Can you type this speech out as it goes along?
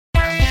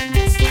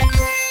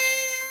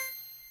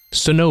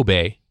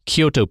Sonobe,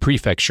 Kyoto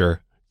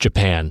Prefecture,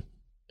 Japan.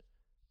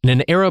 In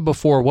an era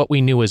before what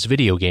we knew as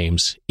video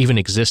games even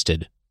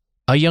existed,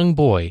 a young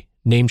boy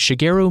named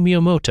Shigeru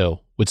Miyamoto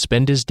would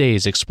spend his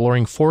days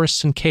exploring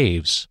forests and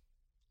caves,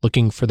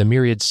 looking for the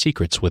myriad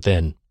secrets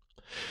within.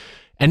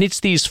 And it's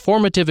these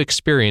formative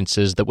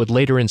experiences that would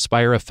later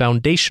inspire a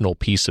foundational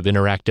piece of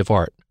interactive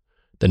art,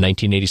 the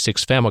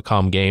 1986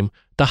 Famicom game,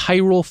 The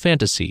Hyrule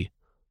Fantasy,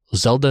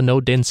 Zelda no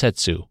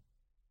Densetsu,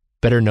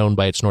 better known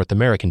by its North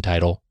American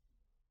title,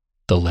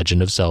 The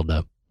Legend of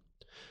Zelda.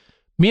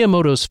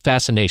 Miyamoto's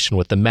fascination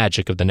with the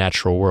magic of the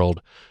natural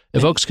world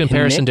evokes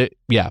comparison to...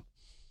 Yeah.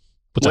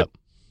 What's up?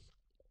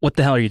 What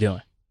the hell are you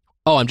doing?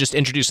 Oh, I'm just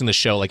introducing the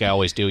show like I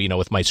always do,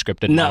 with my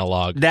scripted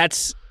monologue.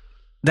 That's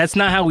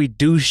not how we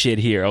do shit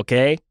here,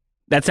 okay?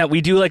 That's how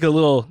we do a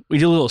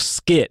little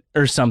skit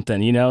or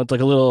something, It's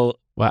like a little...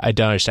 Well, I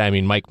don't understand. I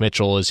mean, Mike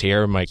Mitchell is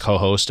here, my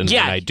co-host, and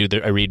I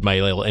read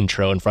my little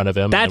intro in front of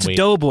him. That's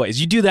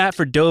Doughboys. You do that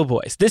for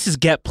Doughboys. This is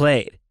Get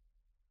Played.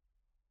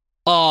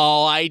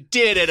 Oh, I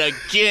did it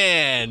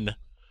again.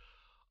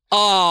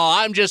 Oh,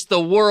 I'm just the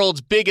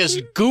world's biggest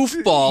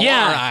goofball, aren't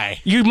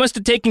I? You must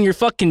have taken your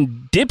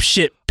fucking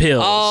dipshit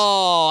pills.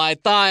 Oh, I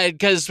thought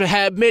because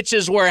Mitch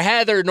is where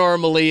Heather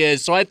normally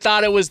is, so I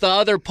thought it was the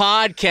other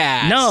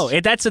podcast. No,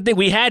 that's the thing.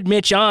 We had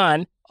Mitch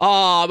on.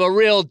 Oh, I'm a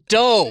real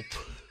dope.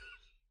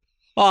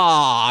 Oh,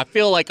 I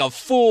feel like a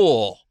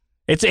fool.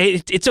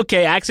 It's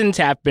okay. Accidents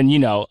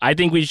happen, I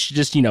think we should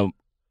just,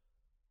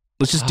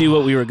 let's just do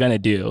what we were going to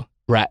do.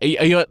 Right.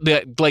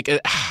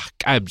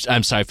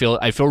 I'm sorry.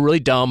 I feel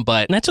really dumb,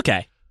 but that's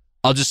okay.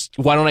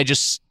 Why don't I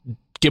just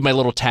give my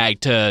little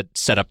tag to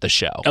set up the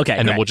show? Okay.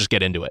 And then we'll just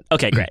get into it.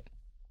 Okay, great.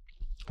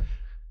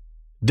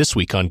 This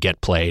week on Get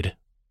Played,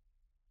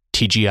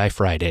 TGI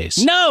Fridays.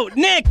 No,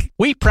 Nick!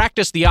 We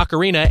practice the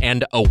Ocarina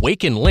and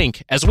Awaken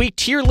Link as we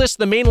tier list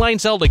the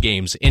mainline Zelda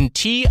games in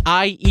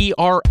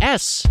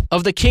TIERS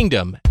of the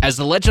Kingdom as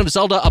The Legend of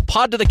Zelda: A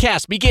Pod to the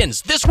Cast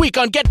begins this week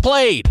on Get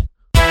Played.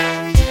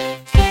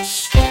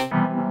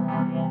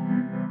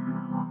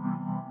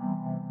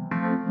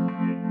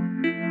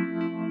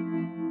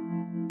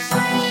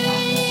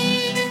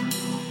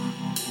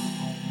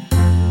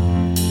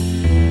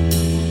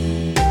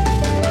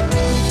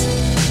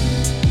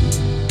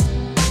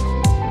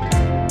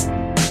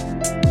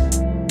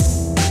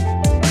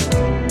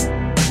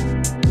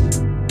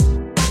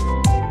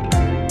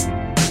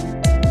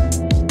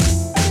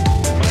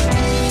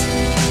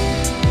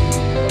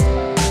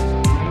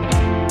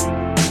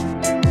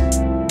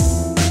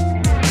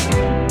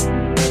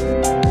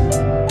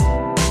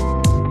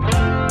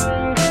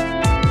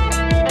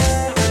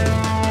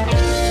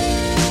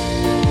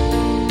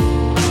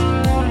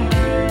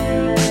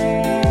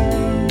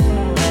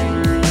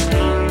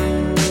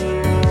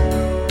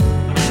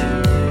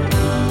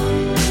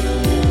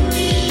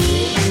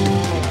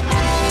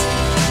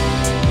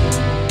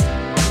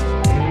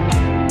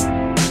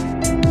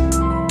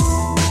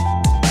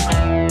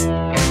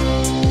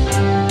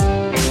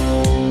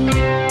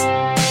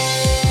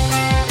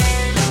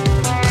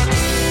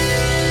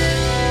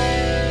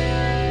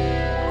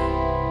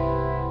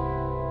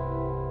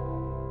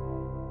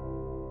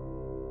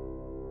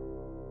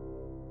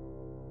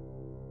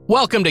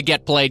 Welcome to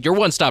Get Played, your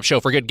one-stop show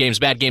for good games,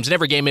 bad games, and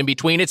every game in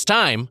between. It's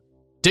time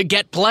to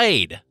Get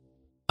Played.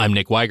 I'm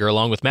Nick Weiger,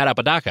 along with Matt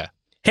Apodaca.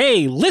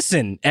 Hey,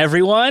 listen,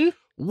 everyone.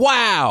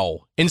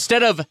 Wow.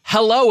 Instead of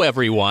hello,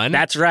 everyone.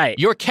 That's right.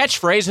 Your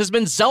catchphrase has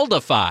been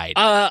Zelda-fied.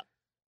 I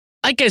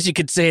guess you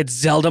could say it's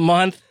Zelda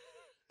month.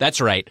 That's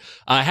right.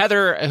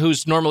 Heather,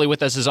 who's normally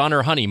with us, is on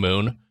her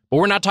honeymoon. But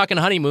we're not talking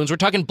honeymoons. We're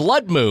talking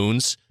blood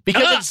moons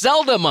because it's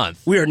Zelda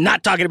month. We are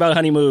not talking about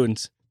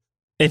honeymoons.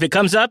 If it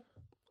comes up,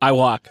 I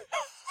walk.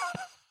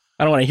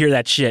 I don't want to hear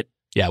that shit.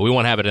 Yeah, we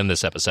won't have it in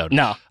this episode.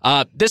 No.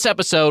 This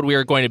episode, we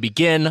are going to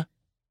begin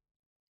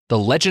The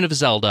Legend of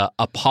Zelda: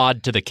 A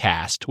Pod to the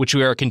Cast, which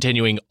we are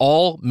continuing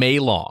all May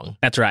long.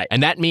 That's right.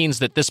 And that means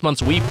that this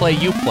month's We Play,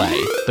 You Play,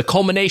 the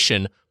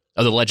culmination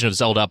of The Legend of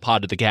Zelda: A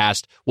Pod to the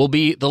Cast, will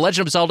be The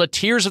Legend of Zelda: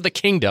 Tears of the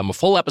Kingdom, a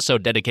full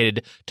episode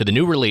dedicated to the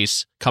new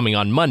release coming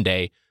on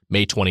Monday,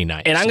 May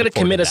 29th. And I'm going to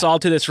commit us all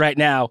to this right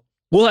now.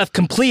 We'll have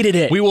completed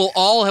it. We will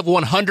all have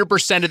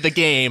 100% of the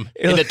game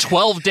in the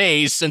 12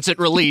 days since it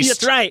released.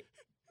 That's right.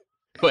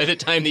 By the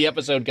time the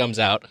episode comes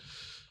out,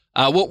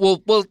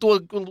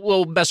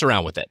 we'll mess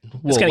around with it.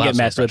 It's gonna get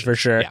messed with for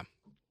sure. Yeah.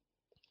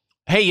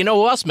 Hey, you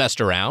know who else messed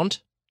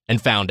around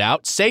and found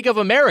out? Sega of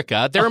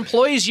America, their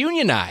employees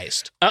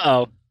unionized.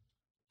 Uh-oh.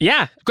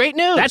 Yeah. Great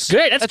news. That's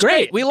great. That's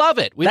great. We love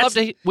it. We love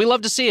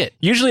to see it.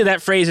 Usually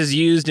that phrase is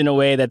used in a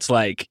way that's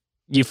like,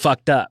 you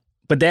fucked up.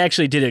 But they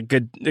actually did a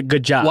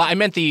good job. Well, I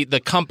meant the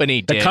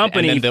company did. The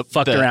company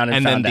fucked around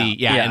and found out.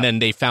 Yeah, and then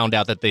they found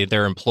out that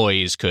their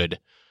employees could,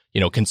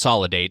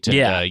 consolidate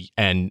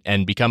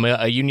and become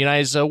a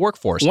unionized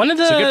workforce. So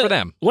good for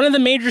them. One of the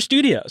major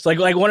studios, like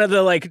one of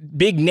the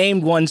big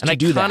named ones to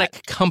do that. An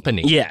iconic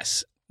company.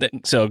 Yes.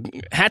 So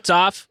hats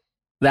off.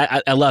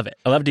 I love it.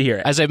 I love to hear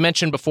it. As I've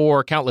mentioned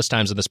before countless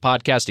times in this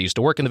podcast, I used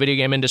to work in the video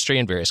game industry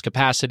in various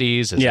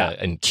capacities, in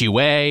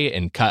QA,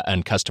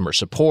 and customer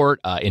support,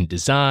 in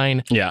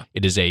design. Yeah.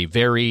 It is a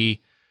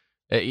very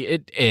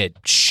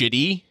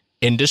shitty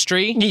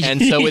industry,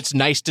 and so it's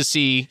nice to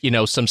see,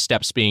 some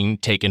steps being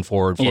taken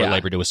forward for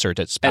labor to assert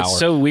its power. It's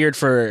so weird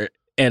for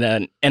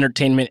an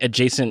entertainment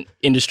adjacent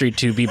industry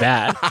to be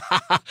bad.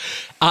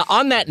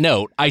 On that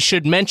note, I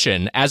should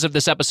mention, as of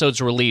this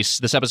episode's release,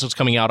 this episode's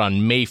coming out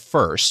on May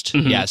 1st.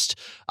 Mm-hmm. Yes.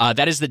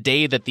 That is the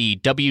day that the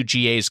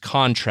WGA's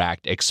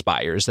contract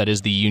expires. That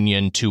is the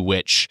union to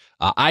which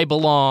I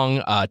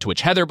belong, to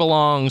which Heather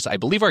belongs. I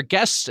believe our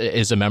guest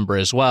is a member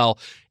as well.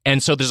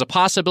 And so there's a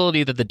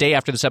possibility that the day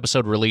after this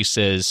episode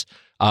releases,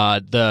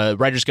 the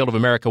Writers Guild of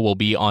America will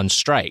be on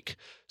strike.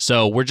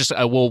 So we're just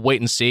we'll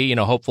wait and see.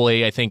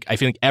 Hopefully, I think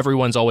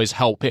everyone's always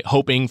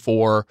hoping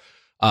for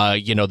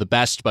the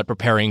best, but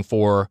preparing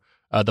for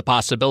the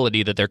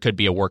possibility that there could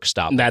be a work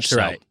stoppage. That's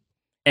right.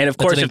 And of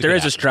course, if there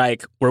is a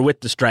strike, we're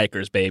with the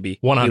strikers, baby.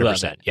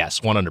 100%. Yes,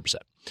 100%.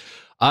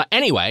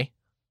 Anyway,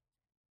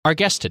 our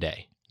guest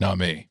today. Not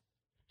me.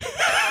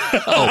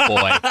 Oh,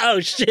 boy.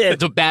 Oh, shit.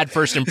 It's a bad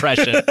first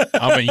impression.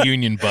 I'm a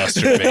union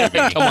buster, baby.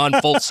 Come on,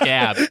 full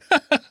scab.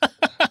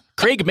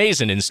 Craig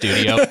Mazin in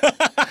studio.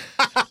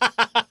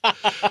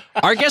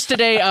 Our guest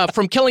today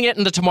from Killing It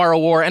in the Tomorrow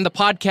War and the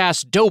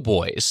podcast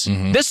Doughboys.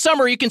 Mm-hmm. This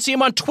summer, you can see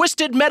him on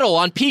Twisted Metal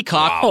on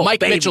Peacock. Wow,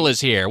 Mike Mitchell is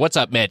here. What's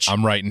up, Mitch?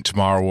 I'm writing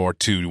Tomorrow War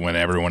 2 when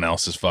everyone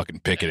else is fucking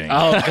picketing.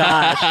 Oh,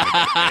 gosh.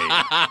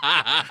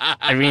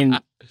 I mean,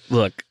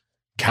 look.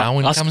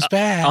 Cowan comes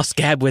back. I'll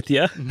scab with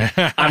you.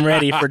 I'm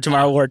ready for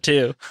Tomorrow War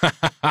 2.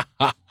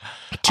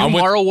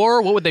 Tomorrow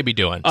War? What would they be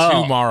doing?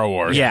 Tomorrow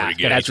War is pretty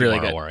good. That's really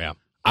Tomorrow good.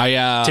 War,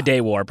 yeah.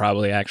 Today War,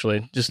 probably,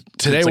 actually.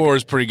 Today War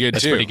is pretty good, too.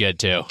 That's pretty good,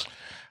 too.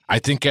 I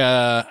think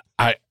well,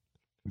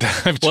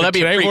 that'd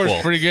be a Today prequel. War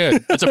is pretty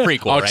good. It's a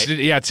prequel,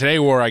 right? Today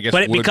War, I guess.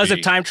 But because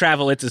of time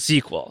travel, it's a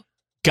sequel.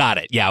 Got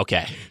it. Yeah,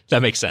 okay.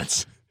 That makes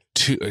sense.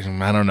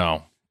 I don't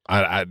know.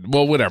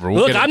 Well, whatever.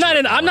 Look, I'm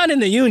not in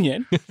the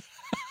union.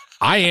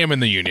 I am in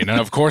the union, and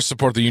of course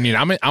support the union.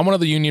 I'm one of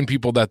the union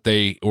people that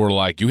they were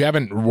like, you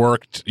haven't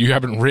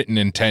written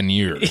in 10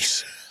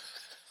 years.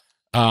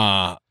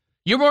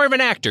 You're more of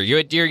an actor.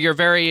 You're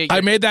very.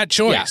 I made that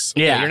choice.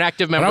 Yeah. You're an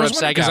active member of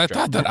SAG-AFTRA. Because I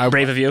thought that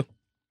brave of you.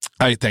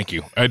 I thank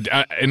you.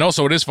 And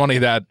also, it is funny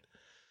that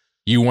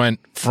you went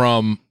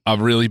from a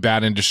really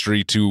bad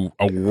industry to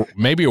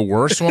maybe a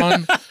worse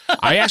one.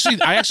 I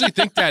actually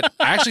think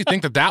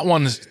that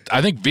one's.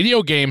 I think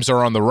video games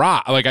are on the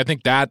rock. Like I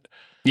think that.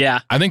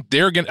 Yeah, I think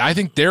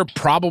they're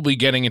probably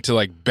getting into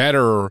like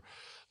better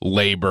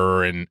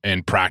labor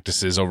and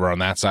practices over on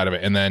that side of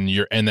it, and then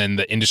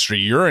the industry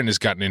you're in has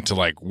gotten into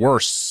like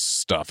worse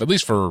stuff, at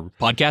least for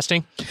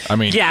podcasting. I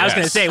mean, I was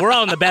going to say we're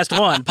all in the best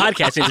one,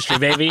 podcast industry,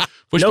 baby.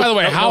 Which, by the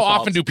way, how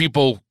often do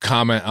people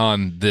comment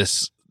on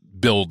this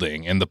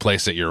building and the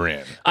place that you're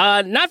in?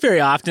 Not very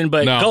often,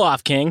 but go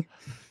off, King.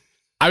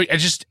 I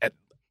just.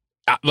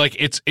 Like,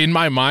 it's in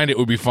my mind, it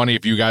would be funny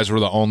if you guys were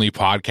the only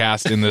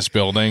podcast in this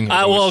building.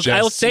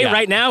 I'll say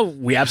right now,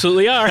 we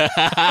absolutely are.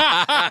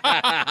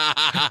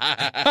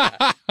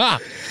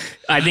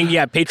 I think,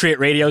 Patriot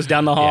Radio's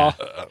down the hall.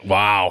 Yeah.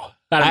 Wow.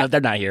 I don't know.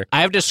 They're not here.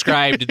 I've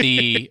described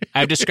the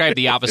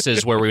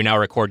offices where we now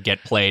record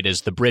Get Played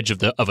as the bridge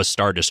of a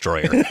Star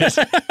Destroyer.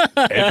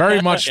 It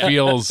very much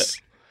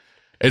feels...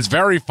 It's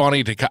very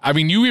funny I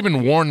mean, you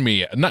even warned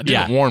me.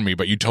 Didn't warn me,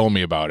 but you told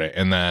me about it,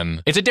 and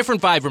then... It's a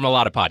different vibe from a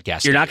lot of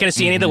podcasts. You're not going to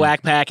see any of the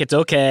whack pack. It's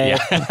okay.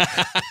 Yeah.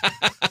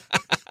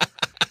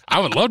 I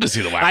would love to see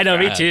the whack pack. I know,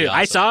 me too.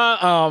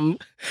 Awesome.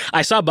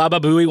 I saw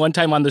Baba Booey one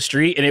time on the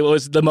street, and it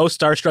was the most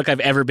starstruck I've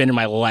ever been in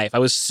my life. I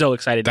was so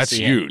excited to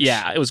see him. That's huge.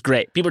 Yeah, it was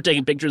great. People were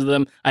taking pictures of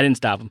them. I didn't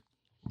stop them.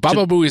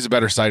 Baba Booey is a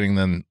better sighting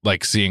than,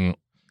 like, seeing,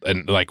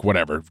 and like,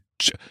 whatever...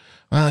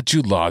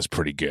 Jude Law is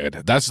pretty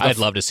good. I'd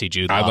love to see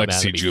Jude Law. I'd like to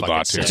see Jude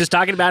Law too. Just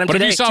talking about him today.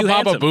 But if you saw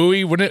Baba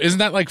Booey, isn't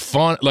that like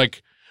fun?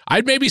 Like,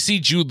 I'd maybe see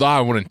Jude Law.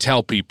 I wouldn't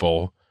tell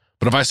people.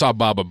 But if I saw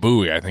Baba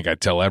Booey, I think I'd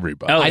tell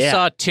everybody. I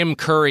saw Tim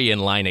Curry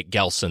in line at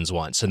Gelson's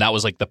once, and that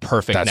was like the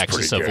perfect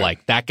nexus of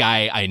like, that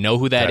guy, I know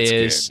who that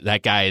is. Good.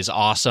 That guy is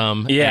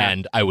awesome. Yeah.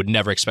 And I would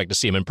never expect to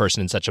see him in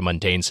person in such a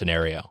mundane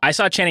scenario. I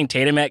saw Channing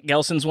Tatum at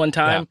Gelson's one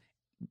time.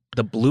 Yeah.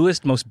 The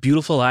bluest, most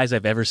beautiful eyes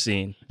I've ever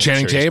seen.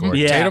 Channing Tatum?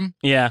 Yeah. Tatum?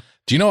 Yeah.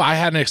 Do you know I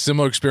had a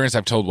similar experience?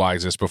 I've told why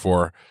this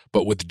before,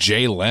 but with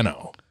Jay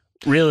Leno.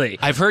 Really?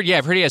 I've heard he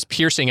has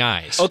piercing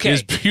eyes. Okay.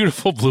 His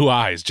beautiful blue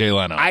eyes, Jay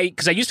Leno.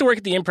 Because I used to work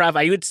at the Improv.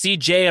 I would see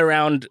Jay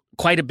around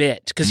quite a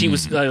bit because he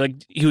was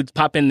he would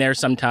pop in there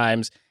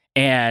sometimes,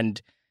 and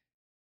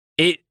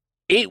it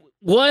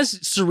was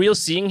surreal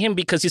seeing him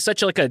because he's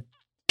such a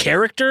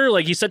character.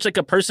 Like, he's such like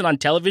a person on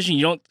television.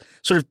 You don't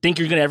sort of think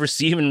you're gonna ever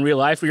see him in real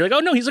life, where you're like,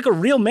 oh no, he's like a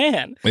real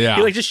man. Yeah.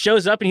 He like just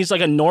shows up and he's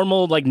like a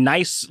normal, like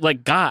nice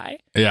like guy.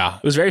 Yeah.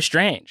 It was very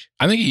strange.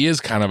 I think he is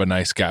kind of a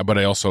nice guy, but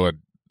I also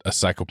a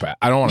psychopath.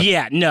 I don't want to.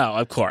 Yeah, no,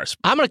 of course.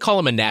 I'm going to call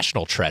him a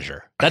national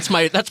treasure. That's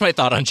my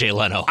thought on Jay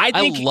Leno. I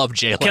love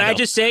Jay Leno. Can I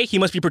just say he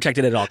must be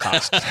protected at all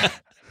costs?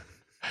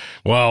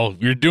 Well,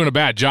 you're doing a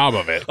bad job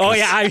of it. Oh,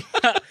 yeah.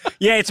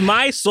 Yeah, it's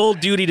my sole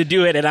duty to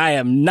do it, and I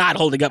am not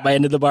holding up my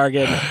end of the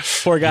bargain.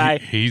 Poor guy.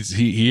 He is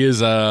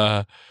he's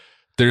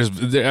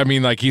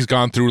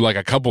gone through like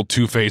a couple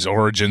Two-Face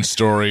origin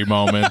story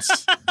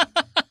moments.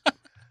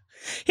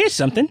 Here's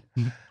something.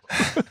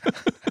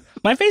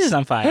 My face is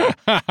on fire.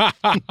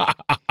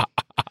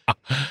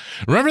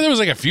 Remember, there was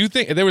like a few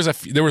things. There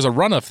was a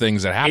run of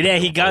things that happened. Yeah,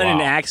 he got in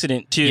an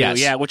accident too. Yes.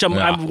 Yeah, which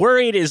I'm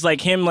worried is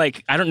like him.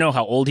 Like I don't know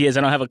how old he is.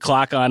 I don't have a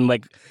clock on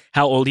like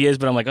how old he is,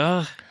 but I'm like,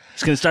 oh,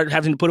 he's gonna start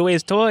having to put away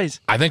his toys.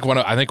 I think one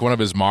of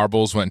his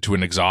marbles went into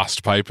an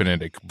exhaust pipe and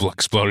it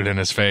exploded in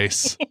his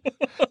face.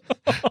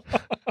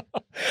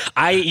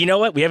 You know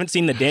what? We haven't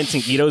seen the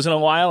dancing Itos in a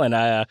while, and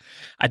I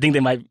think they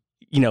might.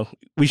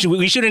 We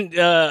shouldn't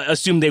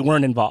assume they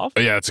weren't involved.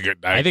 Yeah, that's a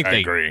good. I think I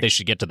agree. they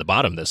should get to the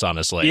bottom of this,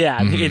 honestly. Yeah,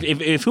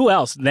 if who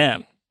else?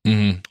 Them.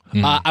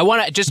 Mm-hmm. I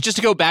want to just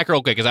to go back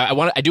real quick because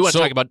I do want to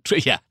talk about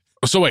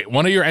So wait,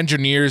 one of your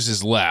engineers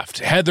is left.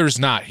 Heather's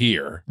not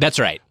here. That's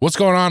right. What's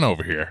going on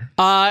over here?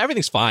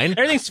 Everything's fine.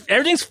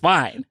 Everything's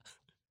fine.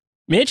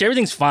 Mitch,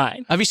 everything's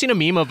fine. Have you seen a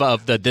meme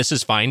of the "This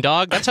is fine"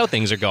 dog? That's how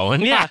things are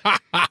going. Yeah,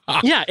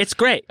 yeah, it's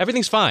great.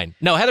 Everything's fine.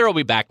 No, Heather will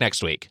be back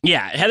next week.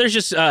 Yeah, Heather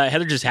just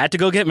had to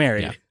go get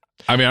married. Yeah.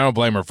 I mean, I don't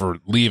blame her for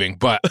leaving,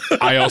 but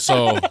I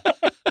also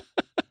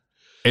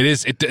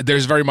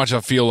there's very much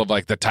a feel of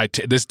like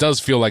this does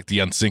feel like the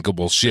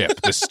unsinkable ship.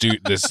 This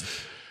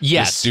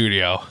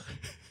studio.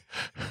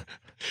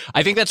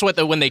 I think that's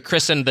what when they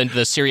christened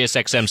the Sirius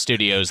XM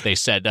studios, they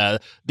said the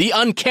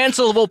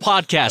uncancelable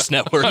podcast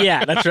network.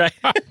 Yeah, that's right.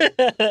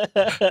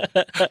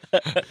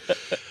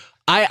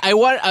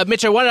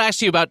 Mitch, I wanted to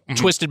ask you about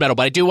Twisted Metal,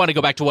 but I do want to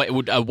go back to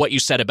what you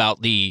said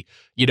about the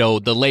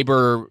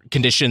labor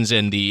conditions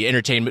in the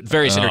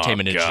various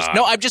entertainment industries.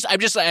 No, I just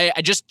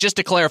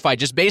to clarify,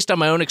 just based on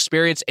my own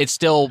experience, it's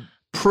still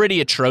pretty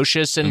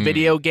atrocious in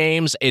video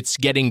games. It's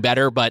getting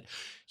better, but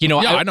I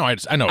know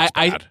it's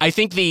bad. I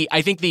think the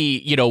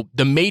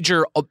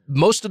major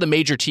most of the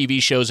major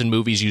TV shows and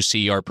movies you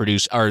see are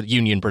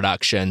union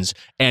productions,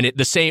 and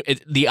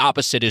the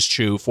opposite is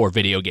true for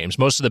video games.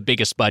 Most of the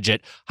biggest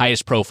budget,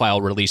 highest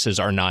profile releases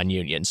are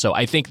non-union. So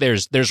I think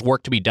there's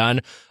work to be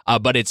done,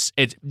 but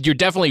you're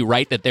definitely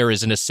right that there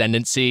is an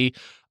ascendancy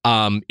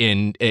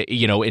in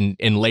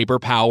labor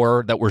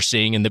power that we're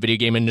seeing in the video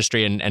game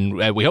industry, and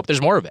we hope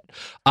there's more of it.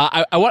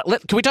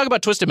 Can we talk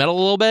about Twisted Metal a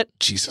little bit?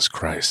 Jesus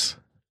Christ.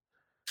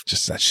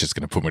 Just that shit's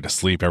gonna put me to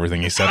sleep.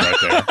 Everything he said right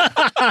there.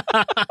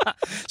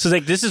 So it's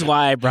like, this is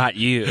why I brought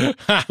you.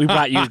 We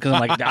brought you because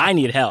I'm like, I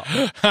need help.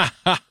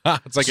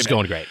 It's like it's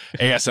going great.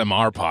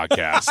 ASMR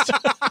podcast.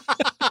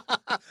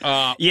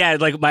 Yeah,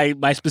 like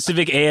my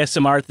specific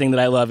ASMR thing that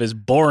I love is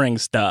boring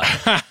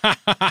stuff.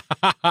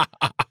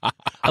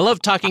 I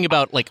love talking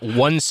about like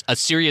a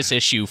serious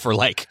issue for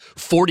like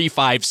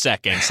 45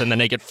 seconds and then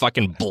they get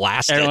fucking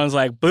blasted. Everyone's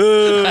like,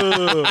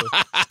 boo.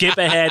 Skip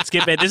ahead.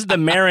 This is the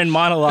Marin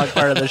monologue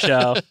part of the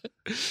show.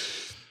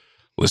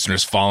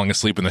 Listeners falling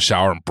asleep in the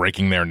shower and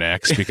breaking their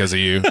necks because of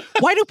you.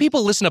 Why do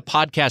people listen to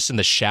podcasts in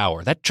the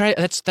shower?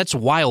 That's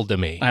wild to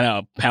me. I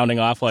know, pounding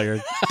off while you're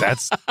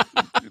that's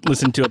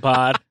listening to a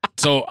pod.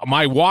 So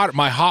my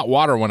hot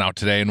water went out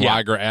today, and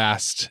Weiger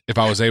asked if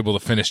I was able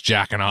to finish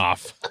jacking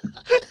off.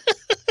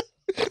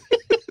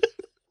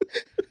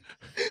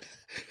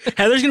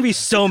 Heather's gonna be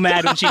so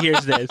mad when she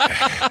hears this.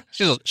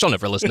 She'll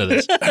never listen to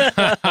this.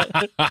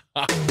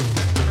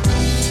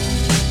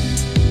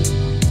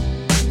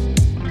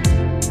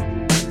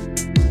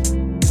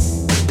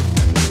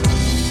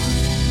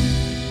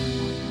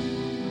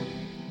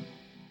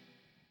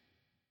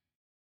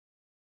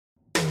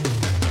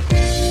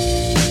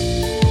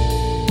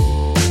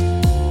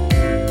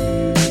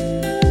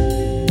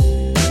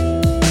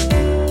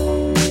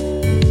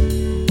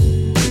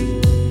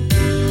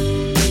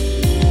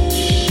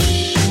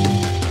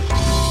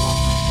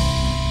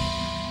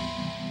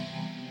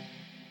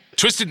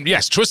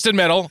 Twisted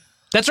Metal.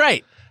 That's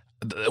right.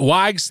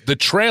 Wags, the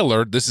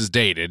trailer, this is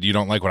dated. You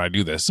don't like when I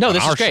do this. No,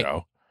 this is great.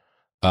 Show,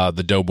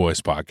 the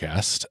Doughboys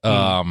podcast.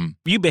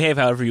 You behave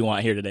however you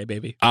want here today,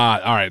 baby. All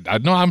right. I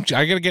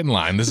gotta get in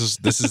line. This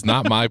is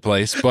not my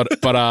place, but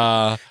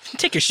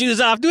take your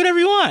shoes off. Do whatever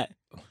you want.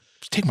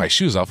 Take my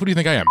shoes off. Who do you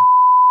think I am?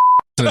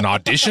 An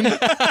audition?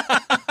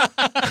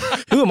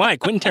 Who am I?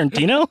 Quentin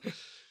Tarantino?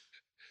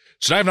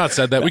 Should I have not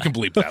said that? We can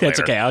bleep that. That's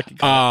later.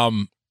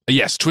 Okay.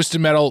 Yes,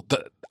 Twisted Metal.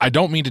 I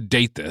don't mean to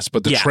date this,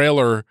 but the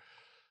trailer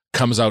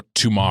comes out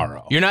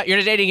tomorrow. You're not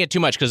dating it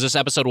too much because this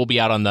episode will be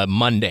out on the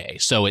Monday,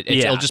 so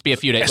it'll just be a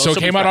few days. So it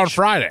came out on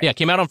Friday. Yeah, it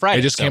came out on Friday.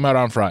 It just came out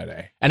on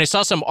Friday. And I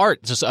saw some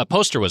art. A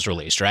poster was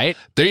released, right?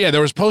 There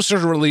was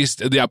posters released.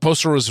 The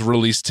poster was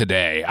released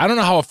today. I don't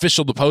know how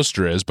official the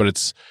poster is, but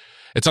it's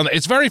on.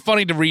 It's very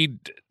funny to read.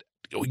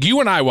 You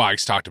and I,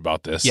 Wags, talked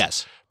about this.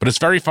 Yes. But it's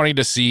very funny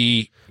to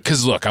see,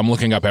 because look, I'm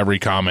looking up every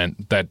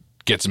comment that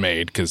gets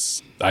made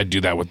because I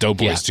do that with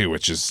Doughboys too,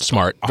 which is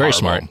smart, very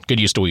smart. Good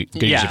use of your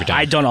time.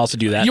 I don't also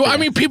do that. I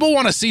mean, people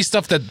want to see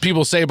stuff that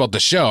people say about the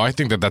show. I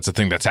think that that's a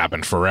thing that's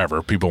happened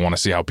forever. People want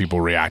to see how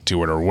people react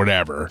to it or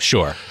whatever.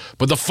 Sure.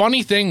 But the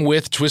funny thing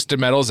with Twisted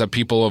Metal is that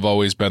people have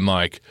always been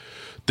like,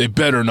 they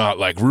better not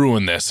like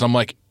ruin this. I'm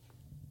like,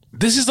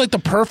 this is like the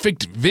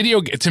perfect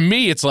video game. To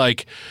me, it's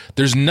like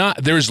there's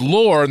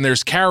lore and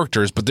there's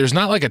characters, but there's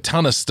not like a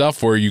ton of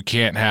stuff where you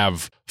can't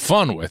have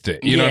fun with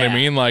it. You know what I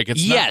mean? Like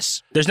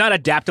it's there's not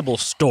adaptable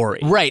story.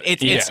 Right.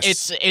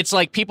 It's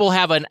like people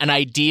have an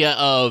idea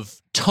of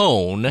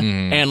tone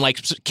and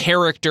like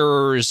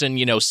characters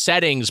and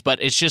settings,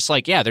 but it's just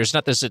like there's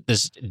not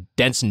this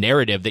dense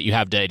narrative that you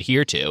have to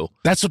adhere to.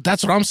 That's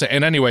what I'm saying.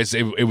 And anyways,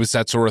 it was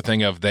that sort of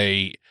thing of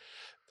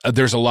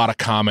there's a lot of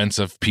comments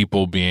of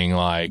people being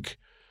like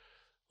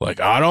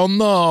I don't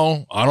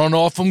know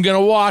if I'm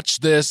gonna watch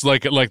this.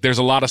 Like there's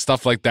a lot of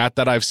stuff like that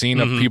I've seen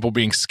of people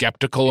being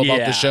skeptical about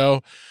the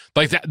show.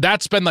 Like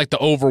that's been like the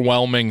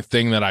overwhelming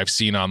thing that I've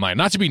seen online.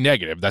 Not to be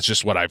negative, that's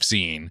just what I've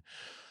seen.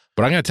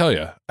 But I'm gonna tell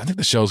you, I think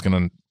the show's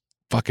gonna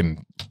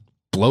fucking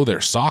blow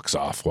their socks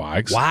off,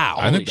 Wags. Wow,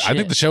 I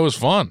think the show is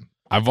fun.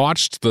 I've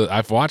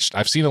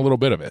seen a little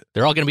bit of it.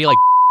 They're all gonna be like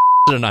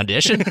at an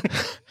audition.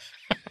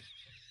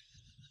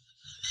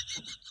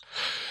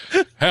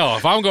 Hell,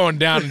 if I'm going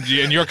down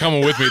and you're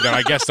coming with me, then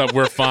I guess that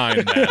we're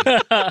fine,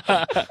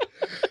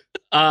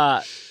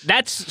 man.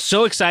 That's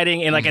so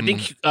exciting. And I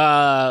think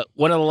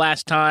one of the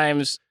last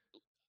times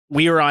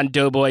we were on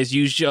Doughboys,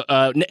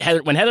 when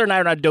Heather and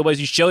I were on Doughboys,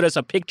 you showed us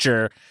a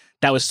picture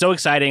that was so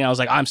exciting. I was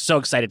like, I'm so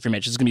excited for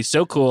Mitch. It's gonna be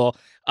so cool.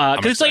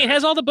 Because it's like it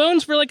has all the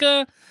bones for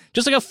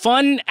just a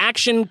fun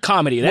action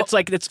comedy. That's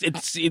I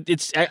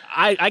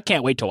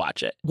can't wait to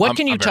watch it. What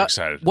can you talk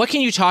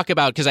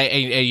about? Because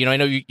I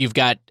know you've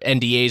got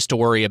NDAs to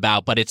worry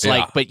about, but it's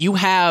but you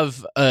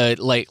have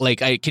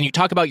can you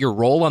talk about your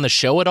role on the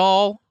show at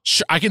all?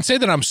 Sure, I can say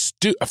that I'm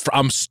Stu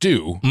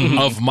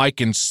of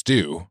Mike and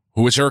Stu,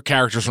 which are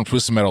characters from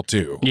Twisted Metal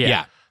 2.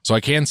 Yeah. So I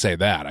can say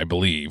that, I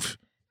believe.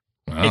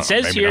 It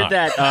says here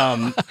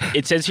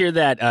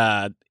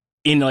that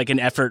in like an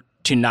effort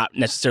to not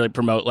necessarily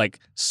promote like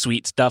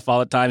sweet stuff all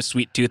the time,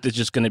 Sweet Tooth is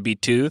just going to be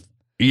Tooth.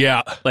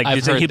 Yeah, like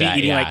he'll be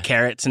eating like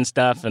carrots and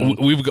stuff. And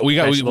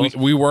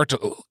we worked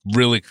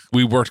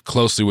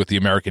closely with the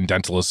American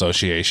Dental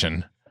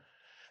Association,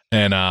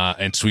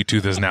 and Sweet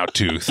Tooth is now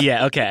Tooth.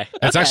 Yeah, okay.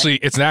 It's actually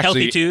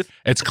Healthy Tooth.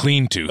 It's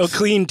Clean Tooth. Oh,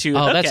 Clean Tooth.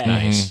 Oh, okay. That's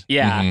nice.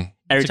 Yeah,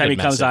 every time he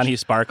comes on, he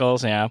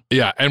sparkles. Yeah,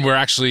 yeah, and we're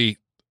actually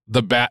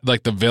the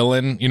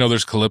villain.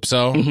 There's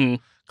Calypso. Mm-hmm.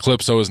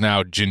 Calypso is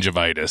now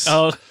gingivitis.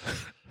 Oh.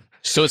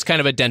 So it's kind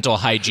of a dental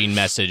hygiene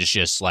message,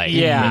 just like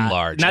writ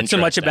large. Not so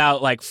much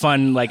about like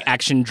fun, like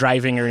action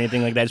driving or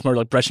anything like that. It's more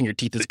like brushing your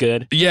teeth is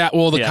good. Yeah,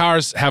 well, the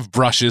cars have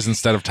brushes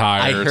instead of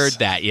tires. I heard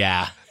that.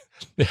 Yeah,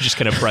 they're just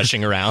kind of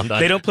brushing around.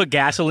 They don't put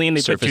gasoline;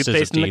 they put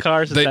toothpaste in the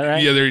cars. Is that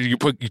right? Yeah, you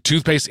put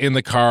toothpaste in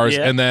the cars,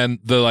 and then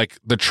the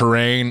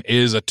terrain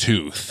is a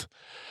tooth.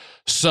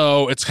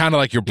 So it's kind of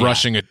like you're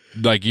brushing it,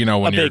 like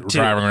when you're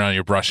driving around,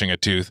 you're brushing a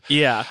tooth.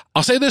 Yeah,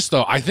 I'll say this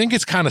though, I think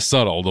it's kind of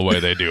subtle the way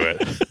they do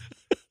it.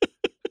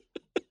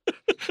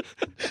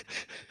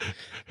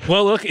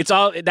 Well, look, it's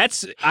all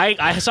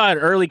I saw an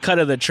early cut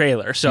of the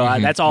trailer, so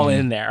that's all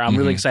in there. I'm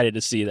really excited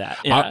to see that.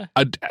 Yeah.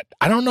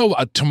 I don't know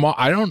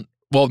tomorrow.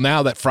 Well,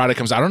 now that Friday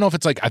comes, I don't know if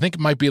it's I think it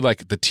might be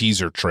like the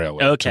teaser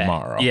trailer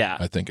tomorrow. Yeah,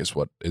 I think is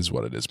what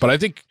it is. But I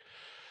think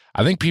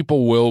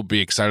people will be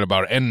excited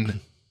about it. And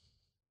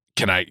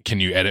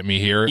can you edit me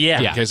here? Yeah.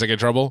 In case I get in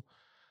trouble.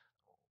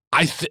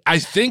 I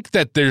think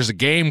that there's a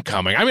game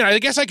coming. I mean, I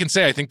guess I can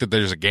say I think that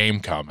there's a game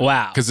coming.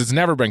 Wow. Because it's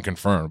never been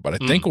confirmed,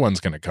 but I think one's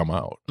going to come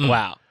out.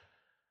 Wow.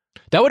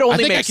 That would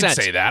only make sense. I can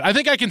say that. I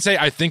think I can say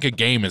I think a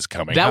game is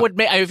coming. That would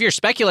make, if you're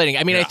speculating.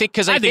 I mean, I think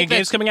a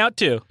game's coming out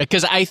too.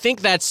 Because I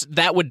think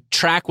that would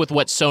track with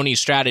what Sony's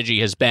strategy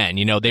has been.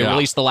 They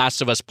released The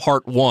Last of Us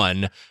Part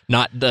 1,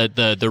 not the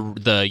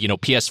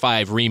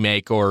PS5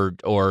 remake or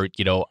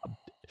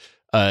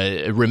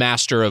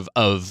remaster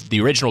of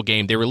the original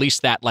game. They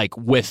released that like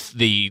with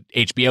the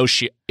HBO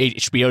show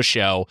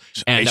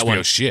and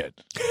HBO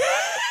shit.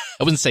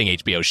 I wasn't saying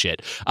HBO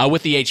shit.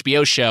 With the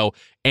HBO show,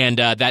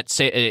 and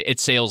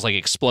its sales like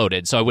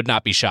exploded. So I would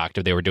not be shocked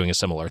if they were doing a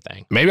similar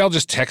thing. Maybe I'll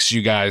just text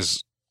you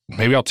guys.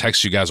 Maybe I'll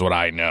text you guys what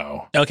I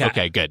know.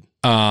 Okay, good.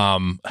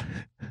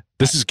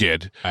 This is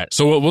good. All right.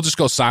 So we'll just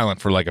go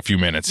silent for like a few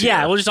minutes.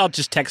 Yeah, here. I'll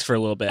just text for a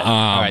little bit.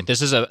 All right.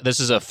 This is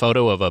a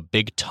photo of a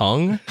big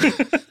tongue.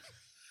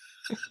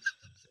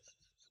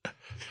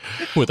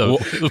 With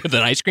an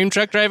ice cream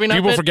truck driving up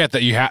People it? forget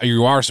that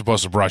you are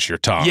supposed to brush your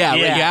tongue. Yeah,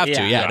 you have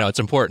to. Yeah, no, it's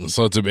important.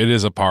 So it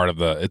is a part of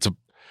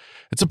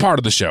it's a part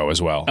of the show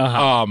as well.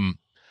 Uh-huh.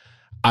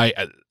 All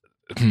right,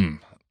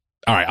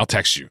 I'll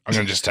text you. I'm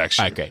gonna just text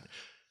you. All right, great.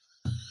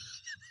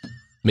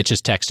 Mitch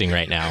is texting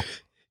right now.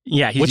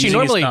 Yeah, he's which he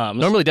using his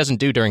normally doesn't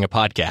do during a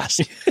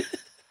podcast.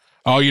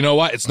 Oh, you know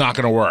what? It's not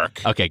gonna work.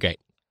 Okay, great.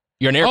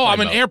 You're in airplane mode.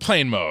 I'm in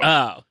airplane mode.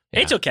 Oh.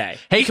 It's okay.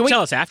 Hey, you can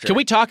tell us after. Can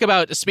we talk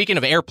about, speaking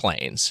of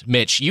airplanes,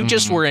 Mitch, you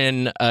just were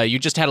in, you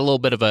just had a little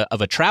bit of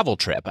a travel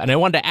trip, and I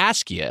wanted to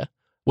ask you,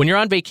 when you're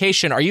on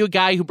vacation, are you a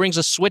guy who brings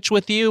a Switch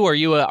with you? Are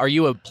you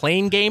a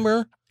plane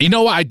gamer? You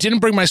know what? I didn't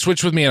bring my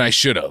Switch with me, and I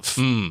should have.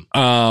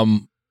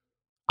 I'm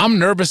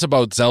nervous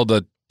about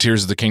Zelda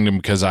Tears of the Kingdom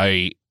because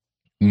I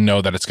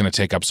know that it's going to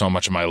take up so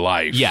much of my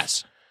life.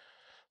 Yes.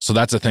 So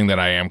that's a thing that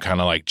I am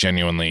kind of like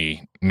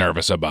genuinely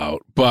nervous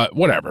about. But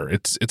whatever,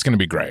 it's going to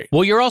be great.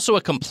 Well, you're also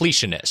a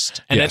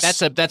completionist, and Yes.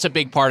 that's a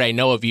big part I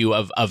know of you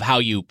of how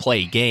you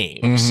play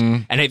games,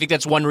 and I think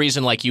that's one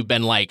reason like you've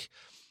been like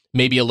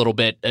maybe a little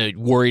bit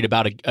worried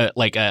about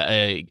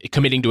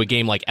committing to a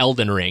game like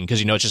Elden Ring because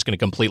you know it's just going to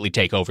completely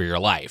take over your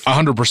life.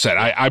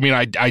 100%. I mean,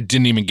 I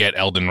didn't even get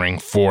Elden Ring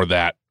for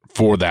that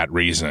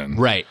reason.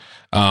 Right.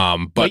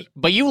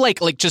 But you like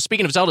just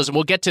speaking of Zeldas, and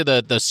we'll get to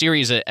the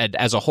series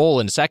as a whole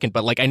in a second.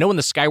 But like I know when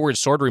the Skyward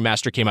Sword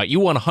remaster came out, you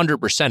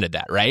 100%ed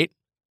that, right?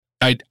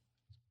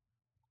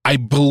 I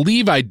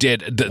believe I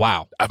did.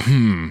 Wow.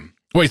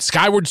 Wait,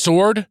 Skyward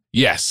Sword?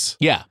 Yes.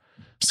 Yeah.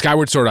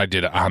 Skyward Sword, I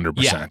did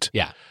 100%.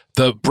 Yeah.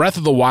 The Breath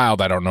of the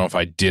Wild, I don't know if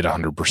I did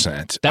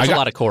 100%. That's a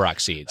lot of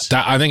Korok seeds.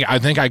 I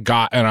think I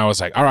got, and I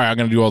was like, all right, I'm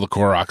going to do all the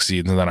Korok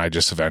seeds, and then I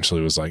just eventually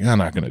was like, I'm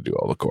not going to do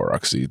all the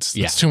Korok seeds.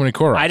 Yeah. It's too many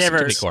Korok. I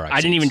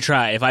didn't even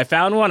try. If I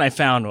found one, I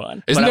found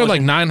one. Isn't there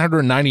like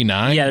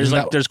 999? Yeah,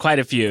 there's quite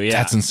a few. Yeah,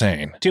 that's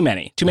insane. Too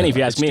many if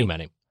you ask me. Too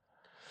many.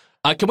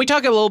 Can we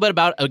talk a little bit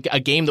about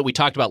a game that we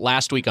talked about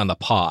last week on the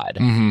pod,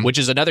 which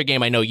is another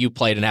game I know you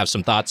played and have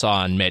some thoughts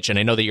on, Mitch, and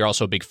I know that you're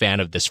also a big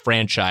fan of this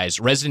franchise,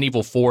 Resident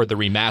Evil 4, the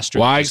remaster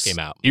that just came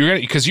out.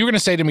 Because you were going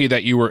to say to me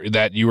that you were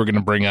going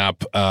to bring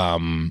up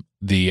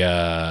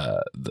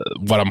the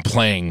what I'm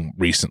playing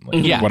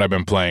recently, what I've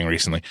been playing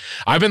recently.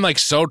 I've been like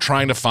so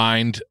trying to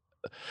find.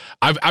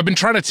 I've been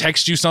trying to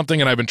text you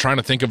something, and I've been trying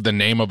to think of the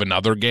name of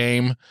another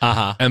game,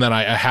 and then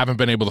I haven't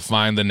been able to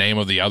find the name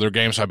of the other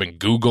game, so I've been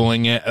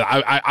Googling it.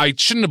 I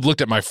shouldn't have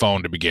looked at my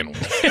phone to begin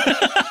with,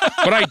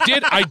 but I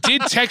did. I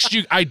did text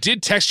you. I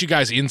did text you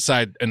guys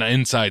an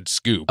inside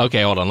scoop.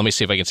 Okay, hold on. Let me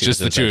see if I can see just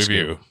this the two of scoop.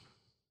 you.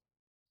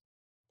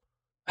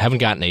 I haven't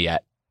gotten it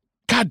yet.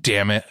 God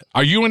damn it!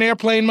 Are you in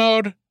airplane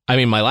mode? I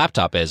mean, my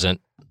laptop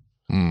isn't.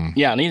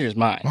 Yeah, neither is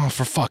mine. Oh,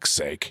 for fuck's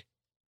sake!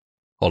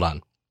 Hold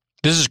on.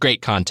 This is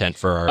great content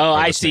for our. Oh, our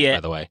I see it. By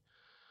the way,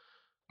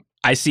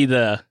 I see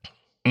the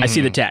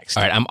text.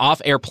 all right, I'm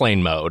off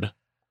airplane mode.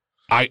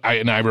 I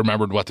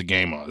remembered what the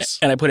game was,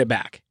 and I put it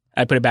back.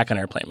 I put it back on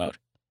airplane mode.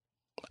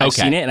 I've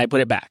seen it, and I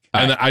put it back.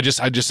 And then I just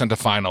sent a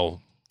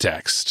final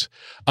text.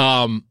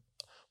 But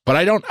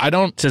I don't.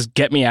 It says,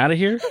 "Get me out of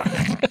here."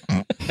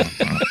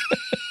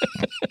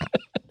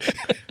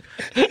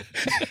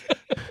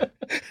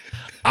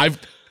 I've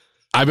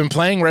been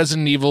playing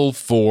Resident Evil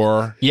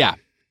 4. Yeah.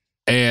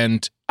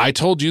 And I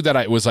told you that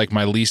it was like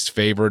my least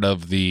favorite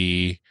of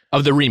the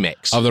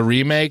remakes.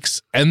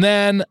 And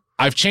then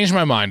I've changed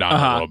my mind on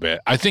it a little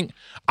bit. I think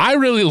I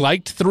really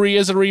liked 3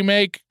 as a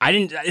remake. I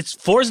didn't. It's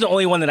 4 is the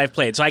only one that I've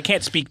played, so I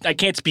can't speak to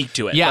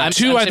it. Yeah, but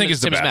 2 I think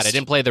is the best. Mad. I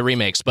didn't play the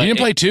remakes, but you didn't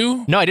play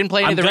 2? No, I didn't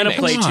play any of the remakes.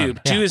 I'm gonna play 2.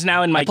 Yeah. 2 is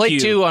now in my queue. I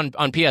played 2 on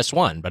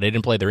PS1, but I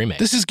didn't play the remake.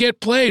 This is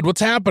Get Played.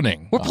 What's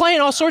happening? We're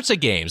playing all sorts of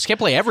games. Can't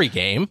play every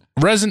game.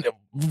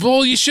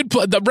 Well, you should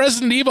play the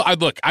Resident Evil. I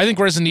think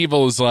Resident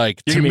Evil is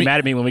like. You're gonna be mad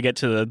at me when we get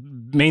to the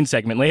main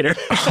segment later.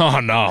 Oh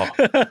no.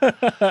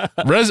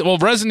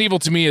 Resident Evil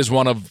to me is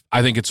one of.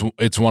 I think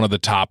it's one of the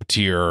top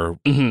tier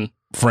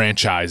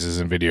franchises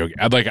in video.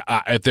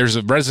 If there's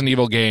a Resident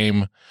Evil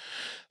game,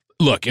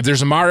 look. If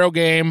there's a Mario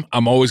game,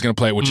 I'm always gonna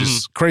play it, which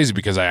is crazy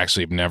because I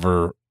actually have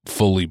never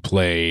fully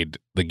played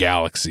the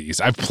Galaxies.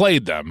 I've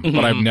played them,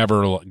 but I've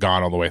never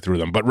gone all the way through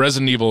them. But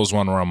Resident Evil is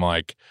one where I'm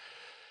like.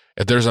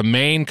 If there's a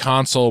main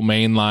console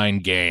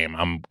mainline game,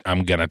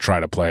 I'm gonna try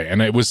to play.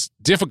 And it was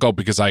difficult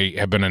because I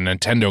have been a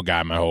Nintendo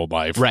guy my whole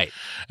life, right?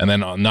 And then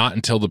not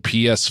until the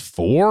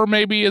PS4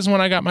 maybe is when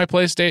I got my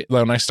PlayStation.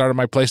 When I started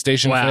my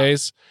PlayStation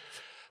phase.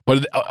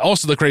 But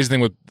also the crazy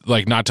thing with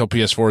like not till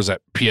PS4 is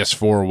that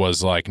PS4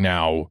 was like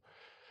now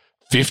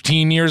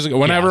 15 years ago,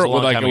 whenever it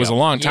was a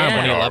long time,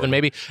 2011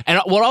 maybe. And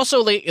what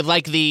also like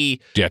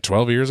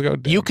 12 years ago.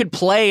 Damn. You could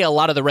play a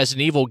lot of the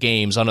Resident Evil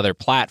games on other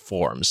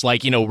platforms,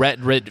 like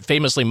Red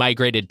famously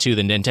migrated to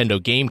the Nintendo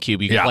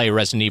GameCube. You could play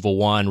Resident Evil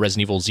 1,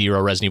 Resident Evil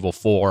 0, Resident Evil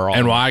 4, all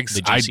the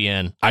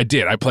GCN. I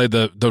did. I played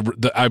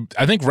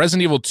I think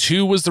Resident Evil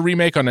 2 was the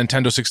remake on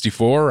Nintendo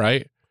 64,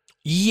 right?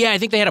 Yeah, I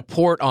think they had a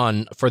port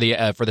for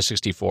the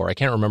 64. I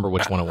can't remember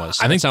which one it was.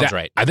 I think sounds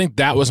right. I think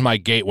that was my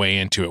gateway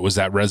into it. Was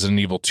that Resident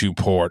Evil 2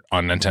 port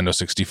on Nintendo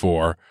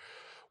 64,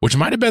 which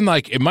might have been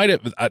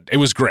it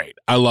was great.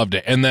 I loved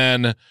it. And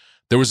then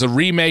there was a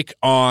remake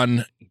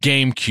on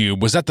GameCube.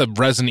 Was that the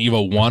Resident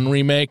Evil 1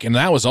 remake? And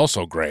that was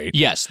also great.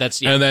 Yes,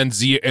 that's and then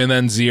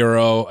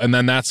 0, and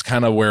then that's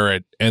kind of where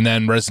it. And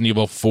then Resident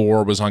Evil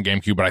 4 was on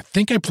GameCube, but I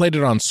think I played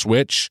it on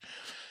Switch.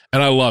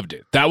 And I loved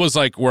it. That was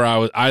like where I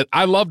was.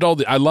 I loved all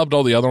the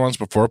other ones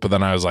before, but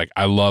then I was like,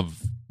 I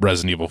love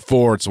Resident Evil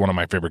 4. It's one of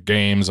my favorite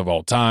games of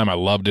all time. I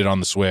loved it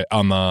on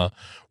the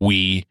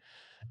Wii,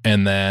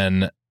 and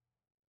then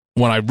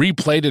when I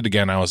replayed it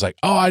again, I was like,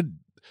 oh,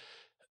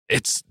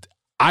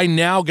 I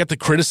now get the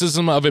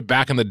criticism of it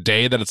back in the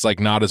day that it's like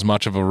not as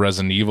much of a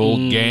Resident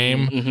Evil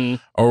game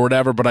or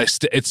whatever, but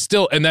it's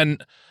still, and then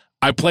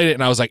I played it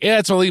and I was like, yeah,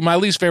 it's my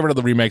least favorite of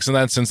the remakes. And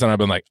then since then I've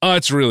been like, oh,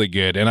 it's really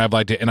good. And I've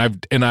liked it.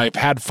 And I've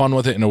had fun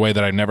with it in a way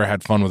that I've never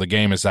had fun with a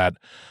game, is that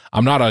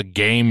I'm not a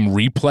game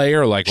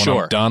replayer. Like when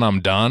I'm done,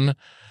 I'm done.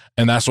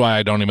 And that's why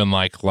I don't even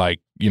like,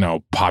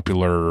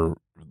 popular,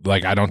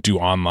 like I don't do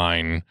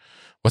online.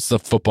 What's the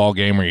football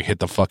game where you hit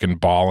the fucking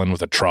ball in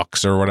with the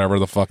trucks or whatever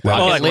the fuck?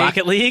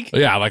 Rocket League?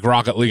 Yeah, like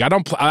Rocket League. I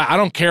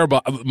don't care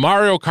about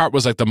Mario Kart.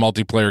 Was like the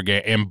multiplayer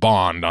game, and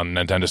Bond on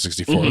Nintendo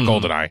 64,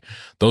 GoldenEye.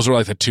 Those were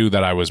like the two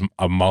that I was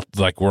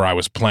where I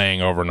was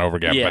playing over and over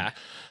again. Yeah. But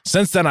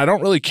since then, I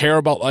don't really care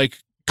about like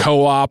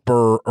co-op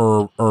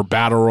or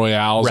battle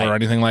royales or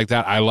anything like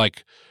that. I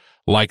like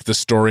the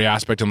story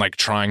aspect and like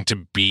trying to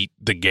beat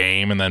the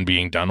game and then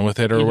being done with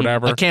it or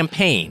whatever. A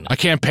campaign.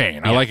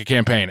 Yeah. I like a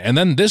campaign. And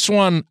then this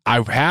one,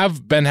 I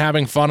have been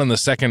having fun in the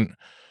second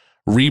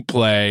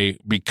replay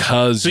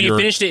because you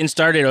finished it and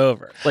started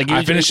over. Like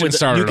I finished it and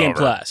started New Game over.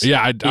 Plus.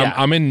 Yeah, Yeah.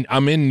 I'm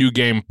in New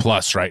Game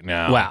Plus right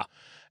now. Wow.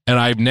 And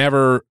I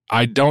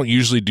don't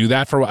usually do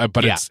that for,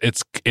 but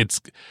it's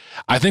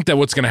I think that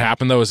what's going to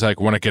happen though is like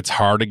when it gets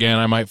hard again,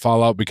 I might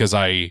fall out because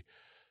last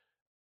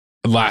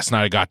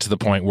night I got to the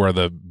point where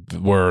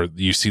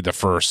you see the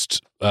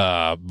first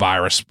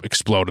virus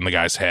explode in the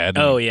guy's head.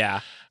 Oh yeah.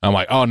 I'm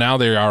like, oh, now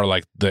they are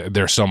like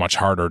they're so much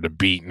harder to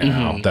beat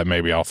now that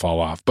maybe I'll fall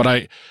off.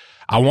 But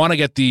I want to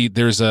get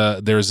there's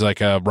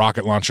like a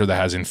rocket launcher that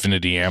has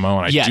infinity ammo,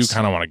 and I do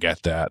kind of want to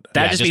get that.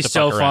 That'd just be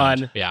so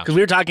fun. Yeah, because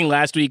we were talking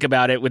last week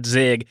about it with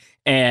Zig,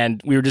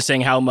 and we were just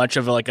saying how much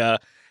of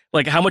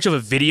how much of a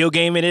video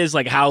game it is,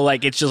 like how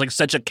like it's just like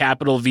such a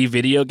capital V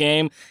video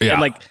game,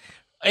 and like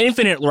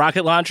infinite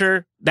rocket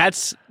launcher.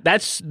 That's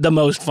the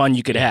most fun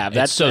you could have.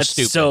 That's so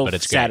stupid, but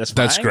it's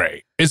satisfying. That's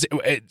great.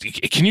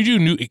 Can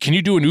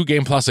you do a New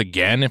Game Plus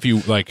again if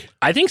you like?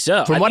 I think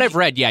so. From what I've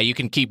read, yeah, you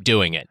can keep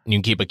doing it. You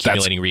can keep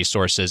accumulating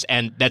resources,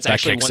 and that's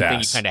actually one thing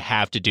you kind of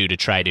have to do to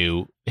try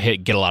to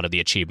get a lot of the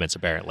achievements.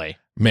 Apparently,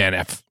 man,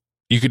 if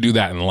you could do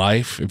that in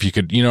life, if you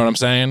could, you know what I'm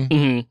saying?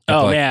 Mm-hmm.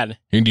 Oh like, man,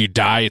 and you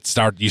die,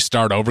 you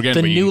start over again.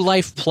 The New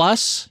Life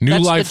Plus, New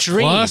Life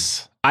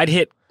Plus. I'd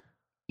hit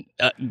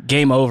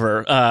game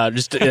over.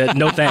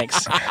 No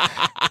thanks.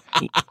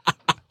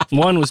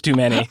 One was too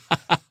many.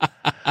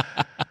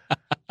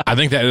 I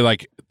think that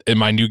like in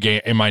my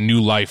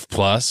New Life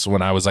Plus,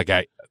 when I was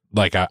I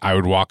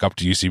would walk up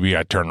to UCB,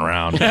 I'd turn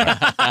around,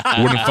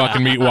 wouldn't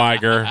fucking meet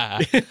Weiger.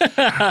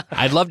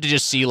 I'd love to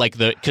just see like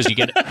because you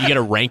get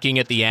a ranking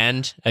at the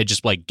end. I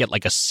just like get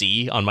like a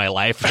C on my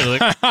life.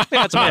 Like,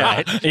 that's all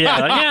right.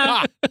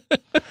 Yeah.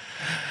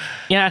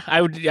 Yeah.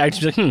 I'd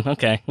just be like,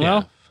 okay.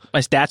 Well, my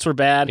stats were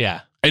bad.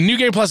 Yeah. And New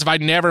Game Plus, if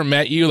I'd never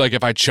met you, like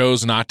if I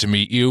chose not to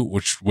meet you,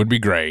 which would be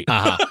great,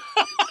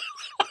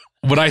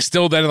 would I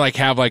still then like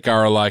have like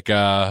our like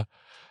iHeartRadio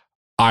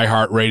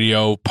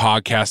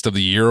Podcast of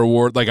the Year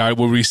award? Like,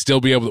 would I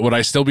still be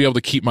able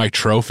to keep my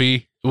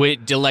trophy?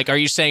 Wait, like, are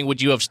you saying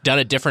would you have done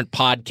a different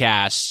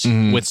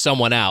podcast with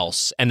someone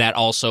else, and that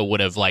also would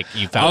have like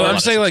you found? I'm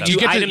saying like you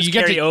get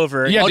carry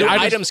over. Yeah,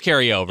 items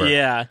carry over.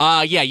 Yeah.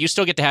 Yeah, you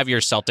still get to have your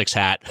Celtics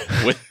hat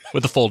with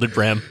the folded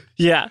brim.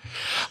 Yeah.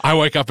 I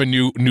wake up in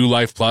New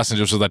Life Plus and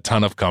just with a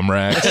ton of cum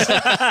rags.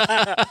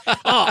 Oh,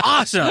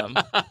 awesome!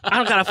 I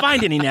don't gotta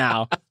find any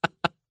now.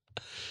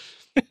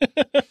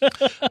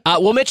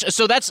 Well, Mitch,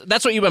 so that's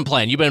what you've been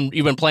playing. You've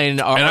been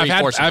playing. And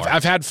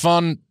I've had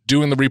fun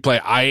doing the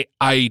replay.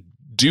 I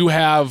do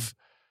have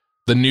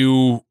the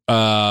new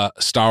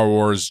Star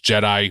Wars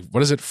Jedi.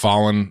 What is it?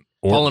 Fallen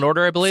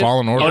Order, I believe.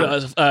 Fallen Order.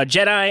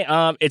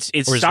 Jedi.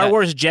 It's Star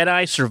Wars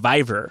Jedi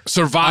Survivor.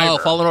 Oh,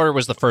 Fallen Order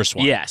was the first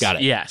one. Yes, got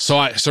it. Yes.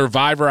 So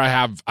Survivor, I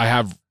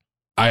have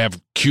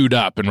queued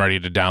up and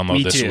ready to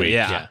download this week.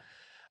 Yeah.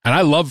 And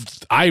I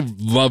loved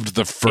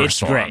the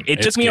first one. Great.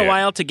 It took me a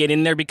while to get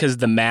in there because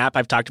the map.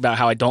 I've talked about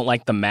how I don't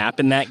like the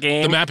map in that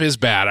game. The map is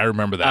bad. I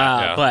remember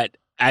that. But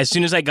as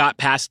soon as I got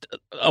past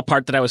a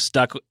part that I was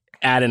stuck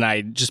at and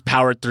I just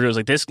powered through, I was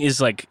like, this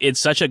is like, it's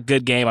such a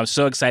good game. I'm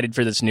so excited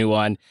for this new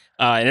one.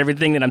 And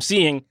everything that I'm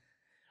seeing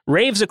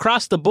raves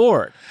across the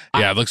board.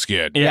 Yeah, it looks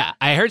good. Yeah.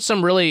 I heard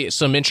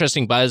some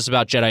interesting buzz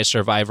about Jedi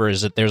Survivor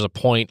is that there's a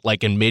point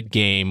like in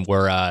mid-game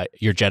where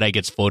your Jedi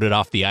gets voted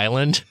off the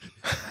island.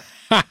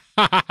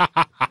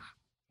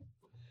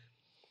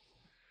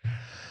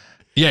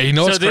 Yeah, you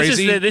know what's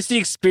crazy? This is the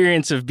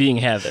experience of being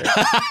Heather.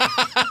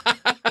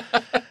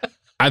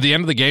 At the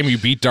end of the game, you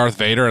beat Darth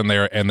Vader,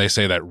 and they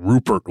say that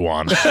Rupert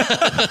won.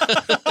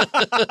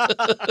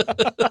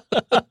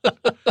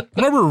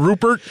 Remember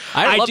Rupert?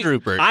 I loved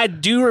Rupert. I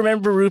do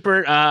remember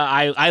Rupert.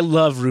 I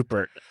love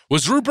Rupert.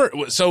 Was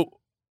Rupert so?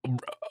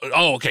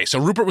 Oh, okay. So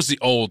Rupert was the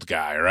old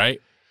guy, right?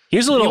 He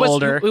was a little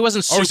older. He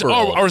wasn't super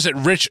old. Or is it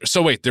Rich?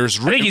 So wait, there's.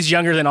 I think he's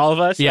younger than all of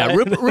us. Yeah,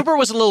 Rupert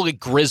was a little bit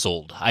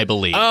grizzled, I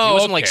believe. Oh, he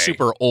wasn't like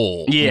super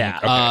old.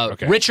 Yeah.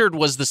 Okay. Richard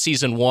was the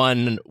season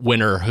 1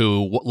 winner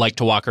who liked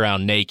to walk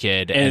around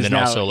naked, and then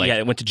now, also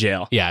like went to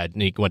jail. Yeah,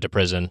 he went to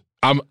prison.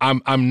 I'm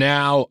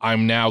now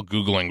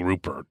Googling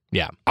Rupert.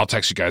 Yeah. I'll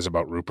text you guys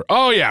about Rupert.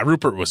 Oh yeah,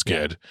 Rupert was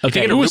good.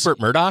 Okay, Rupert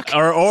Murdoch?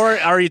 Or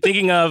are you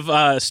thinking of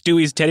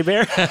Stewie's teddy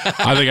bear?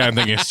 I think I'm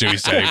thinking of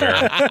Stewie's teddy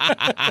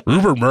bear.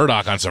 Rupert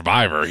Murdoch on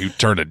Survivor. He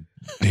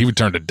would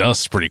turn to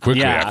dust pretty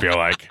quickly, Yeah. I feel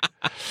like.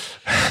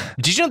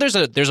 Did you know there's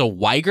a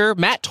Weiger?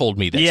 Matt told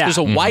me this. Yeah. There's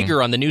a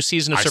Weiger on the new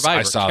season of I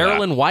Survivor. saw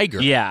Carolyn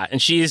Weiger. Yeah,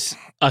 and she's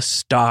a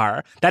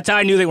star. That's how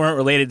I knew they weren't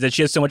related. That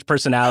she has so much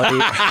personality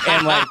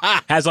and like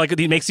has like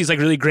he makes these like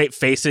really great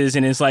faces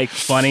and is like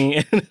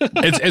funny.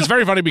 It's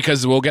very funny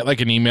because we'll get like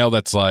an email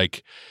that's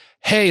like,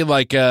 hey,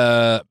 like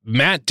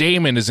Matt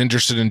Damon is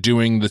interested in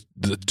doing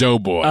the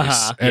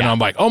Doughboys. And I'm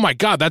like, oh my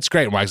God, that's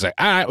great. And Mike's like,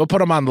 all right, we'll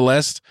put him on the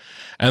list.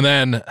 And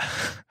then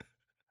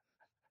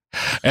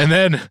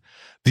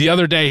the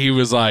other day he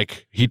was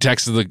like, he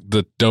texted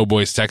the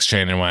Doughboys text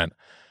chain and went,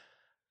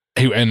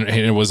 and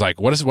it was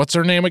like, what's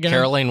her name again?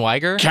 Caroline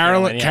Weiger?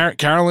 Caroline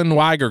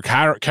Weiger.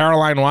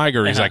 Caroline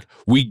Weiger. He's like,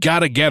 we got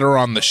to get her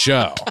on the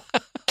show.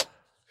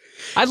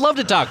 I'd love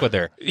to talk with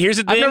her. Here's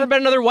the thing. I've never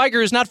met another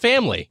Weiger who's not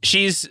family.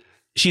 She's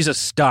a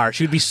star.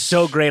 She would be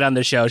so great on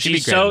the show. She'd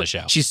be great on the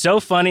show. She's so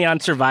funny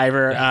on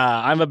Survivor.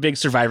 I'm a big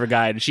Survivor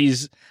guy, and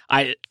she's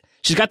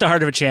got the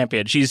heart of a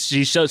champion.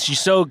 She's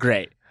so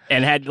great.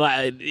 And had,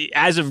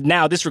 as of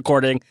now, this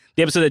recording,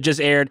 the episode that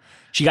just aired,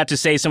 she got to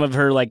say some of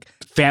her like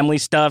family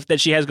stuff that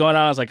she has going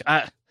on. I was like,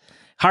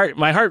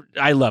 my heart,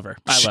 I love her.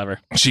 I love her.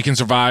 She can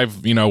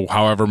survive,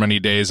 however many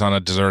days on a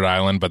desert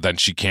island, but then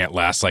she can't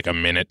last like a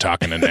minute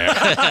talking to Nick.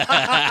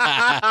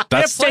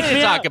 That's plenty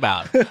to talk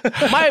about.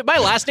 My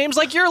last name's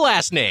like your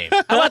last name.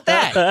 How about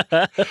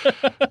that?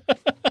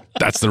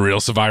 That's the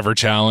real Survivor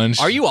challenge.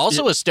 Are you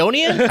also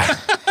Estonian?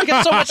 We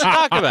got so much to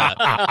talk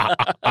about.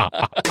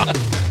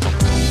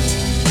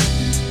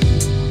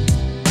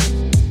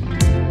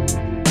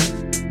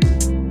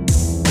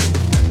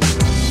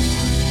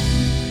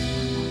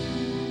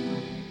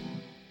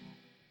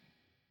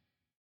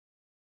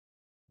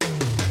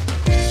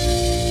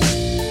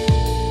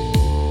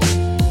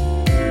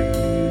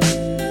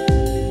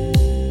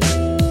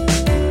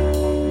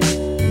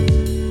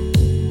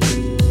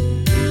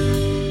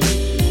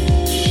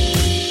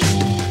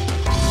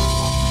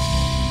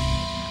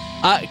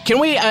 Can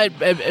we,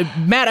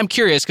 Matt, I'm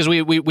curious, because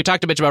we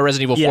talked a bit about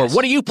Resident Evil 4. Yes.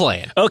 What are you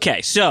playing?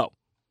 Okay, so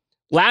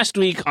last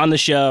week on the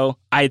show,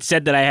 I had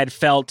said that I had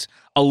felt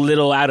a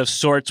little out of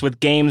sorts with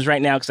games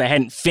right now because I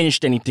hadn't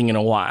finished anything in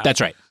a while. That's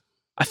right.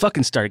 I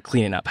fucking started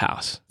cleaning up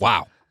house.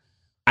 Wow.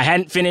 I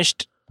hadn't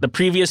finished the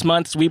previous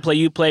month's We Play,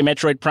 You Play,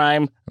 Metroid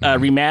Prime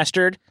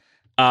remastered.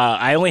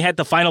 I only had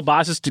the final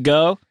bosses to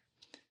go.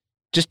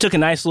 Just took a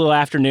nice little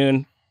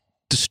afternoon,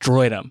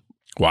 destroyed them.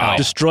 Wow.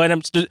 Destroyed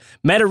them.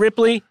 Meta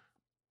Ripley,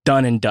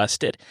 done and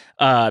dusted.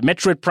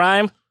 Metroid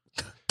Prime,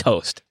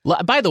 toast.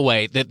 By the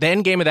way, the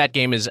end game of that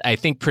game is, I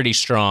think, pretty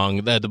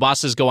strong. The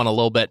bosses go on a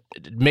little bit,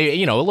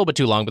 maybe a little bit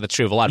too long, but that's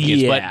true of a lot of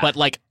games. Yeah. But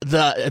like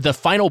the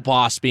final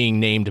boss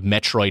being named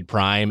Metroid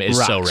Prime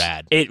is so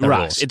rad. It That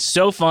rocks. rules. It's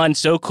so fun,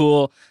 so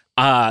cool.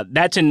 I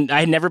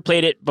had never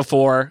played it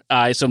before,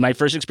 so my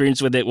first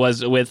experience with it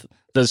was with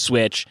the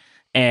Switch,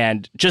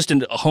 and just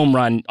a home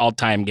run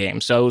all-time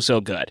game. So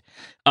good.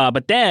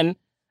 But then,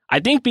 I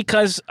think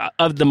because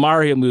of the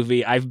Mario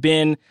movie, I've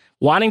been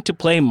wanting to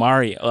play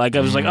Mario. Like, I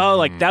was like,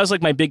 that was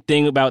like my big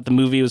thing about the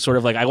movie was sort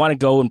of like, I want to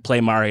go and play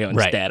Mario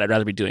instead. Right. I'd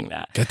rather be doing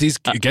that.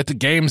 Get the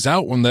games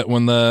out when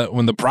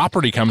the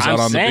property comes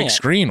out on the big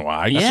screen.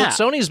 Why? That's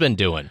what Sony's been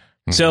doing.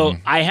 So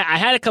I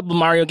had a couple of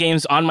Mario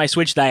games on my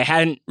Switch that I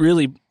hadn't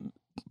really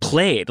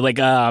played. Like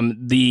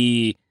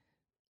the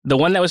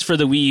one that was for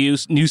the Wii U,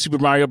 New Super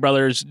Mario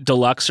Brothers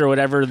Deluxe or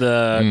whatever,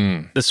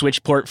 the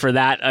Switch port for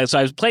that. So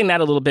I was playing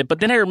that a little bit,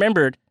 but then I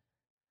remembered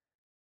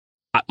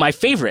my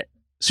favorite,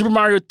 Super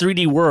Mario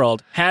 3D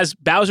World, has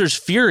Bowser's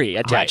Fury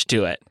attached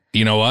to it.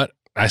 You know what?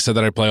 I said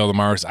that I play all the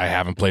Marios. I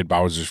haven't played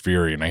Bowser's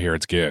Fury, and I hear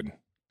it's good.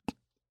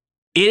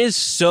 It is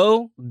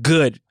so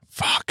good.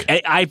 Fuck.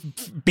 I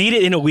beat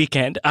it in a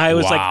weekend. I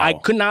was like, I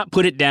could not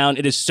put it down.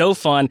 It is so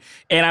fun.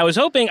 And I was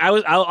hoping,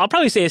 I'll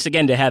probably say this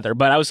again to Heather,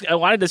 but I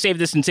wanted to save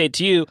this and say it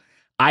to you.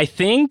 I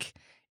think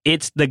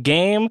it's the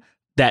game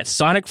that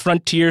Sonic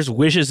Frontiers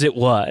wishes it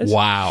was.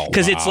 Wow.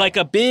 Because it's like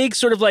a big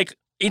sort of like,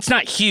 it's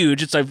not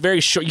huge. It's like very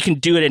short. You can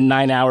do it in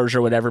 9 hours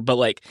or whatever, but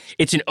like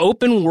it's an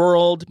open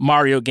world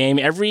Mario game.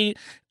 Every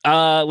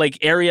like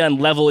area and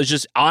level is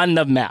just on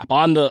the map,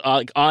 on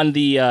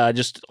the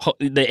just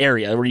the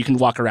area where you can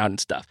walk around and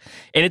stuff.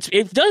 And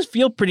it does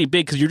feel pretty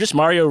big because you're just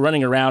Mario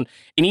running around,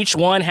 and each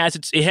one has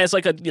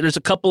there's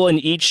a couple in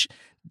each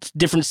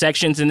different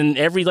sections, and then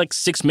every like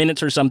 6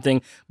 minutes or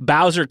something,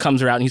 Bowser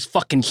comes around and he's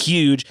fucking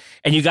huge,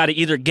 and you got to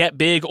either get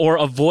big or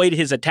avoid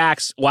his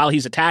attacks while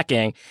he's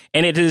attacking.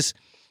 And it is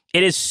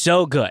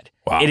so good.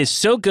 Wow. It is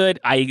so good.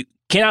 I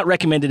cannot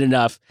recommend it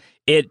enough.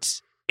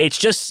 It's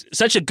just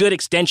such a good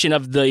extension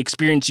of the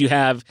experience you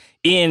have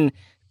in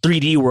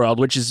 3D World,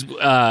 which is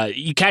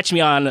you catch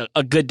me on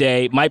a good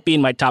day, might be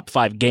in my top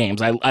 5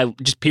 games. I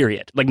just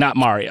period, like not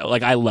Mario,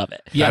 like I love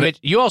it. Yeah, but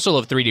you also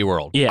love 3D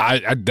World. Yeah, I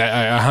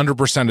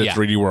 100% at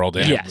 3D World.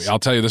 And yes. I'll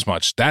tell you this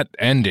much: that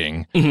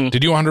ending.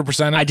 Did you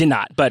 100%? I did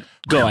not, but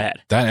go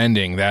ahead. That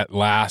ending, that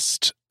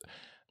last.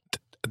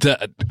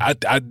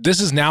 This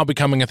is now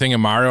becoming a thing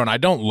in Mario, and I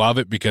don't love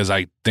it because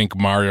I think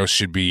Mario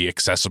should be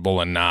accessible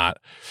and not.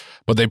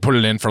 But they put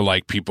it in for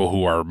like people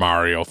who are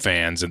Mario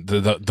fans, and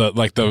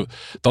the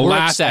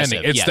last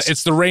ending.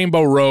 It's the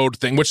Rainbow Road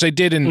thing, which they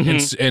did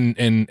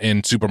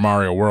in Super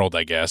Mario World,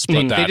 I guess.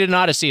 But they did in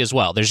Odyssey as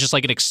well. There's just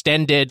like an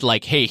extended,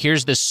 like, hey,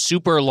 here's this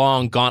super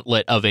long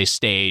gauntlet of a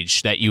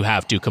stage that you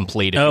have to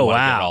complete if you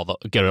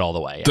want to get it all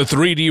the way. Yeah. The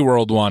 3D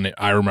World one,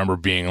 I remember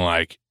being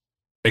like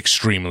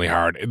extremely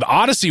hard. The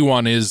Odyssey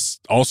one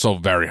is also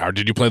very hard.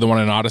 Did you play the one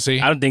in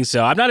Odyssey? I don't think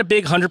so. I'm not a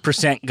big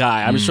 100%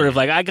 guy. I'm sort of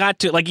like, I got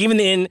to, like,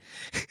 even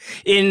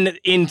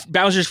in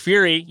Bowser's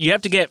Fury, you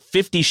have to get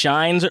 50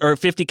 shines or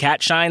 50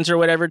 cat shines or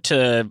whatever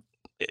to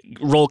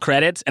roll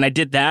credits, and I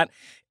did that.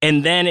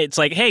 And then it's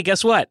like, hey,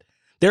 guess what?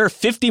 There are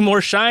 50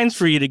 more shines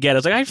for you to get. I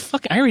was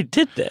like, I already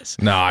did this.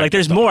 No,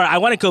 there's more. I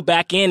want to go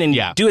back in and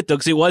do it though,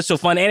 because it was so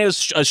fun, and it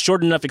was a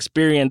short enough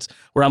experience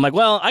where I'm like,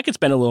 well, I could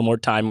spend a little more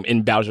time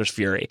in Bowser's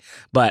Fury.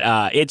 But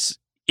it's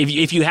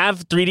if you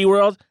have 3D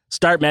World,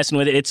 start messing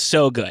with it. It's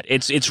so good.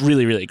 It's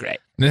really, really great.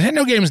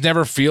 Nintendo games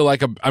never feel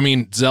like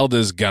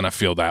Zelda's gonna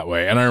feel that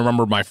way. And I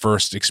remember my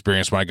first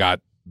experience when I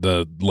got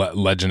the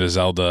Legend of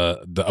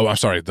Zelda.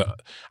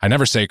 I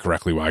never say it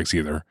correctly, Wags,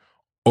 either.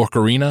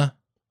 Ocarina.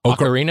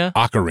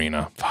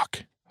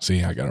 Fuck.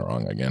 See, I got it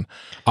wrong again.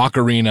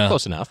 Ocarina.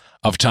 Close enough.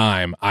 Of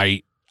Time.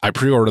 I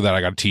pre-ordered that.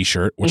 I got a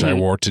T-shirt, which I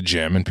wore to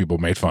gym, and people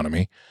made fun of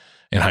me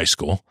in high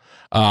school.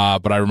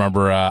 But I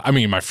remember,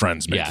 my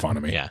friends made fun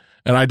of me. Yeah.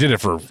 And I did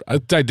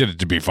it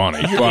to be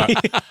funny.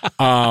 But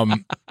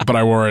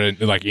I wore it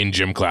like in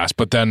gym class.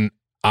 But then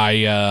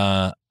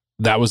that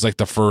was like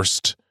the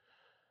first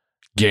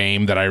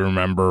game that I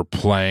remember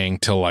playing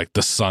till like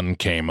the sun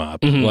came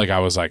up. Like I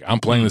was like, I'm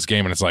playing this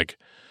game, and it's like,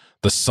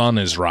 the sun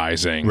is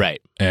rising,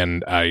 right?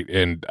 And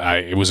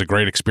it was a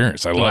great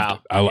experience. I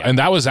loved it. And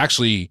that was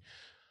actually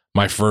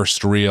my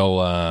first real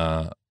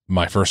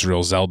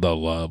Zelda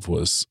love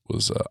was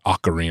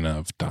Ocarina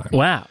of Time.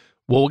 Wow.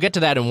 Well, we'll get to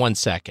that in 1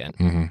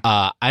 second.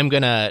 I'm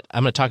gonna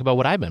talk about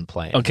what I've been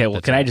playing. Okay.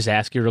 Well, can I just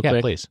ask you real quick?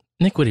 Yeah, please.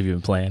 Nick, what have you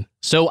been playing?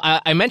 So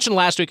I mentioned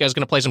last week I was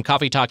going to play some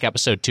Coffee Talk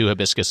Episode 2,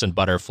 Hibiscus and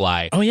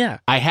Butterfly. Oh, yeah.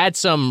 I had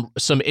some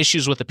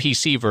issues with the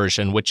PC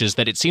version, which is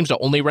that it seems to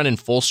only run in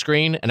full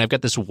screen, and I've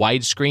got this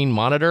widescreen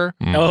monitor.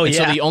 Oh, and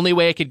yeah. So the only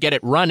way I could get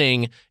it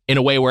running in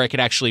a way where I could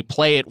actually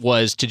play it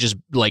was to just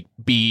like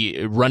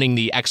be running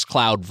the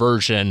xCloud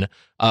version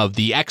of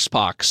the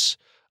Xbox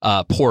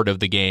port of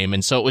the game.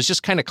 And so it was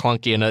just kind of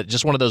clunky and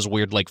just one of those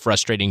weird, like,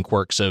 frustrating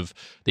quirks that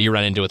you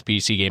run into with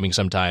PC gaming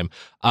sometime.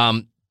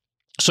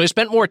 So I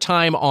spent more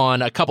time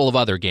on a couple of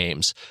other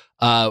games.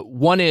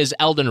 One is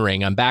Elden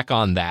Ring. I'm back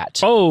on that.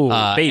 Oh,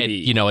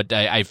 baby. And,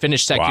 I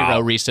finished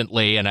Sekiro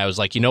recently, and I was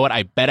like, you know what?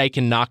 I bet I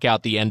can knock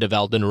out the end of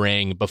Elden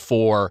Ring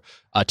before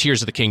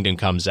Tears of the Kingdom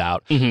comes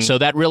out. So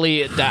that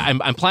really,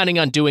 I'm planning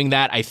on doing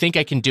that. I think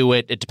I can do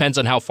it. It depends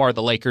on how far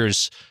the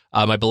Lakers,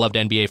 my beloved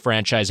NBA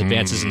franchise,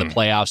 advances in the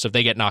playoffs. If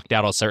they get knocked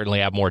out, I'll certainly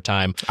have more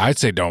time. I'd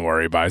say don't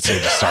worry, but I'd say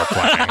just start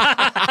playing.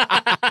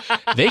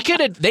 They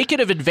could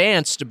have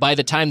advanced by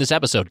the time this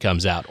episode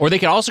comes out, or they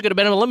could also could have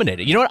been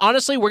eliminated. You know what?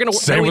 Honestly, we're going to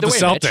same with the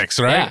Celtics, Mitch.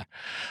 right?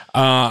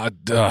 Yeah.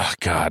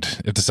 God,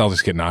 if the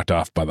Celtics get knocked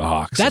off by the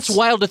Hawks, that's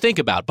wild to think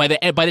about. By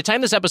the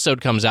time this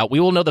episode comes out, we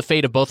will know the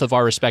fate of both of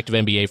our respective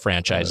NBA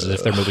franchises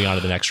if they're moving on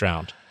to the next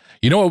round.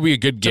 You know what would be a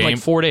good game? In like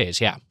 4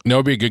 days, yeah. You know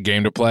what would be a good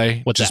game to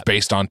play? What's just that?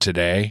 Based on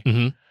today?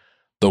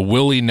 The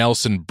Willie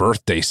Nelson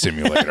birthday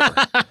simulator.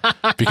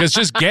 Because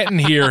just getting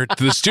here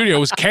to the studio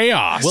was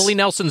chaos. Willie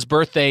Nelson's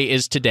birthday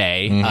is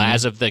today,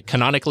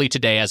 canonically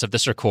today as of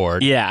this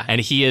record. Yeah.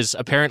 And he is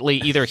apparently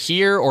either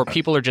here or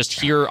people are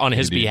just here on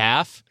his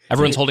behalf.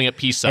 Everyone's holding up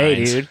peace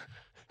signs. Hey, dude.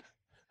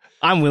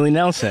 I'm Willie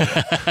Nelson.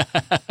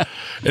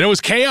 And it was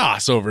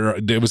chaos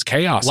it was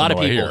chaos. A lot of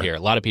people here. A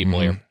lot of people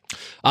here.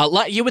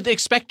 You would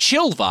expect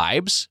chill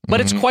vibes, but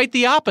it's quite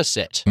the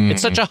opposite.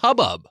 It's such a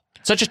hubbub,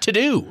 such a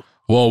to-do.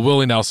 Well,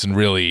 Willie Nelson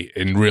really,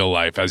 in real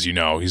life, as you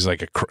know, he's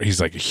like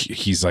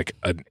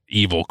an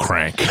evil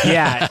crank.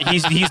 Yeah,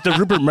 he's the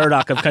Rupert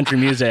Murdoch of country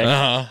music.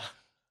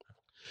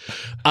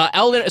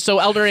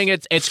 Elden Ring,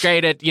 it's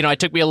great. It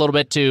took me a little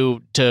bit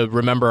to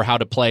remember how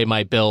to play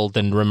my build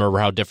and remember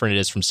how different it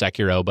is from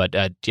Sekiro. But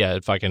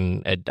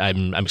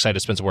I'm excited to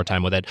spend some more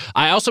time with it.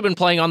 I also been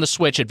playing on the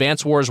Switch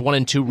Advance Wars 1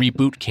 and 2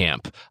 Reboot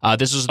Camp.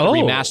 This is the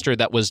remaster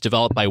that was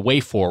developed by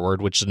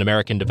WayForward, which is an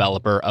American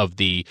developer of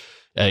the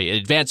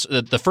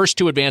the first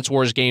two Advance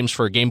Wars games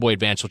for Game Boy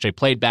Advance, which I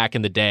played back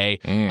in the day.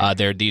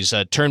 They're these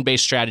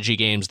turn-based strategy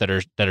games that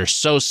are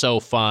so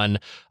fun,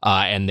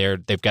 and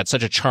they've got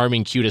such a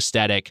charming, cute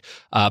aesthetic.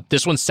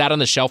 This one sat on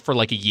the shelf for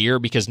like a year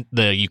because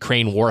the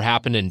Ukraine war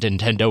happened, and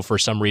Nintendo for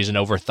some reason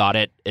overthought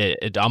it.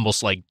 It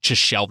almost like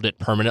just shelved it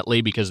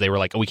permanently because they were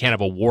like, oh, we can't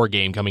have a war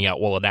game coming out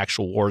while an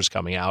actual war is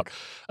coming out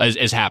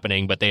is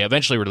happening. But they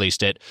eventually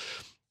released it.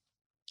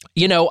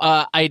 You know,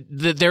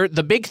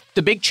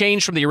 the big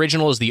change from the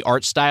original is the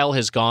art style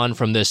has gone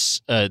from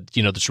this,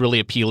 this really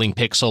appealing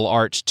pixel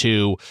art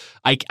to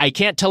I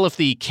can't tell if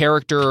the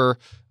character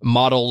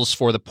models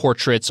for the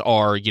portraits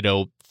are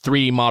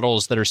 3D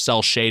models that are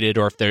cel shaded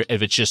or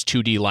if it's just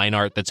 2D line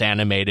art that's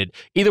animated.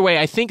 Either way,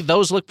 I think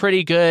those look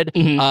pretty good.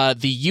 The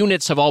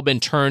units have all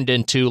been turned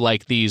into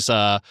like these.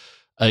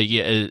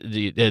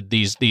 These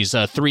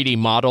 3D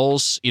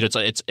models,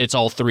 it's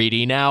all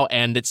 3D now,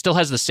 and it still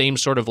has the same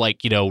sort of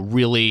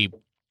really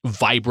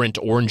vibrant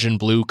orange and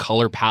blue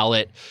color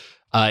palette.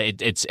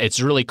 It's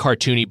really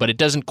cartoony, but it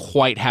doesn't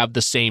quite have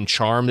the same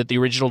charm that the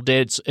original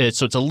did. So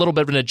it's a little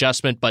bit of an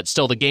adjustment, but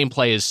still the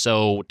gameplay is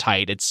so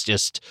tight. It's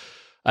just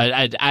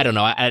I don't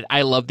know.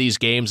 I love these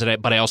games,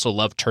 but I also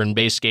love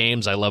turn-based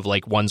games. I love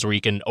like ones where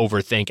you can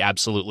overthink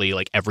absolutely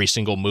like every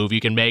single move you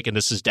can make, and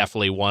this is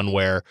definitely one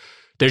where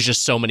there's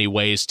just so many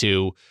ways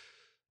to.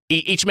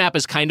 Each map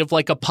is kind of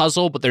like a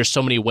puzzle, but there's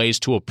so many ways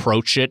to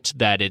approach it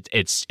that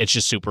it's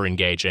just super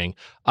engaging.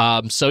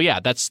 So yeah,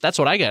 that's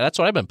what I get. That's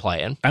what I've been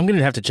playing. I'm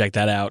gonna have to check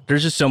that out.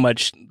 There's just so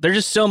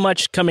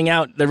much coming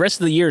out. The rest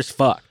of the year is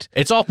fucked.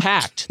 It's all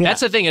packed. That's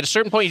the thing. At a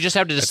certain point, you just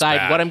have to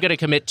decide what I'm going to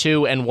commit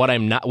to and what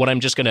I'm not. What I'm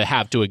just going to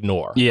have to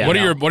ignore. Yeah. What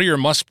are your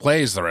must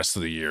plays the rest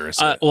of the year?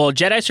 Well,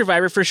 Jedi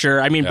Survivor for sure.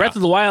 I mean, Breath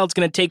of the Wild's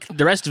going to take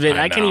the rest of it.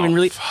 I can't even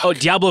really. Fuck. Oh,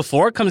 Diablo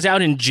 4 comes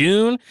out in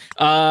June.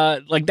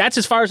 That's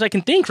as far as I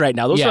can think right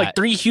now. Those are like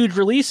 3 huge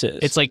releases.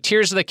 It's like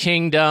Tears of the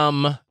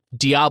Kingdom,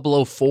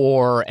 Diablo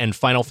 4, and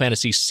Final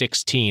Fantasy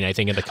 16, I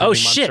think, in the coming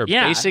months are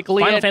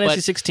basically Final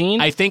Fantasy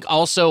 16? I think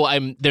also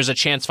there's a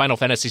chance Final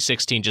Fantasy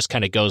 16 just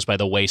kind of goes by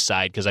the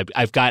wayside because I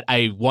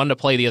wanted to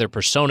play the other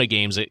Persona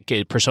games,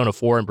 Persona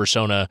 4 and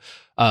Persona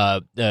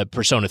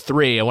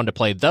 3. I wanted to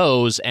play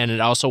those, and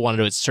I also wanted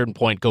to at a certain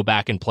point go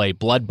back and play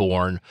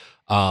Bloodborne.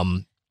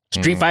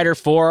 Street Fighter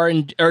 4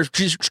 or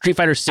Street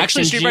Fighter 6.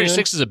 Actually, Street Fighter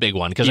 6 is a big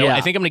one because I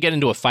think I'm going to get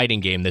into a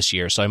fighting game this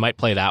year, so I might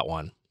play that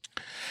one.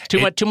 Too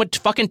much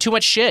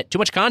shit. Too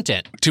much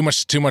content. Too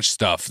much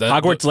stuff.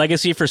 Hogwarts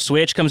Legacy for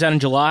Switch comes out in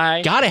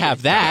July. Gotta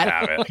have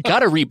that.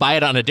 Gotta rebuy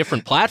it on a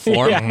different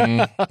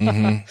platform.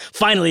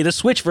 Finally, the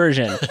Switch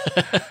version.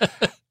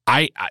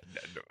 I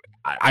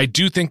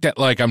do think that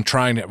like I'm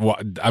trying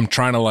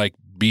to like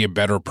be a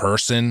better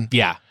person.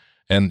 Yeah.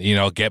 And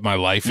get my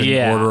life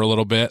in order a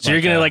little bit. So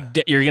you're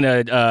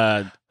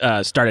gonna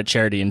start a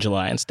charity in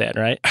July instead,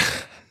 right?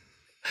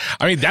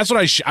 I mean, that's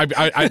what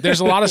I there's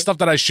a lot of stuff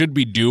that I should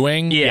be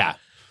doing. Yeah.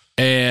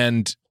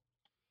 And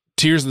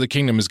Tears of the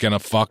Kingdom is gonna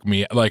fuck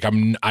me. Like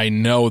I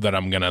know that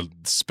I'm gonna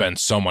spend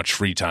so much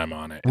free time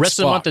on it. Rest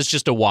of the month is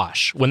just a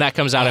wash. When that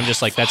comes out, I'm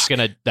just like, that's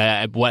gonna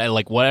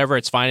whatever.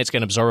 It's fine. It's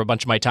gonna absorb a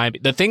bunch of my time.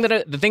 The thing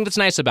that's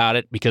nice about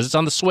it, because it's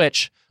on the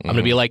Switch, I'm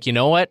gonna be like, you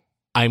know what?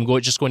 I'm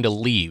just going to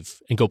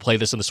leave and go play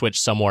this on the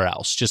Switch somewhere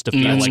else, just to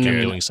feel like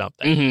I'm doing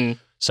something.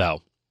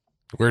 So,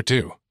 where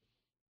to?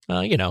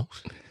 They're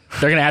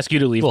gonna ask you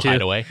to leave too.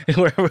 Hideaway.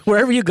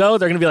 Wherever you go,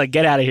 they're gonna be like,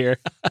 get out of here.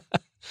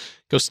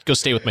 Go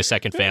stay with my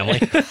second family.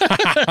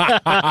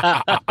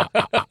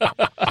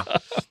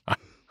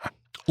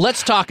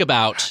 Let's talk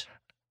about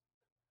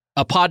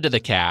a pod to the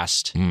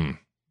cast.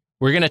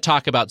 We're going to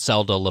talk about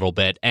Zelda a little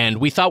bit, and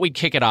we thought we'd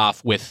kick it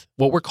off with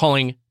what we're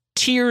calling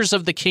Tears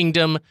of the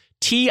Kingdom,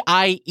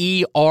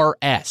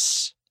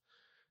 TIERS.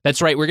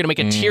 That's right. We're going to make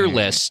a tier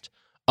list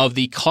of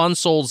the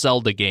console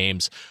Zelda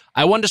games.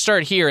 I wanted to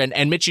start here,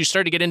 and Mitch, you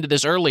started to get into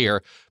this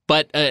earlier,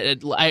 but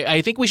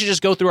I think we should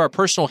just go through our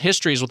personal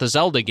histories with the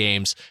Zelda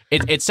games.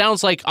 It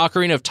sounds like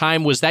Ocarina of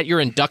Time, was that your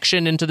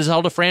induction into the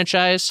Zelda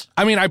franchise?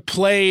 I mean, I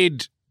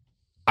played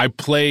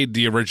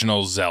the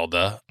original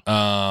Zelda,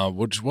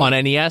 which one?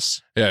 On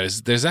NES? Yeah,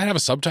 does that have a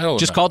subtitle?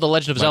 Just called The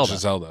Legend of Zelda.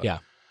 Zelda. Yeah.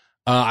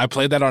 I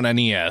played that on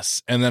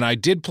NES, and then I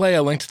did play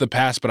A Link to the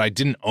Past, but I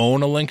didn't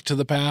own A Link to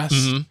the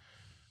Past,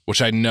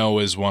 which I know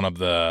is one of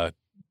the,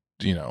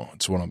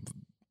 it's one of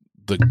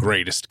the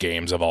greatest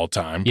games of all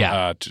time.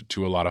 Yeah,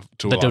 to a lot of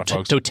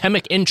folks.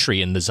 Totemic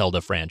entry in the Zelda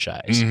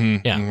franchise.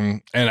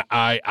 And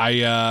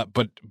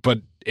but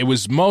it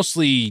was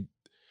mostly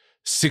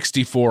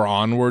 64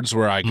 onwards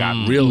where I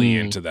got really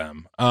into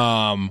them.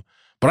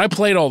 But I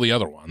played all the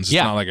other ones. It's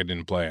not like I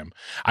didn't play them.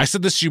 I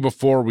said this to you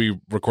before we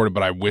recorded,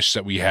 but I wish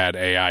that we had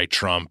AI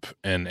Trump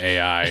and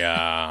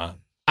AI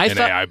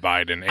AI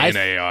Biden and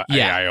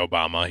AI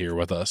Obama here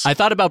with us. I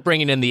thought about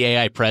bringing in the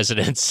AI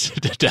presidents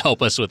to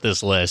help us with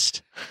this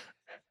list.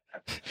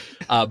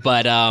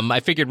 But I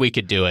figured we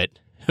could do it.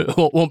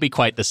 It won't be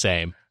quite the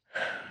same.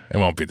 It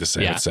won't be the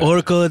same. Yeah.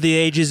 Oracle of the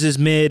Ages is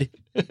mid.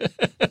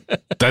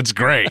 That's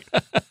great.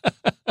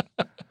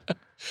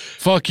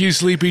 Fuck you,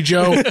 Sleepy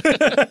Joe.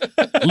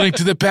 Link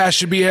to the Past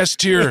should be S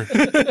tier.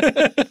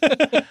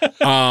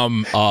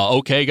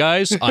 Okay,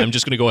 guys, I'm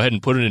just going to go ahead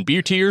and put it in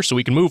B tier so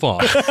we can move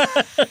on.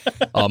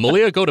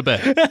 Malia, go to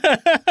bed.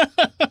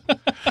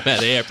 Man,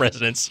 the AI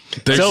presidents.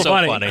 They're so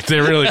funny.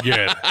 They're really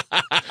good.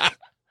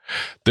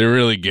 They're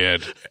really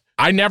good.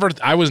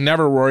 I was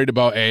never worried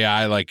about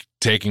AI like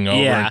taking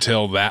over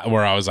until that,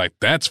 where I was like,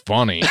 that's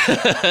funny.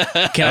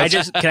 Can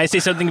I say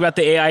something about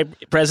the AI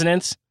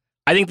presidents?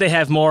 I think they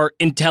have more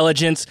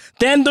intelligence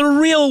than the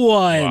real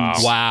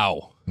ones.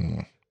 Wow.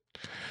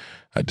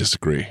 I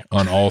disagree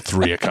on all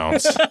 3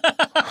 accounts.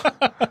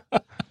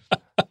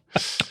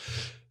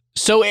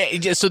 So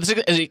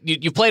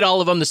you played all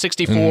of them. The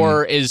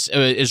 64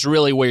 is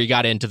really where you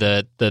got into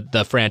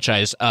the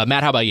franchise.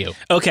 Matt, how about you?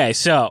 Okay,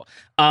 so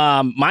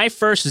my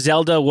first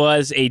Zelda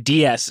was a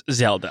DS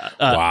Zelda.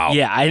 Wow.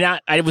 Yeah,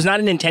 I was not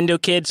a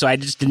Nintendo kid, so I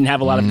just didn't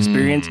have a lot of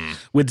experience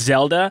with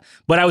Zelda,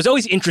 but I was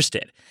always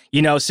interested.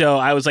 So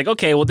I was like,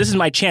 okay, well, this is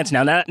my chance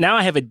now. Now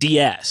I have a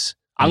DS.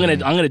 I'm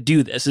gonna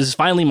do this. This is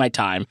finally my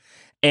time.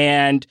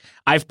 And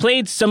I've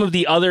played some of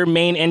the other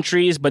main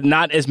entries, but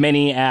not as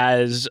many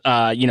as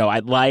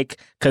I'd like,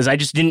 because I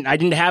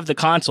didn't have the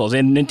consoles,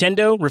 and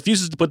Nintendo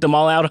refuses to put them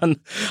all out on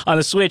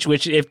the Switch.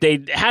 Which, if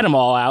they had them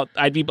all out,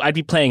 I'd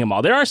be playing them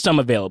all. There are some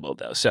available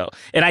though. So,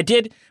 and I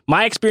did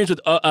my experience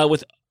with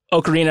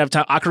Ocarina of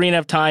Time. Ocarina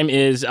of Time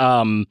is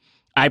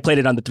I played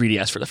it on the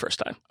 3DS for the first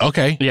time.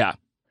 Okay, yeah,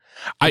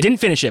 I didn't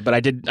finish it, but I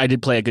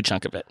did play a good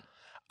chunk of it.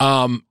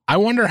 I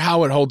wonder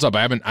how it holds up.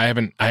 I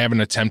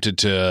haven't attempted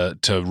to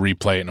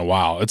replay it in a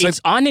while.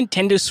 It's on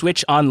Nintendo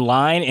Switch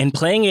Online, and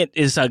playing it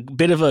is a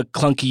bit of a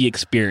clunky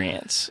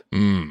experience,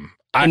 in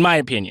my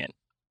opinion.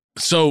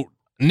 So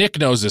Nick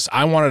knows this.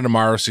 I wanted a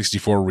Mario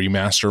 64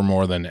 remaster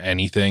more than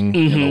anything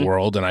in the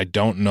world, and I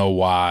don't know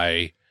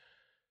why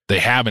they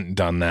haven't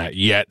done that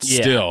yet.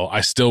 Still, I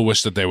still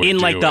wish that they would in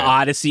do like the it.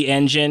 Odyssey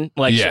engine.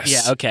 Like, yes.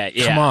 Yeah. Okay.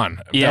 Yeah. Come on.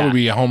 Yeah. That would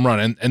be a home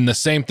run. And the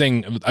same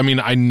thing. I mean,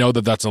 I know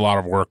that that's a lot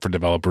of work for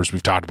developers.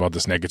 We've talked about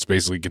this, Nick. It's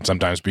basically can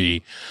sometimes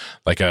be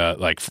like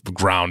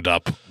ground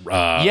up.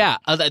 There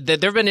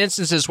have been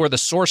instances where the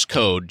source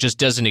code just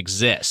doesn't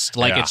exist.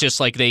 Like it's just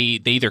like they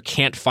either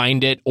can't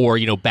find it, or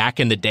back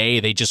in the day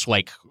they just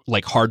like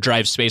hard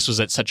drive space was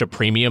at such a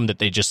premium that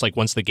they just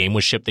once the game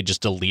was shipped, they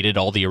just deleted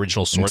all the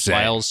original source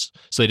files,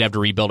 so they'd have to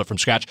rebuild it from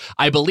scratch.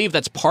 I believe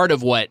that's part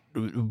of what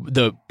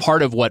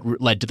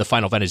led to the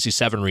Final Fantasy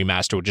VII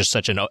remaster, with just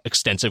such an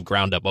extensive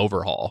ground up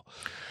overhaul.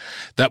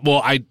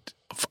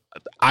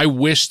 I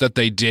wish that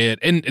they did,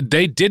 and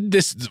they did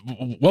this.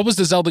 What was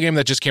the Zelda game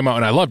that just came out,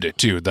 and I loved it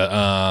too?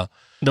 The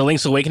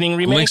Link's Awakening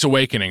remake. Link's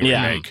Awakening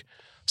remake.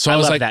 So I I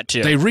was love like, that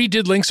too. They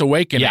redid Link's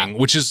Awakening,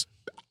 which is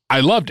I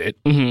loved it.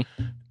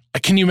 Mm-hmm.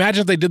 Can you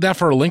imagine if they did that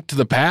for A Link to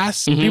the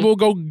Past? People would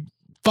go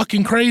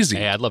fucking crazy.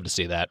 Hey, I'd love to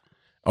see that.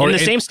 In the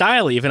same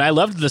style, even. I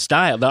loved the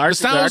style. The art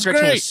direction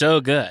was so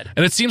good.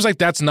 And it seems like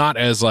that's not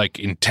as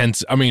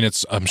intense. I mean,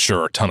 I'm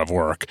sure a ton of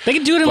work. They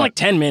could do it in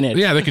 10 minutes.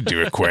 Yeah, they could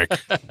do it quick.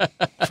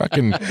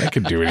 They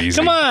could do it easy.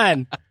 Come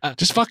on.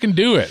 Just fucking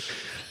do it.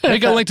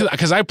 Make a Link to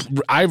because I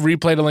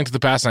replayed A Link to the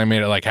Past and I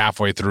made it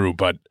halfway through,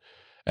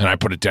 and I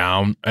put it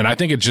down. And I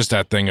think it's just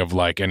that thing of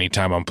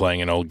anytime I'm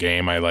playing an old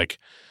game, I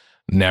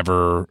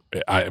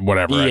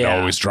it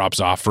always drops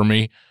off for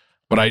me.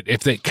 But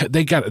if they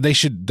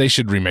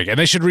should remake it. And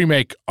they should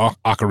remake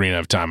Ocarina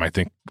of Time. I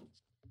think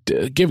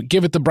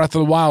give it the Breath of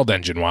the Wild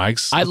engine,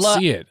 Wags.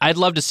 See it. I'd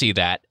love to see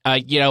that.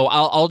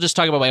 I'll just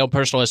talk about my own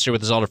personal history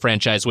with the Zelda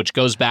franchise, which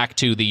goes back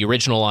to the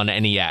original on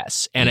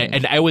NES.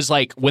 And I was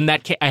like, when I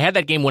had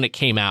that game when it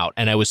came out,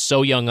 and I was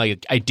so young, I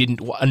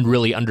didn't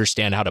really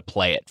understand how to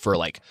play it for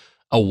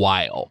a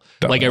while.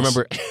 I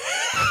remember.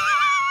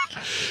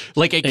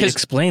 It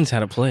explains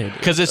how to play it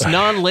because it's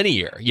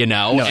non-linear,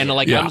 I'm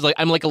like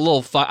a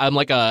little I'm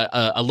like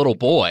a little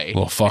boy,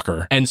 little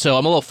fucker, and so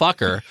I'm a little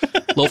fucker,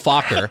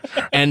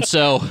 and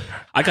so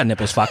I got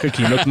nipples, fucker.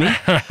 Can you milk me?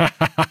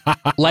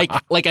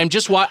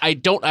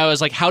 I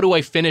was like, how do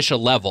I finish a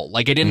level?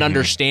 I didn't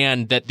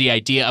understand that the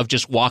idea of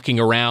just walking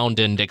around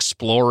and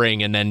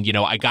exploring, and then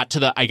I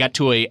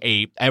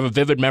have a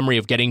vivid memory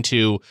of getting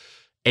to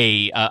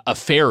a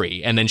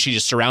fairy, and then she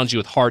just surrounds you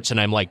with hearts,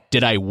 and I'm like,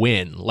 did I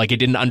win? I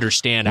didn't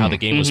understand how the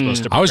game was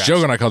supposed to progress. I was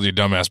joking I called you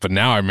dumbass, but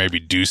now I maybe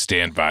do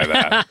stand by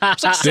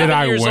that. Did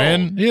I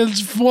win?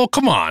 Yes, well,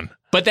 come on.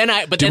 By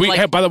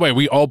the way,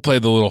 we all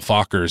played the Little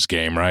Fockers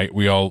game, right?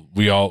 We all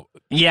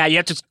Yeah, you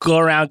have to go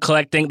around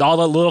collecting. All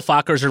the little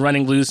Fockers are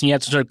running loose, and you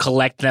have to sort of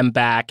collect them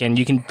back, and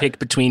you can pick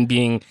between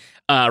being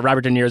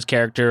Robert De Niro's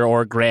character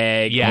or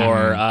Greg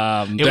or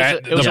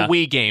it was a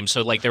Wii game,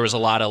 so there was a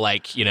lot of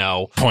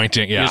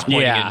pointing,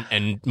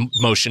 and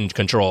motion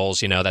controls,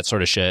 that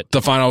sort of shit.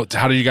 How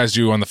did you guys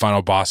do on the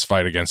final boss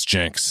fight against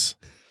Jinx?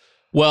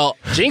 Well,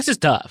 Jinx is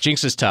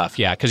tough.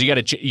 Yeah, because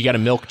you got to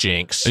milk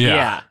Jinx.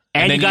 Yeah.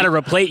 And then you got to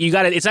replace. You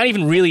got to. It's not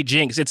even really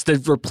Jinx. It's the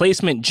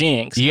replacement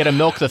Jinx. You got to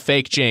milk the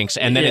fake Jinx,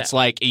 and then Yeah. it's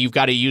like you've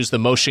got to use the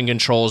motion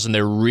controls, and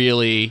they're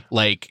really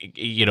like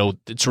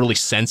it's really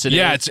sensitive.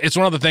 Yeah, it's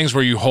one of the things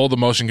where you hold the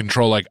motion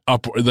control like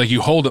up, like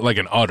you hold it like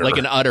an udder, like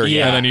an udder.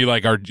 Yeah. and then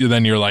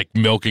you're like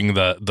milking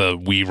the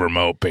Wii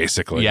remote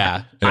basically.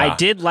 Yeah. I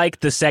did like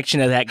the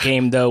section of that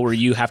game though where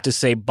you have to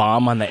say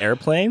bomb on the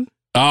airplane.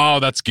 Oh,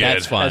 that's good.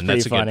 That's fun. That's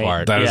That's a pretty good funny.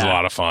 part. That is a Yeah.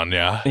 lot of fun.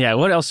 Yeah. Yeah.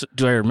 What else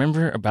do I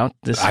remember about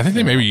this? I think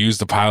they maybe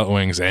used the Pilot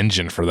Wings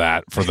engine for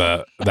that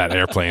that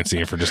airplane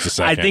scene for just a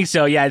second. I think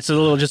so. Yeah, it's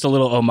just a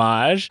little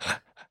homage.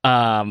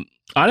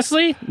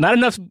 Honestly, not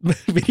enough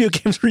video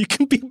games where you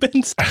can be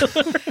Ben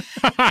Stiller.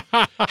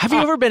 Have you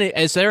ever been?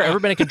 Has there ever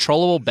been a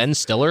controllable Ben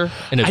Stiller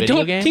in a I video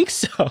don't game? think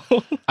so.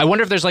 I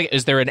wonder if there's like,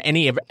 is there an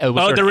any?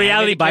 The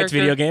Reality Bites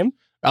video game.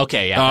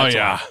 Okay, yeah. Oh that's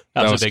yeah, one.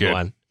 That was a big good.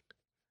 one.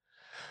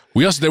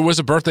 There was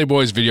a Birthday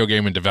Boys video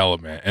game in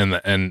development,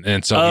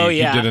 and so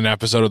he did an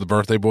episode of the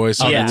Birthday Boys,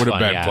 so Yeah. it would have Fun,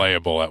 been yeah.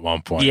 playable at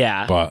one point.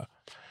 Yeah. but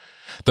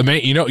the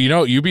main,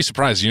 you'd be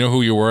surprised. You know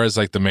who you were as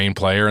like the main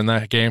player in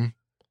that game?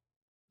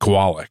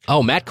 Kowalik.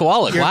 Oh, Matt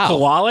Kowalik. You're Wow,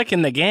 Kowalik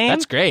in the game.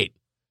 that's great.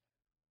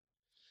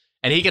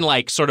 And he can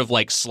like sort of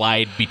like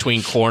slide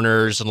between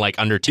corners and like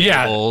under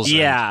tables. and-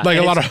 Yeah. Like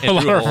And a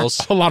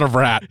lot of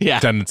rat Yeah.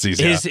 tendencies.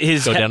 Yeah.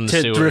 his Go down the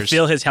to sewers.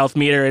 refill his health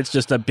meter, it's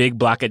just a big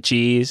block of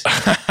cheese.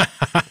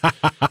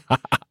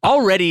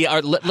 Already,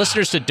 our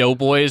listeners to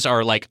Doughboys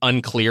are like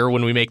unclear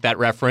when we make that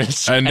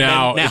reference, And then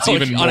now it's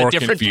even on more a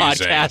different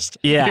confusing. podcast.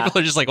 Yeah.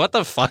 People are just like, "What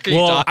the fuck are you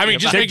Well, talking I mean,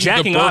 about?" just They're making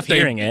jacking the off birthday,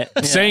 hearing it.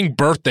 Yeah. saying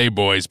Birthday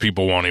Boys,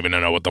 people won't even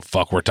know what the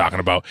fuck we're talking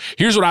about.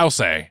 Here's what I'll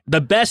say.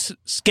 The best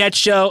sketch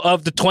show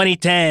of the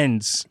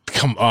 2010s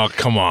Come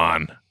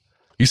on.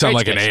 You sound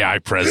Great like an sketch. AI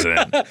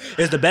president.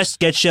 is the best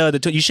sketch show.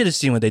 You should have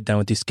seen what they've done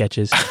with these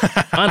sketches.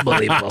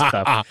 Unbelievable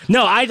stuff.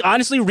 No, I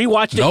honestly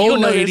rewatched it. No You'll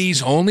notice-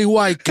 ladies, only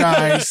white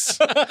guys.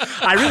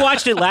 I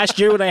rewatched it last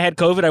year when I had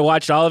COVID. I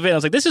watched all of it. And I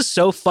was like, this is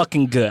so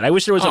fucking good. I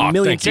wish there was Oh, a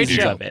million thank you,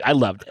 seasons dude. of it. I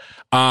loved it.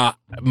 I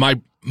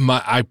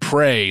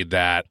pray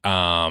that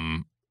I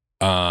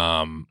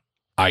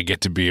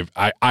get to be.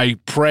 I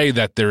pray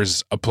that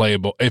there's a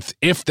playable.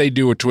 If they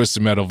do a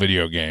Twisted Metal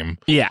video game,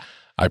 Yeah.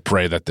 I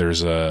pray that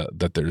there's a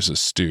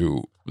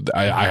Stu.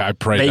 I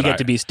pray That you that get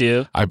to be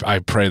Stu. I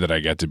pray that I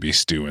get to be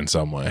Stu in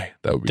some way.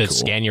 That would be to cool.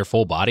 scan your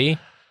full body.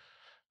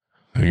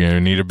 You're gonna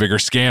need a bigger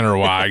scanner,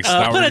 Wags. Is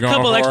that what Put you're a going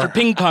couple for? extra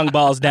ping pong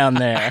balls down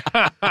there.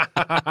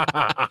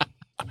 I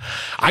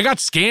got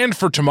scanned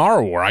for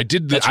Tomorrow War. I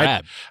did. That's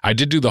rad. I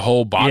did do the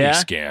whole body Yeah?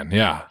 scan.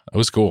 Yeah, it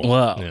was cool.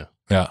 Whoa. Yeah.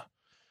 Yeah,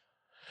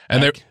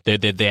 and there.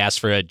 They asked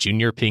for a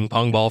junior ping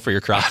pong ball for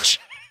your crotch.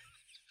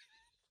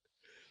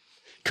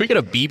 Can we get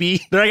a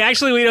BB? They're like,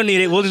 actually, we don't need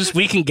it.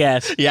 We can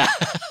guess. Yeah.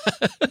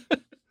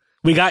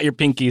 We got your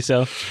pinky,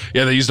 so.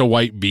 Yeah, they used a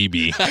white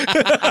BB.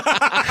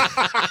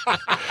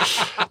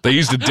 They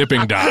used a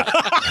dipping dot.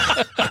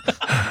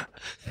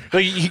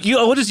 Like,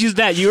 we'll just use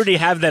that. You already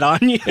have that on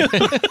you.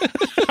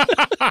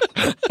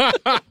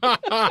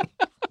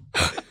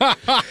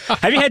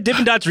 Have you had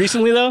Dippin' Dots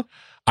recently, though?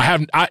 I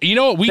have. You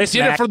know what? We They did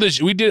it smack. for the.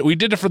 We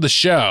did it for the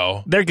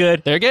show, They're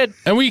good. They're good.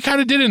 and we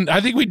kind of didn't. I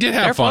think we did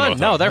have They're fun. fun. With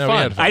No, them. they're we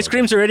fun. had Ice with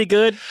cream's already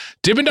good. them.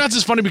 Dippin' Dots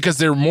is funny because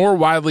they're more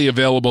widely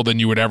available than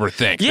you would ever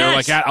think. They're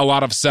Yes. like at a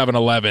lot of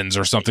 7-Elevens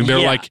or something. They're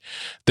Yeah. like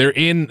they're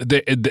in.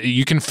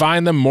 You can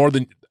find them more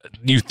than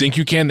you think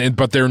you can,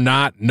 but they're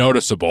not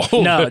noticeable.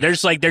 No,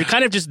 they're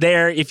kind of just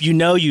there. If you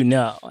know, you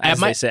know, as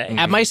they say.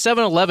 At my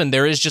 7-Eleven,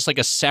 there is just like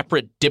a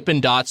separate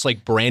Dippin' Dots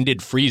like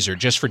branded freezer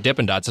just for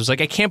Dippin' Dots. I was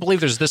like, I can't believe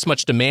there's this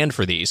much demand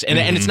for these.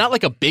 And it's not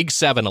like a big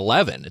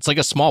 7-Eleven. It's like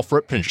a small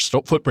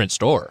footprint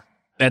store.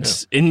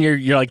 That's in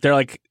you're like, they're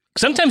like,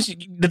 sometimes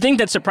the thing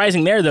that's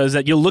surprising there, though, is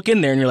that you'll look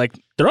in there and you're like,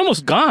 they're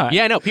almost gone.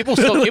 Yeah, I know. People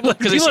still, because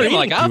they People are seem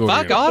like, People are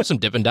fuck, eating. I'll have some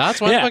Dippin' Dots.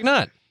 Why the Yeah. fuck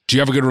not? Do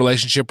you have a good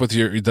relationship with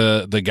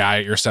the guy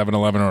at your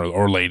 7-Eleven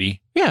or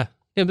lady? Yeah.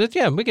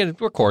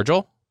 We're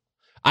cordial.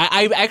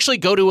 I actually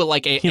go to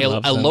He a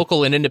loves them.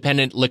 local and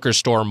independent liquor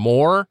store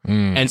more.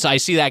 And so I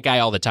see that guy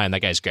all the time. That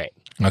guy's great.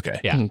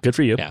 Okay. Yeah. Good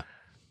for you. Yeah.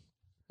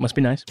 Must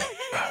be nice.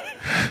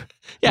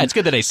 Yeah, it's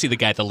good that I see the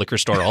guy at the liquor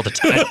store all the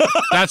time.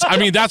 That's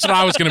what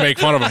I was going to make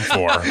fun of him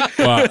for,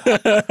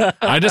 but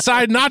I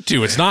decided not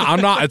to. It's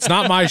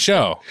not my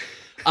show.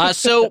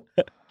 So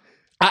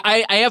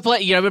I have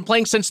I've been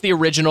playing since the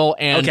original,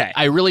 and Okay.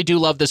 I really do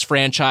love this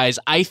franchise.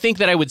 I think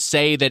that I would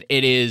say that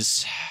it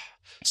is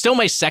still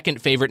my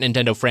second favorite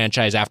Nintendo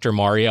franchise after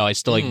Mario. I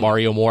still like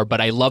Mario more, but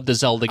I love the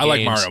Zelda I games.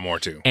 like Mario more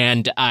too.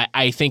 And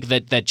I think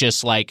that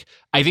just like,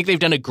 I think they've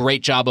done a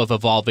great job of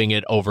evolving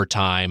it over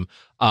time.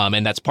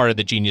 And that's part of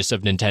the genius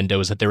of Nintendo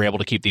is that they're able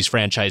to keep these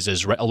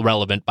franchises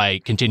relevant by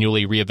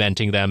continually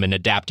reinventing them and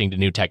adapting to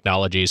new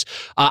technologies.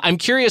 I'm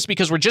curious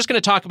because we're just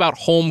going to talk about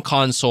home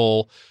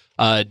console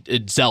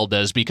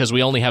Zeldas because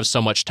we only have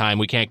so much time.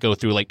 We can't go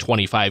through like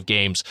 25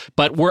 games.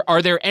 But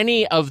are there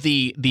any of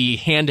the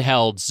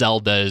handheld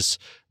Zeldas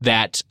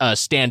that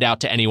stand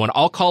out to anyone?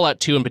 I'll call out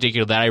two in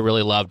particular that I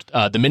really loved.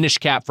 The Minish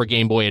Cap for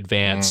Game Boy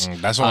Advance.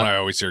 That's one I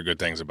always hear good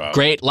things about.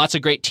 Great. Lots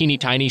of great teeny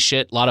tiny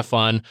shit. A lot of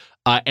fun.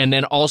 and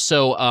then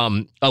also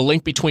A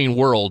Link Between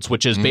Worlds,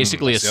 which is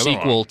basically a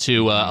sequel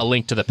to A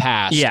Link to the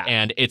Past. Yeah.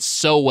 And it's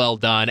so well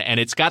done. And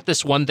it's got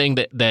this one thing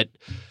that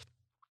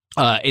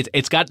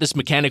it's got this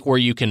mechanic where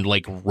you can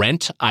like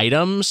rent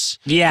items,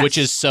 which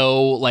is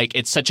so like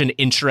it's such an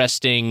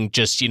interesting,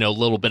 just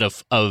little bit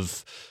of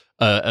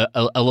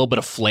a little bit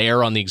of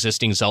flair on the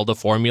existing Zelda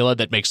formula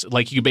that makes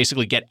like you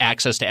basically get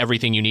access to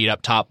everything you need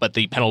up top, but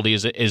the penalty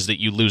is that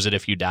you lose it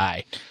if you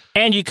die,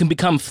 and you can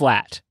become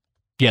flat.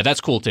 Yeah,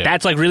 that's cool too.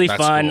 That's like really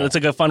fun. Cool. It's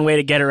like a fun way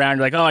to get around.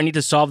 You're like, oh, I need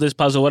to solve this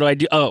puzzle. What do I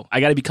do? Oh, I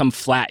got to become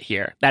flat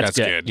here. That's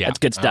good. Yeah. That's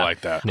good stuff. I like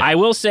that. I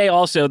will say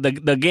also the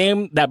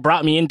game that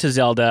brought me into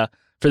Zelda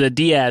for the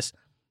DS,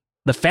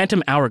 the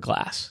Phantom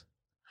Hourglass.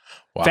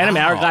 Wow. Phantom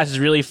Hourglass is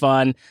really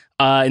fun.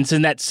 It's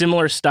in that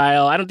similar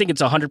style. I don't think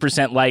it's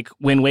 100% like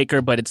Wind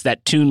Waker, but it's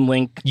that Toon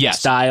Link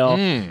style.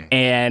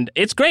 And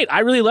it's great. I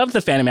really love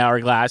the Phantom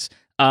Hourglass.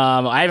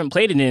 I haven't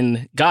played it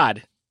in,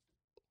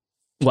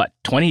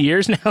 20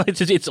 years now?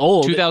 It's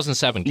old.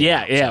 2007.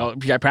 Yeah,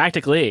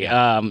 practically.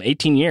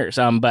 18 years.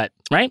 But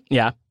right?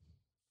 Yeah.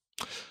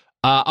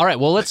 All right.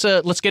 Well, let's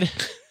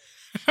get.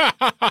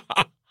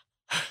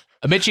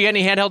 Mitch, you got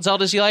any handheld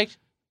Zeldas you like?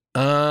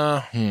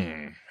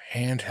 Handheld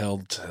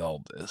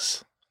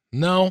Zeldas.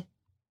 No.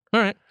 All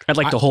right. I'd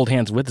like to hold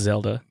hands with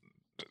Zelda.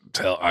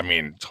 I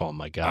mean, Oh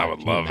my god! I would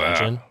Can you love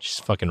that. imagine? She's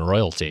fucking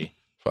royalty.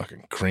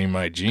 fucking cream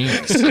my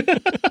jeans.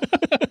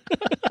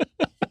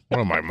 What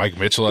am I, Mike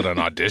Mitchell at an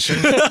audition?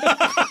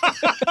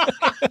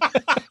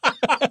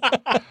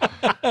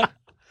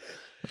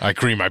 I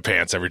cream my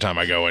pants every time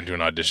I go into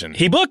an audition.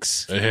 He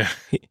books. Yeah.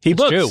 He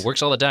books. True,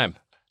 works all the time.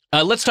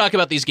 Let's talk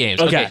about these games.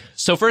 Okay.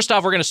 So first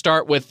off, we're going to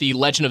start with The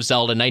Legend of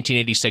Zelda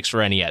 1986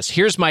 for NES.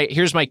 Here's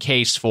my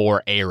case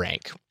for A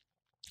rank.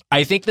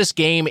 I think this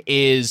game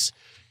is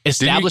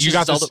established.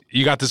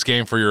 You got this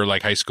game for your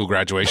like high school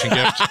graduation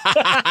gift?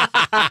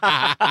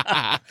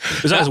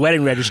 It was on his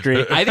wedding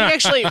registry.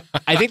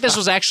 I think this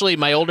was actually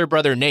my older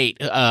brother Nate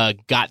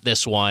got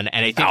this one,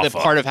 and I think that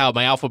part of how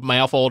my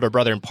alpha older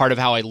brother and part of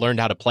how I learned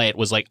how to play it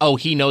was like, oh,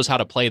 he knows how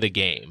to play the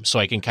game, so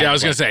I can kind of. Yeah, I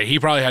was gonna say he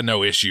probably had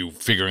no issue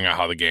figuring out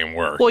how the game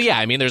worked. Well, yeah,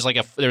 I mean, there's like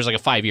a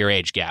 5-year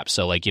age gap,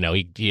 so like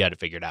he had to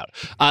figure it out.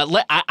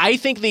 I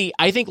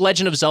think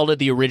Legend of Zelda,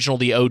 the original,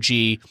 the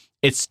OG.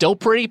 It's still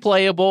pretty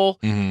playable.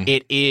 Mm-hmm.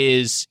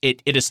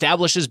 It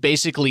establishes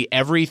basically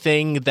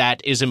everything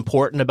that is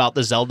important about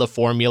the Zelda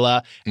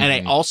formula. Mm-hmm. And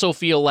I also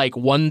feel like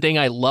one thing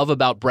I love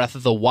about Breath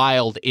of the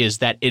Wild is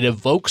that it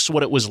evokes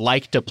what it was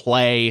like to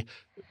play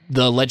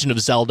The Legend of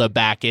Zelda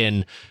back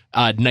in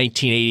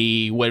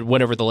 1980,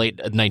 whatever the late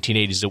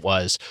 1980s it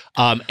was.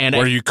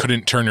 Where you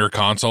couldn't turn your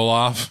console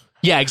off?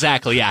 Yeah,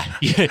 exactly. Yeah.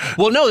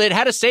 Well, no, it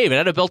had a save. It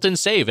had a built-in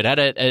save. It had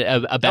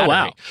a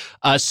battery.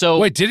 Oh, wow.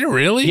 Wait, did it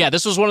really? Yeah,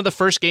 this was one of the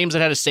first games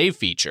that had a save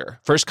feature.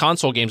 First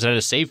console games that had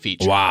a save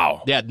feature.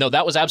 Wow. Yeah, no,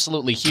 that was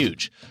absolutely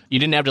huge. You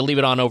didn't have to leave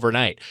it on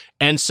overnight.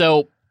 And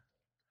so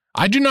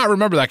I do not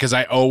remember that because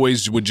I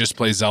always would just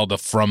play Zelda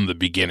from the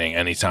beginning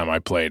anytime I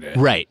played it.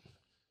 Right.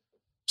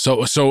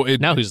 So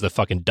now who's the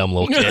fucking dumb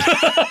little kid?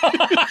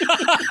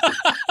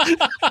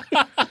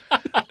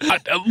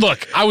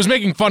 Look, I was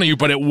making fun of you,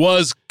 but it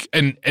was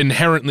an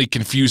inherently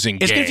confusing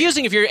game. It's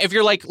confusing if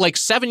you're like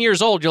 7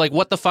 years old. You're like,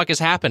 what the fuck is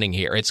happening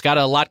here? It's got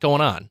a lot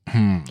going on.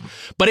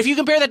 But if you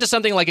compare that to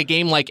something like a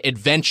game like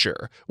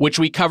Adventure, which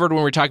we covered when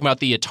we were talking about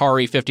the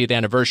Atari 50th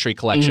Anniversary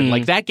Collection,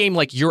 like that game,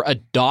 like you're a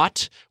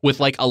dot with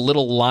like a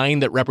little line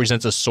that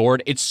represents a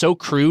sword. It's so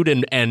crude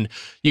and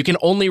you can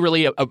only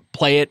really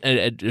play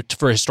it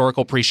for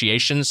historical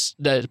appreciation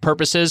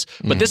purposes.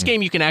 But this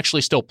game you can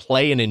actually still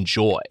play and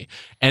enjoy.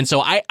 And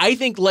so I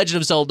think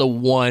Legend of Zelda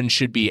 1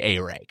 should be A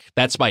rank.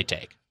 That's my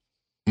take.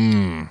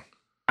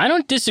 I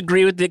don't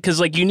disagree with it because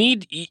like you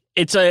need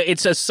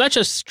it's such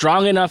a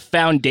strong enough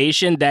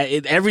foundation that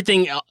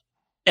everything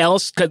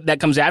else that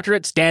comes after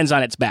it stands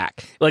on its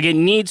back. Like it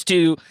needs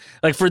to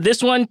like for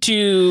this one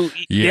to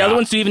the other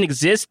ones to even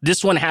exist.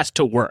 This one has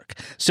to work.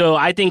 So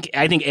I think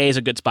A is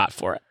a good spot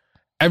for it.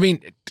 I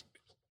mean,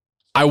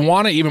 I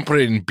want to even put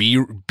it in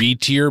B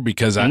tier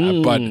because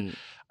but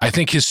I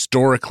think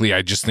historically,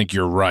 I just think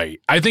you're right.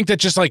 I think that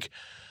just like,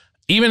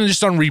 even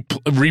just on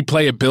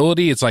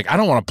replayability, it's like, I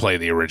don't want to play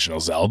the original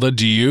Zelda.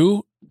 Do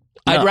you?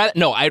 I'd rather,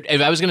 no,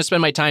 if I was going to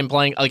spend my time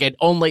playing, like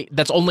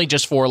that's only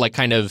just for like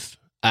kind of,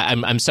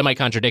 I'm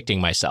semi-contradicting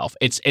myself.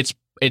 It's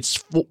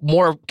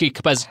more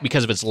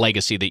because of its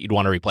legacy that you'd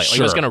want to replay. Like if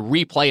I was going to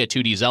replay a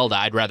 2D Zelda,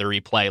 I'd rather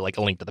replay like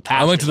A Link to the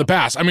Past. A Link to the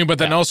Past. I mean, but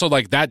then also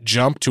like that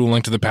jump to A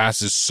Link to the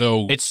Past is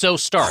it's so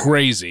stark.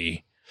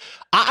 Crazy.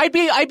 I'd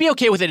be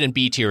okay with it in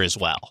B tier as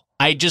well.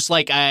 I just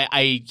like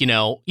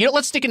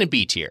let's stick it in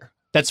B tier.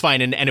 That's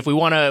fine. And if we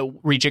want to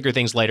rejigger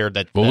things later,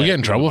 will we get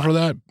in trouble for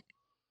that?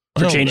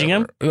 For changing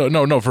him?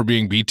 No, for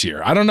being B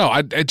tier. I don't know.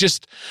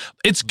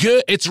 It's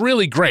good. It's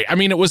really great. I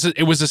mean, it was a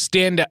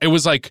standout. It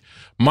was like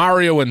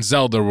Mario and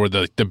Zelda were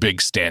the big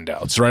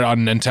standouts, right, on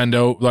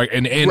Nintendo, like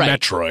and right.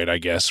 Metroid, I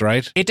guess,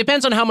 right? It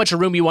depends on how much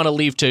room you want to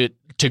leave to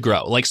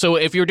grow. Like, so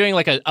if you're doing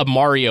like a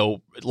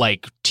Mario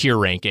like tier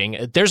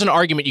ranking, there's an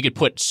argument you could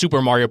put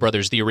Super Mario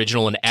Brothers, the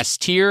original, in S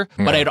tier,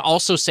 but I'd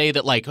also say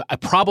that like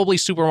probably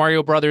Super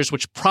Mario Brothers,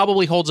 which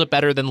probably holds up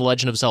better than The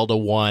Legend of Zelda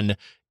 1,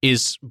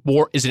 is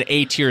an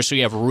A tier, so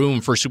you have room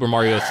for Super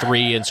Mario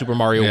 3 and Super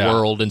Mario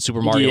World and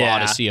Super Mario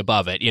Odyssey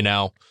above it, you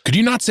know? Could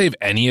you not save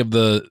any of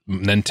the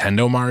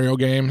Nintendo Mario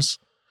games?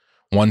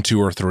 1, 2,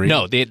 or 3?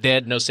 No, they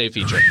had no save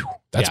feature.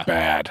 That's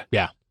bad.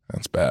 Yeah.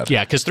 That's bad.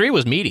 Yeah, because 3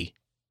 was meaty.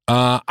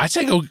 I'd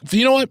say go,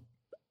 you know what?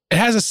 It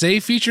has a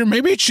save feature.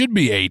 Maybe it should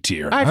be A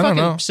tier. All right, I don't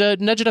know. So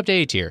nudge it up to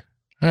A tier.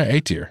 All right,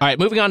 A tier. All right,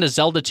 moving on to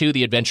Zelda 2,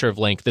 The Adventure of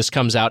Link. This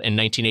comes out in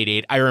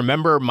 1988. I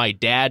remember my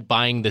dad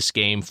buying this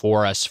game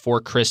for us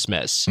for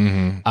Christmas,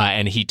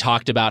 and he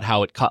talked about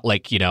how it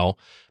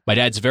my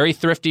dad's very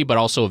thrifty, but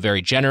also a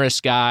very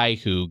generous guy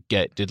who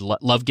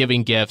love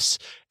giving gifts,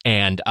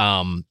 and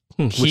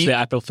wish the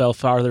apple fell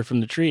farther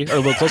from the tree, or a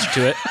little closer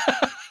to it.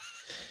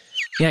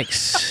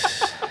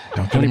 Yikes.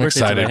 Don't get him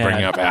excited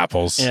bringing up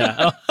apples.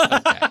 Yeah.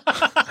 Okay.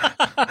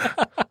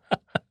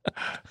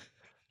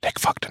 Nick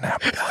fucked an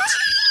apple once.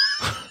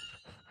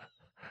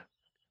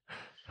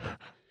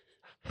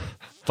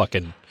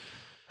 Fucking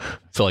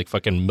feel like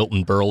fucking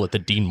Milton Berle at the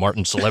Dean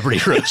Martin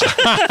Celebrity Roast.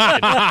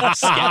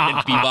 Scatting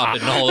and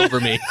bebopping all over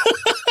me.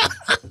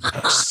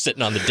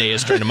 Sitting on the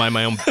dais trying to mind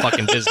my own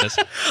fucking business.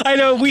 I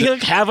know, we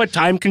have a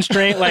time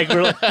constraint. Like,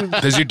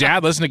 Does your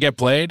dad listen to Get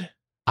Played?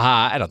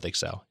 I don't think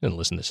so. He doesn't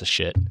listen to this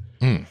shit.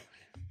 You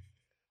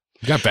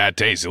got bad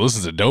taste. He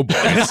listens to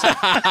Doughboys.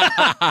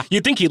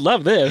 You'd think he'd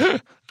love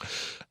this.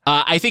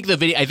 I think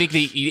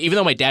even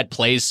though my dad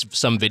plays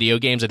some video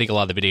games, I think a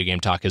lot of the video game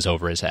talk is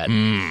over his head.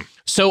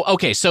 So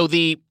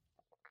the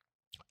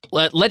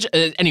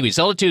anyway,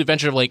 Zelda 2: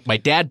 Adventure of Link. My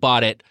dad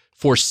bought it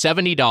for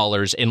 $70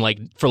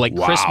 for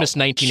Christmas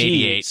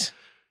 1988, Jeez.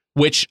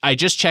 which I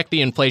just checked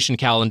the inflation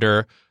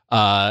calendar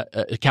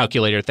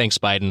calculator. Thanks,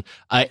 Biden.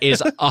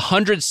 Is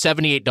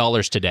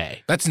 $178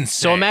 today. That's insane.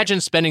 So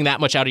imagine spending that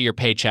much out of your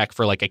paycheck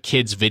for like a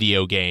kid's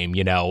video game.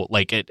 You know,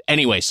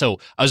 anyway. So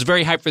I was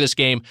very hyped for this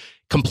game.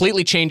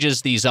 Completely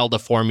changes the Zelda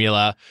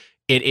formula.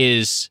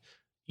 There's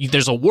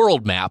a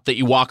world map that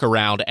you walk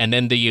around, and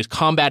then the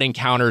combat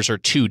encounters are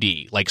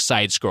 2D, like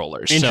side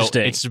scrollers.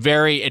 Interesting. So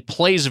it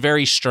plays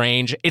very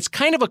strange. It's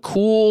kind of a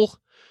cool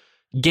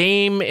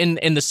game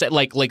in the set,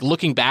 like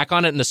looking back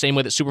on it in the same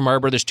way that Super Mario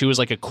Brothers 2 is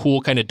like a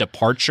cool kind of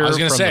departure. I was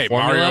going to say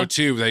Mario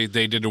 2.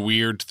 They did a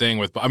weird thing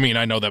with. I mean,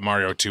 I know that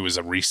Mario 2 is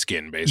a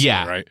reskin, basically,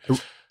 right?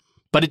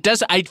 But it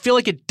does. I feel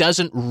like it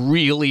doesn't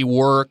really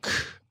work.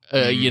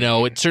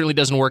 It certainly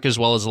doesn't work as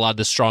well as a lot of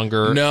the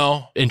stronger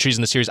entries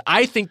in the series.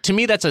 I think, to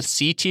me, that's a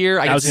C tier.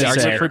 I guess it's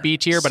argument for B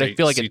tier, but I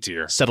feel like it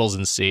settles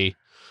in C.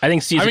 I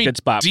think C is a good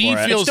spot D for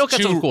it. It's still got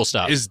some cool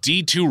stuff. Is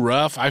D too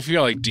rough? I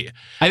feel like D.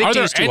 I think D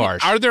is too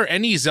harsh. Are there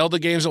any Zelda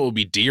games that will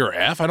be D or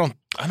F? I don't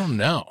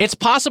know. It's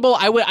possible.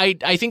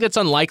 I think that's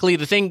unlikely.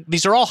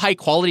 These are all high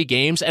quality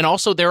games, and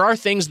also there are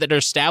things that are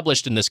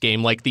established in this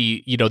game, like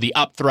the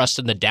up thrust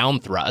and the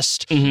down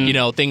thrust.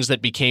 Things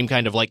that became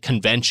kind of like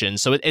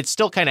conventions. So it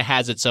still kind of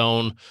has its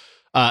own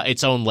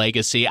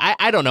legacy.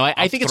 I don't know.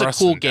 I think it's a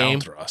cool game.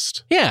 Down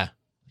thrust. Yeah.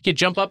 You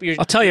jump up.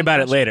 I'll tell you about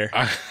it later.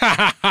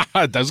 I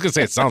was gonna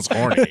say it sounds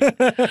horny.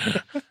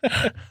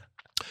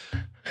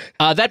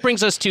 That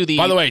brings us to the.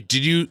 By the way,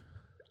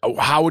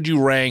 how would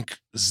you rank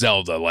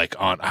Zelda?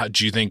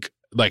 Do you think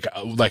like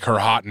her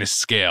hotness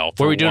scale?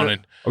 Are we doing a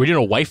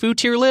waifu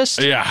tier list?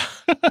 Yeah.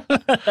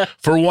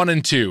 For 1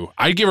 and 2,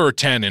 I'd give her a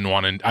 10 in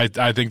 1, and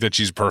I think that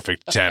she's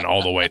perfect 10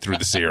 all the way through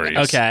the series.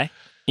 Okay.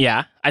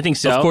 Yeah, I think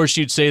so. Of course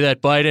you'd say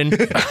that, Biden.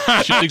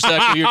 She's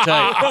exactly your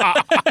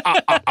type.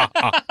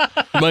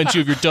 Reminds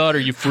you of your daughter,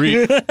 you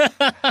freak.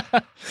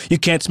 You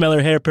can't smell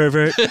her hair,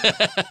 pervert.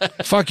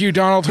 Fuck you,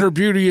 Donald. Her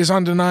beauty is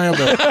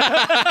undeniable.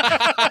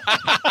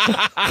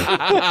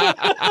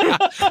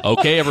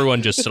 Okay,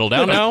 everyone, just settle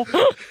down now.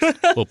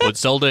 We'll put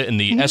Zelda in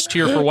the S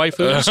tier for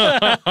waifus.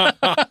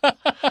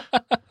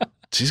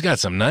 She's got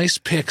some nice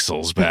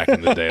pixels back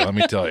in the day, let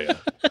me tell you.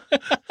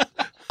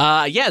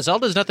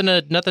 Zelda's nothing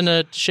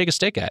to shake a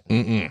stick at.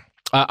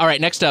 All right,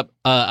 next up,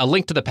 A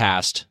Link to the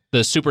Past,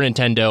 the Super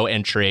Nintendo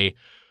entry.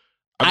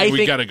 I think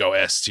we got to go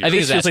S tier. I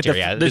think it's S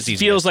tier. This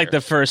feels like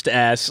the first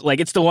S. Like,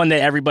 it's the one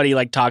that everybody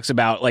like talks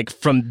about, like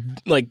from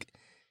like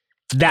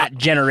that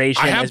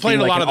generation. I have played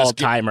a lot of this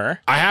all-timer.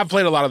 I have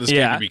played a lot of this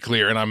game, to be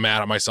clear, and I'm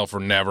mad at myself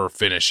for never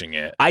finishing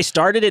it. I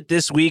started it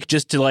this week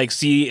just to like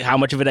see how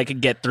much of it I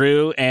could get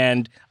through,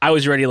 and I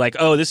was ready like,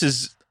 oh, this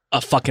is a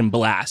fucking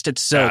blast.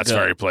 It's so good. It's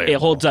very playable. It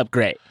holds up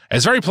great.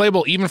 It's very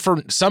playable, even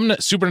for some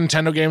Super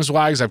Nintendo games,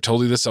 Wags. I've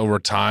told you this over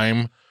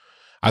time.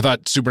 I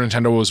thought Super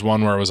Nintendo was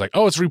one where I was like,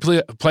 oh, it's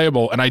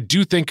replayable. And I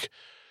do think,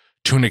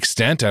 to an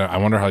extent, and I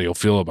wonder how you'll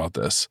feel about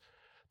this,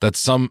 that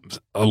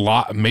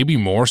maybe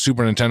more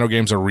Super Nintendo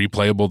games are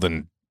replayable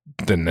than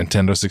the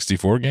Nintendo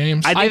 64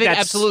 games? I think that's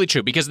absolutely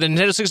true, because the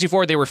Nintendo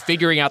 64, they were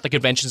figuring out the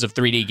conventions of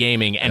 3D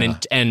gaming,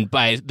 and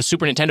by the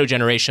Super Nintendo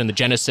generation, the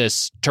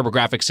Genesis,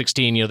 TurboGrafx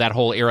 16, that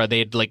whole era, they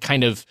had like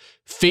kind of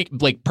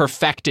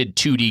perfected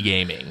 2D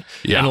gaming.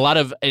 Yeah. And a lot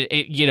of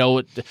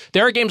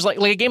there are games like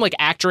a game like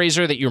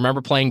ActRaiser that you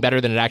remember playing better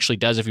than it actually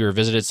does if you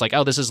revisit it. It's like,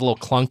 oh, this is a little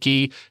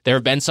clunky. There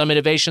have been some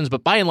innovations,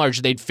 but by and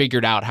large, they'd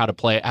figured out how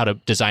to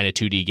design a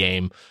 2D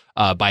game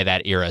by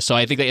that era. So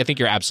I think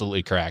you're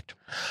absolutely correct.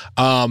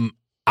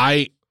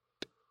 I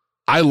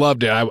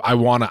loved it. I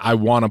want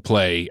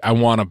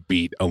to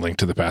beat A Link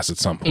to the Past at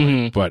some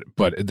point. Mm-hmm.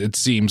 But it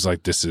seems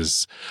like this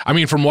is, I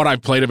mean, from what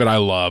I've played of it, I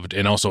loved,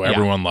 and also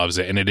everyone loves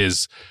it. And it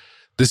is,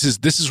 this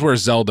is where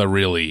Zelda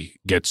really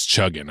gets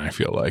chugging, I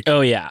feel like. Oh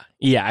yeah.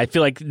 Yeah. I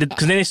feel like,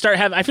 because then they start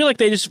having, I feel like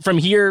they just, from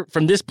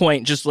this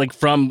point, just like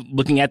from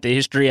looking at the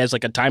history as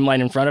like a timeline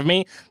in front of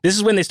me, this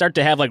is when they start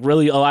to have like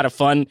really a lot of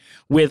fun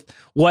with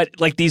what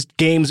like these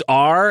games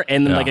are.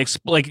 And then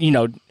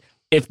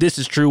if this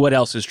is true, what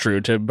else is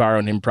true, to borrow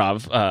an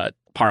improv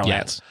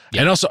parlance.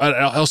 Yeah. And also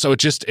I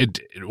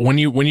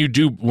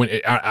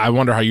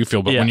wonder how you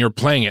feel, but when you're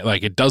playing it,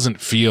 like, it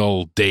doesn't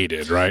feel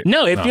dated, right?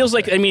 No, it feels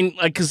like, I mean,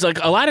 like, because like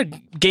a lot of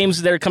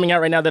games that are coming out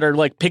right now that are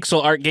like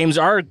pixel art games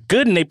are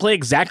good, and they play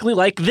exactly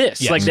like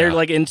this. Yes. Like they're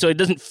like, and so it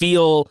doesn't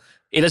feel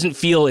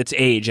its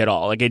age at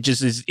all. Like it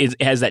just is,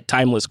 it has that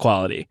timeless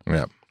quality.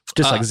 Yeah.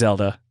 Just like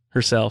Zelda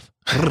herself.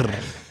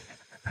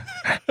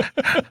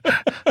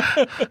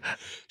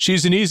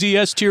 She's an easy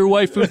S-tier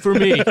waifu for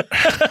me.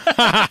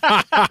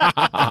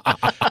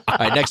 All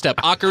right, next up,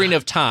 Ocarina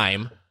of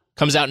Time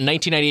comes out in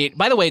 1998.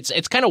 By the way,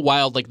 it's kind of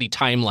wild, like the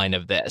timeline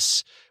of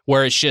this,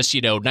 where it's just,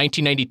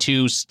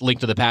 1992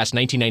 Link to the Past,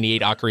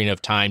 1998 Ocarina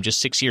of Time,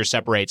 just 6 years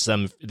separates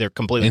them. They're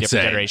completely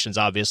different generations,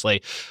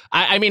 obviously.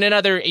 I mean,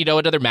 another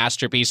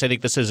masterpiece. I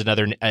think this is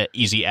another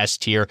easy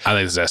S-tier. I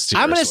think it's S-tier.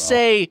 I'm going to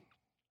say,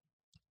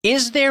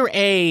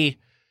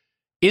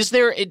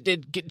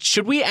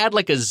 should we add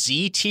like a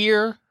Z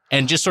tier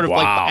and just sort of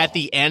like at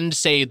the end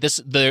say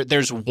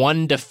there's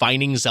one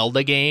defining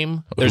Zelda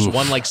game. There's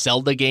one like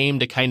Zelda game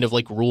to kind of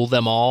like rule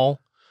them all.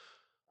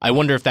 I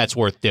wonder if that's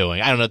worth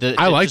doing. I don't know.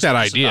 I like that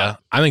idea.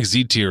 I think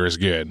Z tier is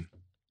good.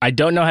 I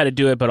don't know how to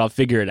do it, but I'll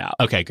figure it out.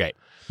 Okay, great.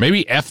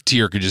 Maybe F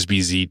tier could just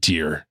be Z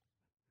tier.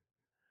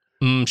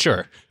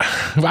 Sure.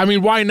 I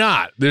mean, why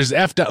not? There's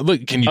F.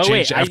 Look, can you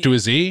change F to a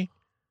Z?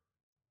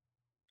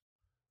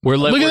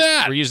 Look at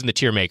that. We're using the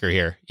tier maker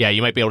here. Yeah,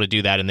 you might be able to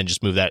do that and then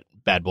just move that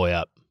bad boy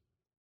up.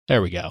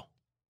 There we go.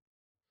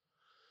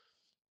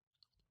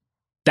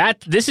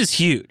 This is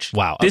huge.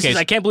 Wow.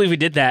 I can't believe we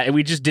did that, and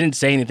we just didn't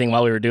say anything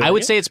while we were doing it. I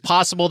would say it's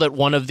possible that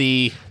one of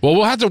the... Well,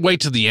 we'll have to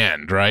wait to the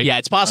end, right? Yeah,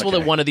 it's possible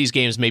that one of these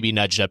games may be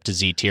nudged up to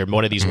Z tier.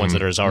 One of these ones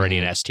that is already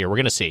in S tier. We're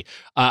going to see.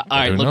 All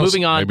right,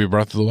 moving on. Maybe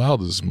Breath of the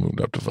Wild is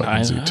moved up to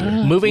fucking Z tier.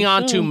 Moving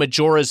on to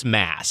Majora's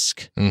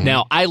Mask.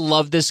 Now, I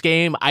love this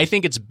game. I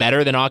think it's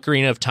better than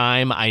Ocarina of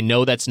Time. I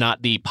know that's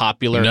not the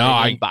popular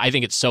thing, but I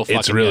think it's so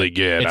fucking really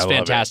good. It's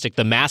fantastic.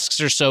 The masks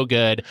are so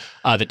good.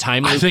 The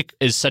time loop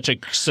is such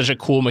a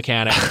cool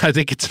mechanic. I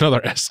think it's another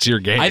S-tier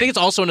game. I think it's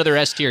also another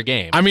S-tier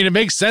game. I mean, it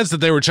makes sense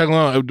that they were chugging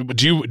along.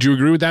 Do you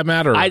agree with that,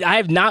 Matt? Or? I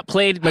have not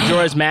played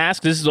Majora's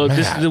Mask. This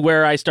is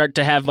where I start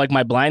to have like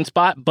my blind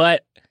spot,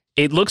 but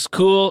it looks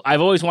cool.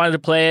 I've always wanted to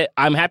play it.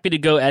 I'm happy to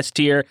go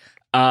S-tier.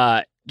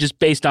 Just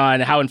based on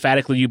how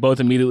emphatically you both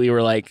immediately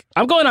were like,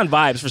 I'm going on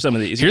vibes for some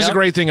of these. Here's the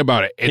great thing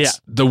about it. It's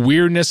the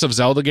weirdness of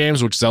Zelda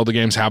games, which Zelda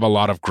games have a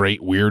lot of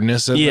great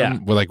weirdness in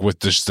them. With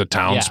just the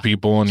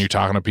townspeople and you're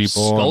talking to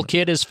people. Skull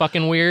Kid is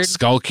fucking weird.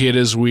 Skull Kid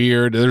is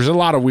weird. There's a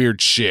lot of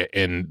weird shit.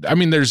 And I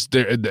mean, there's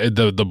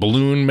the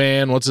balloon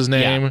man. What's his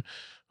name? Yeah.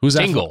 Who's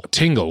that?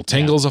 Tingle.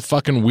 Tingle's a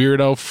fucking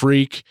weirdo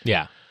freak.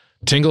 Yeah.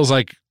 Tingle is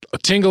like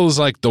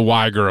the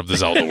Weiger of the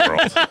Zelda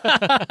world.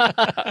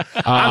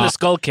 I'm the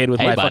Skull Kid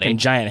with my fucking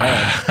giant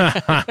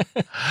head.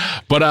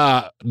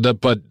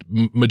 But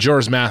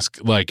Majora's Mask,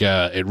 like,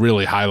 it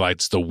really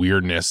highlights the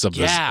weirdness of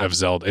of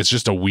Zelda. It's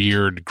just a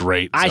weird,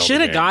 great. I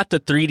should have got the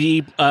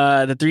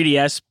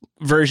 3DS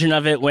version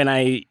of it when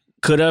I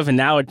could have, and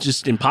now it's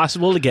just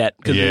impossissible to get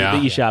because the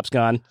eShop's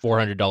gone.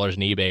 $400 on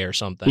eBay or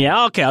something.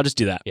 Yeah, okay, I'll just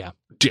do that. Yeah.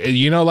 This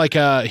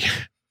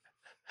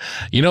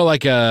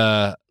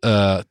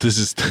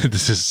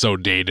is so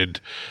dated,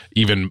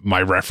 even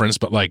my reference,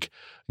 but like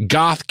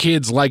goth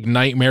kids like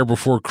Nightmare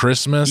Before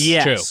Christmas.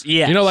 Yes,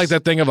 yes. You know, like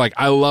that thing of like,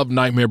 I love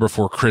Nightmare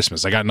Before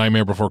Christmas. I got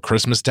Nightmare Before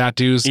Christmas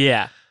tattoos.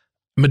 Yeah.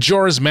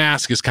 Majora's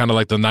Mask is kind of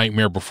like the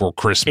Nightmare Before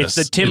Christmas.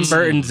 It's the Tim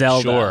Burton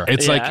Zelda. Sure.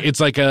 It's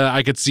like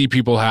I could see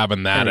people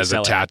having that as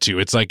a tattoo.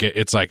 It's like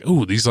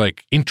ooh, these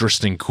like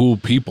interesting, cool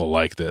people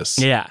like this.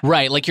 Yeah.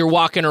 Right. Like you're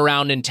walking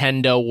around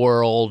Nintendo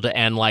World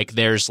and like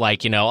there's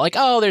like,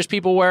 there's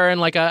people wearing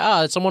like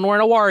someone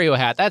wearing a Wario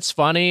hat. That's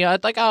funny.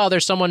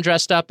 There's someone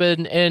dressed up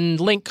in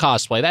Link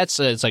cosplay.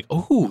 It's like,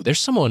 ooh, there's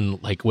someone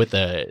like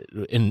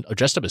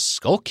dressed up as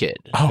Skull Kid.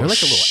 Oh, they're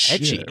like a little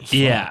edgy.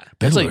 Yeah.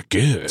 They it's look like,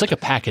 good. It's like a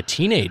pack of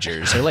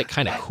teenagers. They're like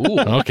kind of cool.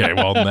 Okay,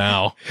 well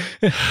now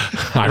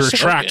I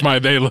retract my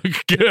they look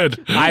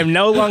good. I'm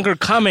no longer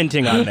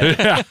commenting on it.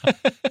 Yeah.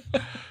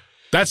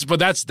 That's the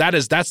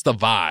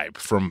vibe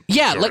from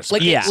Yeah, yours.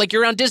 like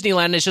you're around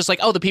Disneyland, and it's just like,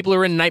 oh, the people who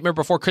are in Nightmare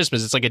Before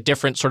Christmas. It's like a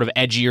different sort of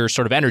edgier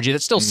sort of energy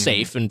that's still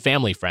safe and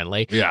family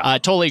friendly. Yeah.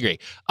 Totally agree.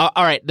 All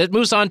right, that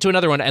moves on to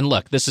another one. And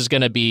look, this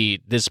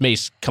may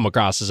come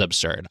across as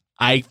absurd.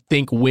 I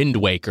think Wind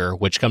Waker,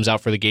 which comes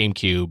out for the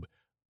GameCube,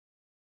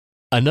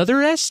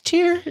 another S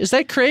tier? Is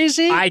that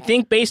crazy? I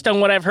think based on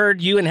what I've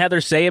heard you and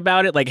Heather say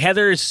about it, like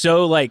Heather is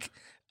so like,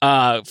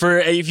 for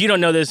if you don't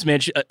know this,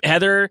 Mitch,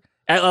 Heather.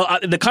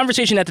 The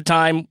conversation at the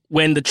time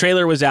when the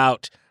trailer was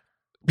out,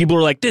 people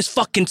were like, this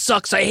fucking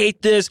sucks. I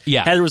hate this.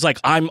 Yeah. Heather was like,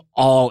 I'm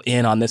all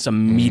in on this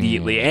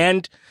immediately.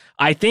 And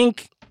I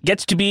think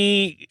gets to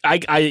be,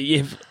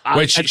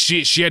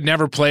 she had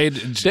never played.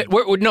 If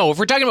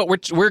we're talking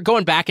about, we're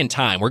going back in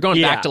time. We're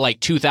going back to like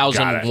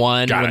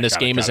 2001 when this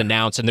game is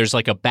announced, and there's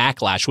like a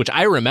backlash, which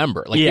I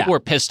remember. Like people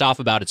were pissed off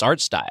about its art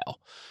style.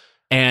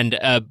 And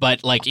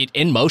but like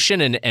in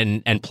motion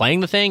and playing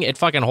the thing, it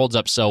fucking holds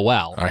up so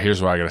well. All right,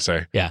 here's what I gotta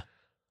say. Yeah.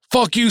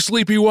 Fuck you,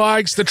 Sleepy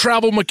Wags. The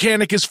travel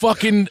mechanic is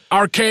fucking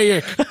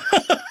archaic.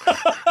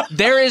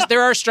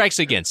 There are strikes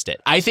against it.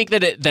 I think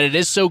that it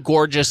is so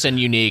gorgeous and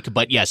unique,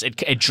 but yes,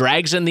 it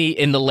drags in the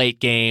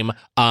late game.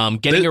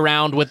 Getting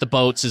around with the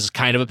boats is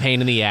kind of a pain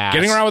in the ass.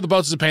 Getting around with the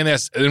boats is a pain in the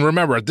ass. And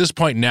remember, at this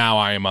point now,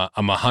 I'm a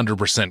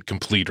 100%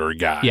 completer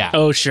guy. Yeah.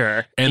 Oh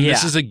sure. And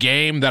this is a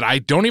game that I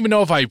don't even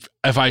know if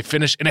I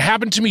finished. And it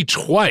happened to me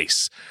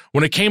twice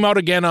when it came out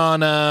again on.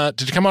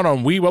 Did it come out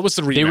on Wii? What was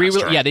the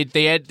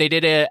remaster? They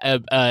did a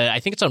I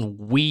think it's on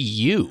Wii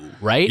U,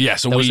 right? Yeah,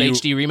 so that was Wii U.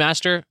 HD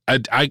remaster.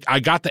 I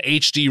got the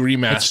HD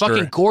remaster. It's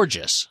fucking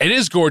gorgeous. It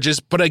is gorgeous,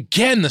 but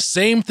again, the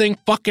same thing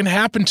fucking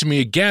happened to me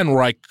again,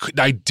 where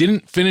I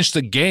didn't finish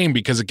the game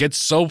because it gets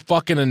so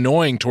fucking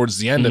annoying towards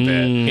the end of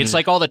it. It's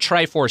like all the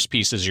Triforce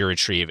pieces you're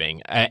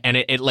retrieving, and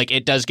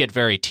it does get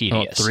very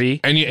tedious. 3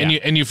 and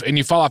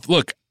you fall off.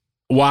 Look,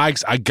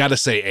 Wags, I gotta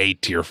say A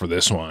tier for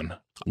this one.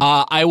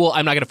 I'm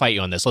not going to fight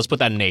you on this. Let's put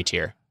that in A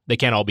tier. They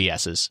can't all be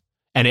S's.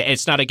 And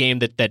it's not a game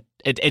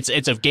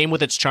it's a game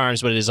with its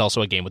charms, but it is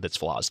also a game with its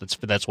flaws.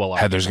 That's well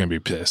argued. Heather's gonna be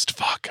pissed.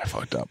 Fuck, I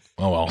fucked up.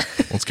 Oh well,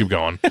 let's keep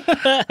going.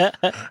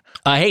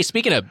 Hey,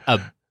 speaking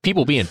of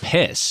people being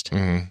pissed,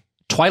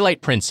 Twilight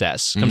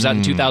Princess comes out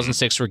in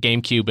 2006 for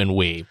GameCube and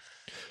Wii.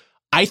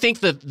 I think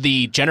that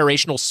the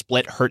generational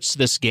split hurts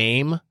this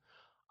game.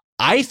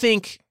 I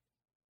think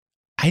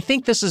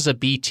this is a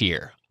B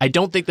tier. I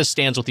don't think this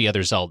stands with the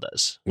other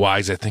Zeldas.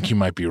 Wags, I think you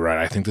might be right.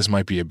 I think this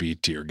might be a B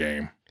tier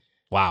game.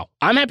 Wow.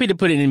 I'm happy to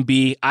put it in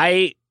B.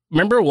 I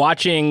remember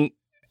watching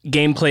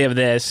gameplay of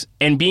this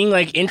and being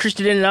like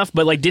interested in enough,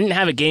 but like didn't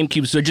have a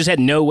GameCube, so it just had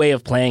no way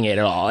of playing it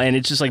at all, and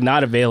it's just like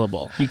not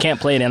available. You can't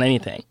play it on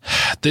anything.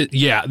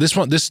 This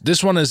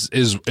one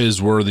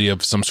is worthy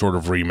of some sort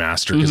of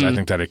remaster because I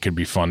think that it could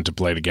be fun to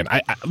play it again.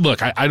 I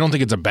don't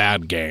think it's a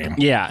bad game.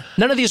 Yeah,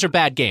 none of these are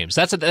bad games.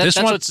 That's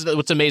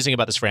what's amazing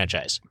about this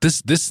franchise.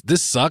 This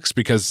sucks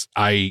because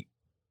the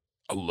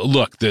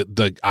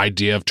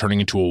idea of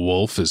turning into a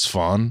wolf is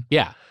fun.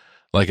 Yeah.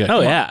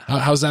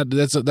 How's that?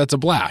 That's a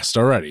blast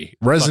already.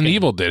 Resident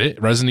Evil did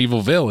it. Resident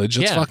Evil Village.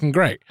 It's fucking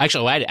great.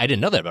 Actually, I didn't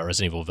know that about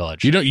Resident Evil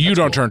Village. You don't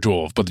cool. Turn to a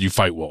wolf, but you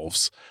fight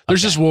wolves.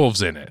 There's just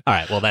wolves in it. All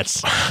right. Well,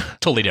 that's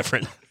totally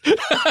different.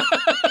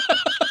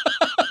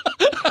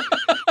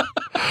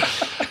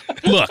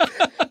 Look,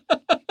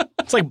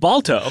 it's like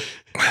Balto.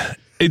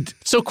 It's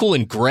so cool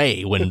and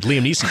gray when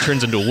Liam Neeson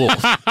turns into a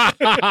wolf.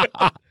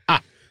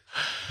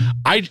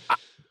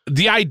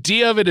 The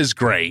idea of it is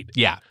great.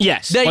 Yeah.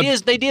 Yes. The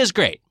idea is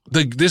great.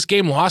 This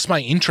game lost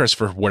my interest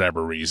for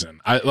whatever reason.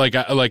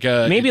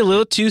 Maybe a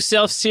little too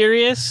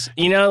self-serious.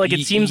 You know, like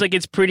it seems like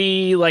it's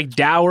pretty like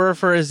dour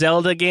for a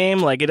Zelda game.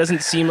 Like it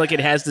doesn't seem like it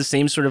has the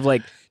same sort of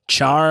like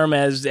charm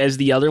as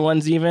the other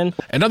ones even.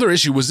 Another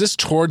issue, was this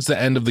towards the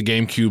end of the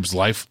GameCube's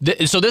life?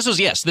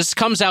 This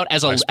comes out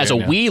as a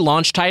Wii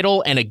launch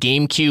title and a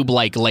GameCube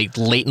like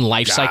late in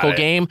life cycle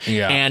game.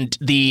 Yeah. And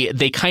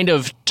they kind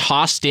of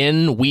tossed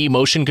in Wii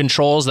motion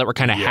controls that were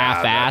kind of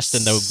half-assed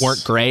and they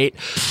weren't great.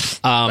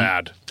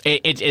 Bad.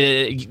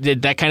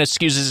 It that kind of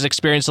skews his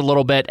experience a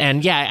little bit,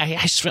 and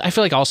I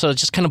feel like also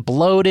it's just kind of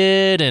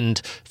bloated and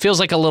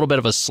feels like a little bit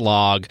of a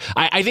slog.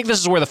 I think this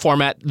is where the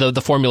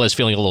formula is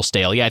feeling a little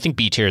stale. Yeah, I think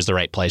B tier is the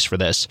right place for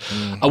this.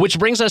 Which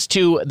brings us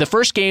to the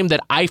first game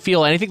that I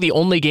feel, and I think the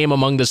only game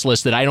among this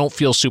list that I don't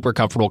feel super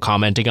comfortable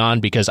commenting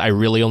on because I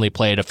really only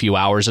played a few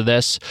hours of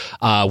this,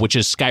 which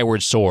is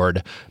Skyward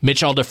Sword.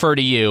 Mitch, I'll defer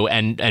to you,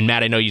 and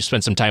Matt, I know you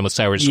spent some time with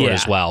Skyward Sword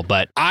as well,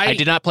 but I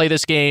did not play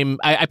this game.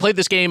 I played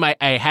this game. I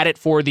had it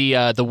for the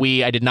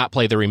Wii. I did not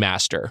play the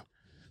remaster.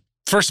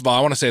 First of all, I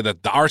want to say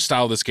that the art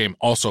style of this game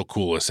also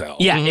cool as hell.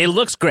 Yeah, it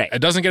looks great. It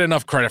doesn't get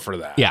enough credit for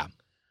that. Yeah.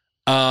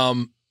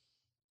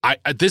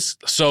 This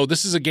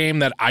is a game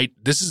that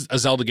this is a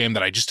Zelda game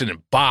that I just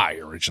didn't buy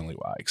originally,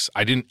 Wags.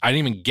 I didn't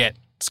even get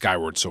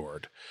Skyward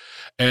Sword.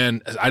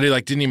 and I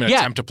didn't even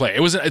attempt to play.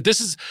 It was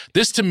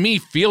this to me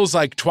feels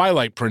like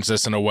Twilight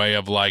Princess in a way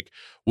of like.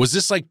 Was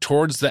this like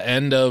towards the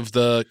end of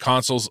the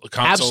consoles?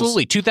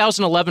 Absolutely.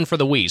 2011 for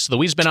the Wii. So the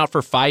Wii's been out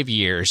for 5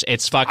 years.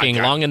 It's fucking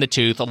long in the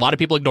tooth. A lot of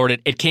people ignored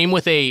it. It came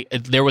with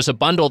there was a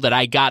bundle that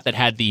I got that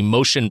had the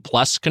Motion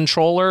Plus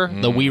controller,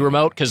 the Wii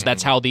remote, because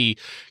that's how the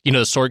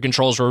sword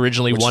controls were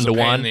originally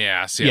 1-to-1. In the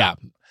ass, yeah.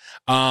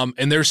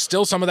 And there's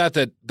still some of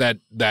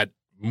that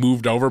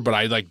moved over, but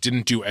I like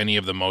didn't do any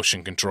of the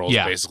motion controls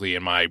basically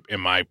in my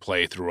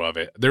playthrough of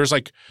it. There's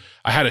like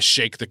I had to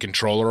shake the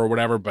controller or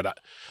whatever, but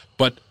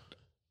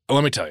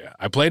let me tell you,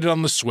 I played it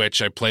on the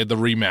Switch. I played the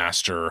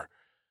remaster.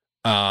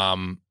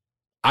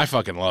 I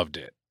fucking loved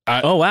it.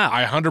 Oh wow!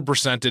 I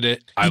 100%ed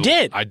it. You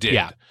did? I did.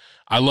 Yeah.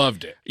 I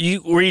loved it.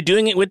 Were you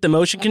doing it with the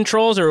motion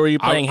controls, or were you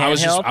playing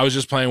handheld? I was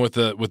just playing with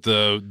the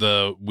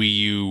Wii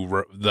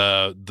U,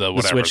 the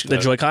whatever, Switch, the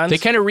Joy-Cons. They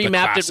kind of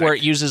remapped it where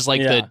it uses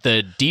like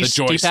the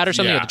D-pad or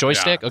something, or the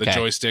joystick. The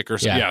joystick or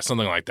something,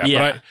 something like that.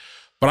 Yeah.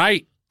 But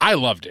I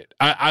loved it.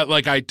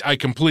 I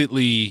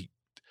completely.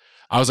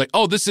 I was like,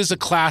 oh, this is a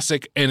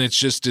classic, and it's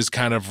just is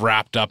kind of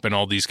wrapped up in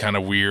all these kind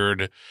of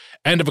weird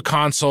end of a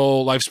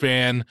console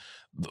lifespan,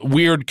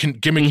 weird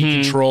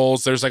gimmicky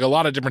controls. There's like a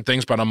lot of different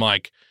things, but I'm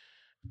like,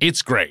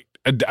 it's great.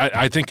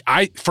 I think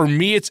for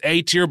me it's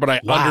A tier, but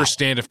I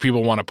understand if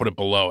people want to put it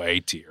below A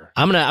tier.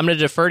 I'm gonna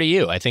defer to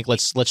you. I think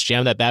let's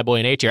jam that bad boy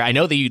in A tier. I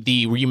know the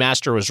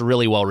remaster was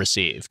really well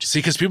received. See,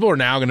 because people are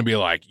now going to be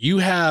like, you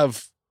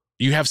have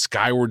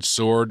Skyward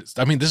Sword.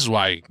 I mean, this is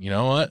why, you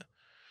know what?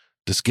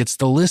 This gets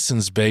the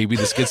listens, baby.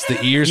 This gets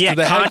the ears to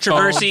the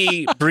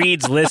controversy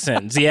breeds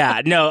listens.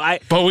 Yeah, no,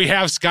 But we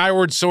have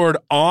Skyward Sword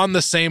on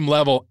the same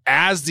level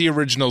as the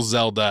original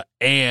Zelda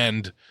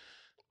and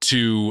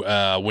to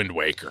Wind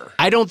Waker.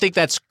 I don't think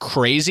that's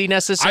crazy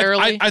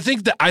necessarily. I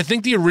think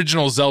the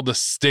original Zelda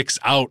sticks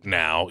out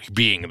now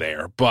being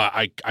there, but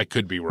I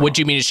could be wrong. What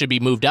do you mean it should be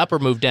moved up or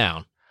moved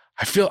down?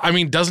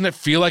 Doesn't it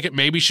feel like it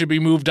maybe should be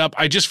moved up?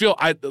 I just feel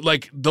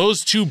like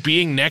those two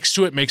being next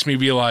to it makes me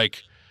be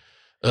like,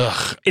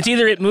 ugh. It's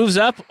either it moves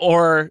up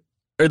or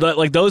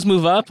like those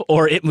move up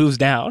or it moves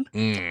down.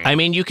 I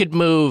mean, you could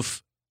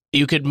move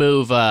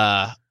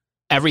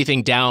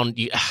everything down.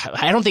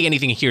 I don't think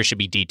anything here should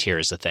be D tier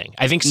is the thing.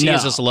 I think C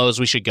is as low as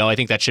we should go. I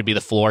think that should be the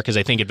floor because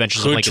I think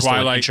Adventures of Link is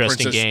still an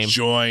interesting game.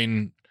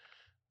 Join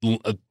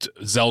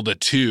Zelda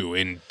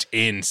 2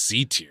 in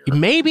C tier.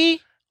 Maybe.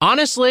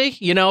 Honestly,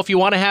 if you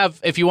want to have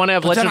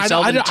Legend of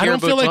Zelda, I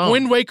don't feel like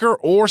Wind Waker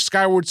or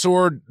Skyward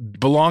Sword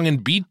belong in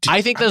B tier.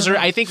 I think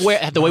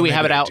the way we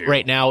have it out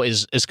right now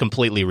is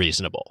completely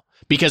reasonable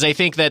because I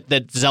think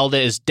that Zelda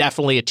is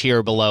definitely a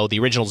tier below. The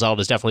original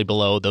Zelda is definitely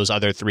below those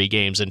other 3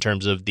 games in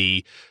terms of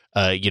the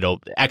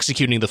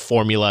executing the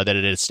formula that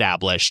it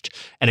established,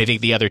 and I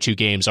think the other 2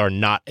 games are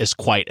not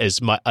quite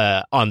as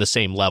on the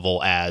same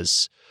level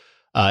as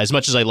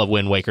much as I love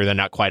Wind Waker. They're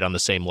not quite on the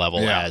same level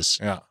as.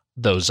 Yeah.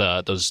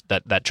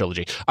 That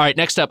trilogy. All right,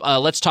 next up,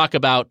 let's talk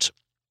about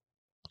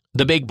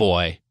the big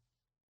boy,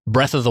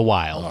 Breath of the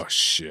Wild. Oh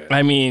shit!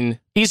 I mean,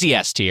 easy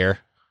S tier,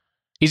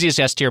 easiest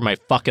S tier of my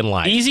fucking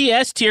life. Easy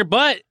S tier,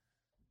 but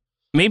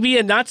maybe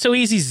a not so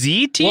easy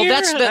Z tier.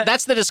 Well,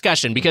 that's the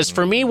discussion because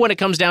for me, when it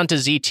comes down to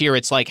Z tier,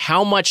 it's like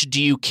how much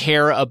do you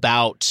care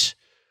about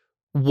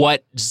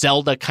what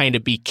Zelda kind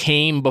of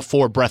became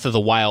before Breath of the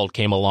Wild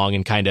came along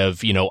and kind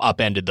of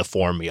upended the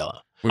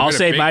formula. I'll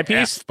say my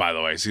piece. F, by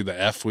the way, see the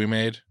F we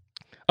made.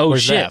 Oh,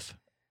 where's shit. F?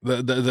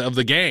 The of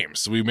the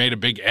games. We made a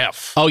big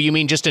F. Oh, you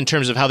mean just in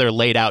terms of how they're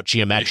laid out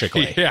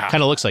geometrically? Yeah.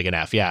 Kind of looks like an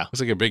F, yeah. Looks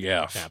like a big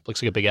F. Yeah,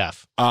 looks like a big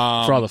F. For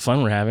all the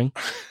fun we're having.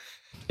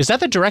 Is that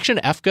the direction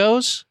F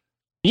goes?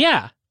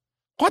 Yeah.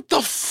 What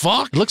the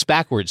fuck? It looks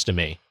backwards to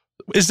me.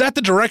 Is that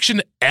the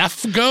direction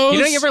F goes?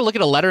 You ever look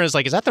at a letter and it's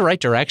like, is that the right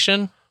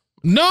direction?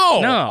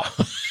 No.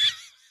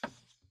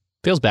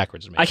 Feels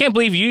backwards to me. I can't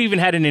believe you even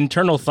had an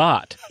internal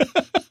thought.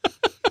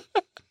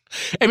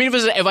 I mean,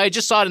 if I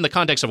just saw it in the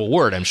context of a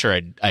word, I'm sure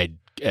I'd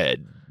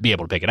be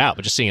able to pick it out.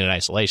 But just seeing it in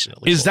isolation, it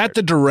looks is that weird.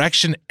 the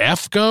direction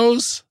F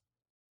goes?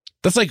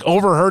 That's like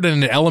overheard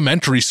in an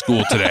elementary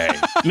school today.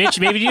 Mitch,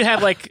 maybe you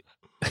have like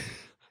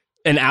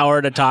an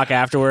hour to talk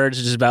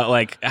afterwards, just about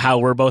like how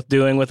we're both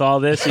doing with all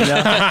this.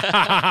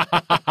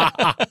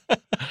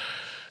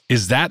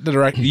 Is that the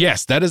direction?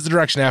 Yes, that is the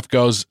direction F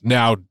goes.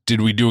 Now,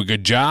 did we do a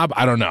good job?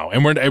 I don't know.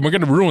 And we're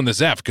going to ruin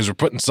this F because we're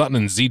putting something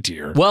in Z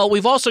tier. Well,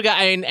 we've also got,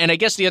 and I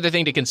guess the other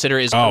thing to consider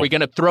is, are we going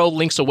to throw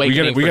Link's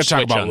Awakening we for gotta Switch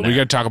talk about, on there? We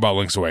got to talk about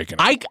Link's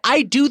Awakening.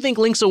 I do think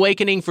Link's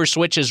Awakening for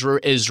Switch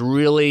is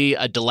really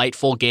a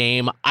delightful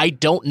game. I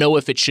don't know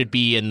if it should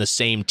be in the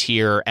same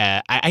tier.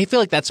 I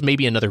feel like that's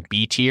maybe another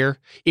B tier,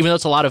 even though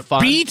it's a lot of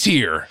fun. B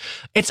tier.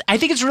 I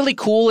think it's really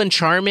cool and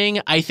charming.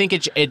 I think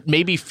it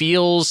maybe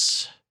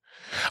feels.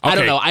 I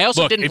don't know. I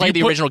also didn't play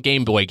the original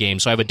Game Boy game,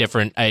 so I have a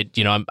different.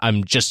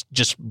 I'm just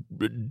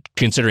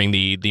considering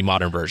the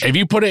modern version. If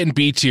you put it in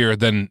B tier,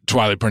 then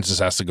Twilight Princess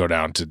has to go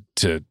down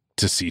to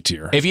C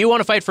tier. If you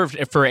want to fight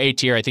for A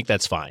tier, I think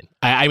that's fine.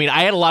 I mean,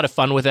 I had a lot of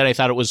fun with it. I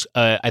thought it was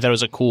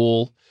a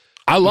cool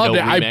I loved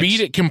it. remix. I beat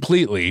it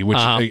completely, which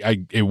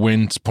it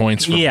wins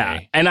points for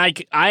me. And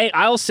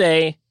I'll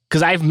say,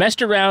 because I've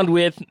messed around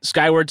with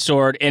Skyward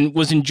Sword and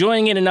was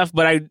enjoying it enough,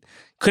 but I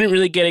couldn't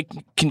really get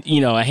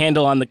a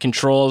handle on the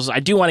controls. I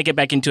do want to get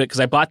back into it because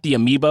I bought the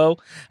amiibo.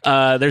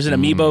 There's an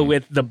amiibo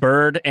with the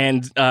bird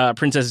and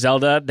Princess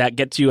Zelda that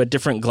gets you a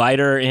different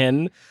glider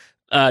in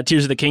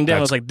Tears of the Kingdom. I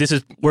was like, this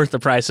is worth the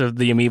price of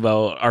the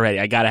amiibo already.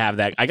 I gotta have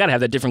that. I gotta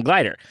have that different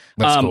glider.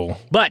 That's cool.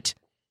 But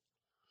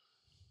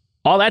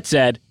all that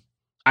said,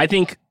 I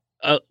think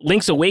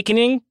Link's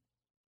Awakening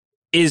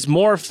is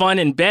more fun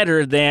and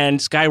better than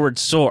Skyward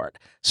Sword.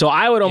 So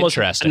I would almost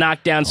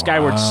knock down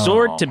Skyward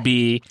Sword to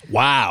B.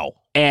 Wow.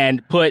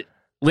 And put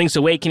Link's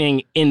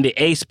Awakening in the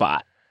A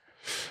spot.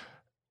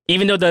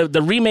 Even though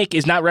the remake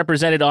is not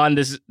represented on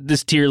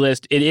this tier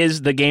list, it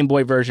is the Game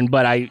Boy version,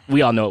 but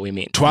we all know what we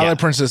mean. Twilight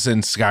Princess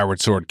and Skyward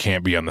Sword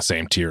can't be on the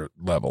same tier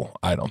level,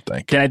 I don't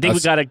think. Then I think we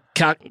got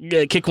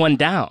to kick one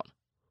down.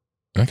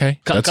 Okay.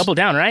 A couple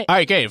down, right? All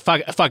right, okay,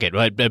 fuck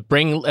it.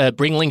 Bring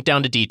Link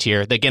down to D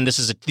tier. Again,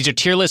 these are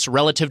tier lists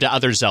relative to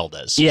other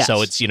Zeldas. Yes.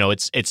 So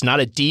it's not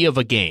a D of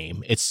a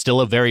game. It's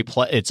still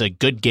it's a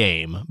good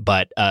game,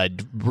 but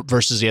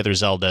versus the other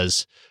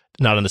Zeldas,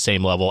 not on the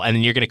same level. And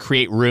then you're going to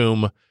create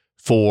room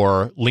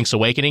for Link's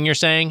Awakening, you're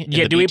saying?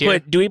 Yeah, do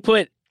we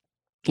put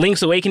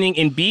Link's Awakening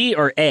in B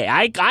or A?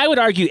 I would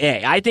argue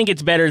A. I think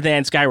it's better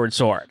than Skyward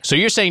Sword. So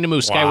you're saying to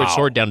move Skyward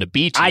Sword down to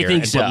B tier I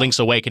think and so. put Link's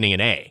Awakening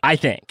in A? I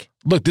think.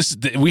 Look,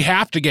 we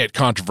have to get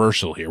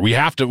controversial here. We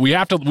got to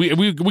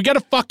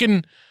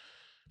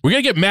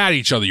get mad at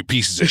each other, you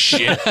pieces of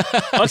shit.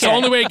 That's the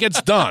only way it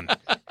gets done.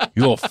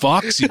 You little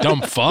fucks, you dumb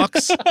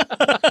fucks.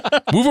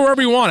 Move it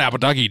wherever you want, Apple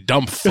Duck, you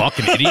dumb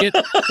fucking idiot.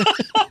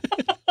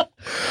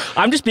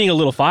 I'm just being a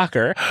little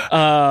fucker.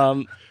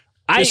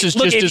 This is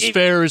just as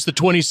fair as the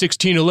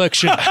 2016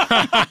 election.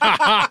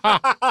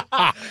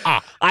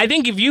 I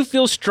think if you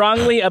feel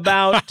strongly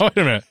about... Wait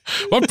a minute.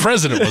 What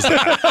president was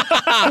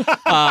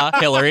that?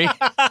 Hillary.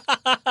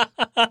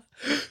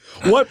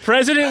 What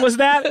president was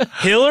that?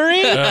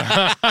 Hillary?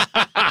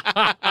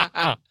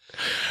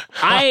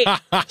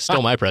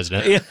 Still my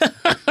president.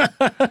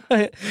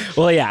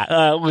 Well, yeah.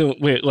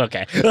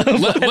 Okay.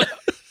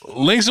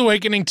 Link's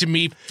Awakening to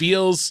me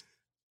feels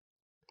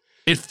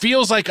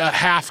like a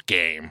half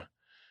game.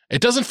 It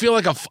doesn't feel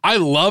like I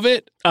love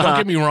it. Don't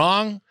get me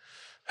wrong.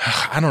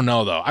 I don't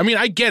know, though. I mean,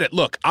 I get it.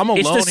 Look, I'm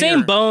alone here. It's the same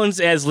here. bones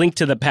as Link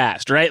to the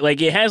Past, right?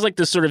 Like, it has, like,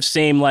 the sort of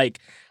same, like...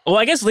 Well,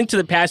 I guess Link to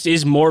the Past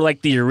is more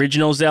like the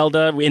original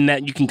Zelda in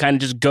that you can kind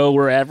of just go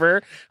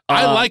wherever.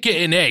 I like it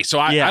in A. So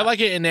I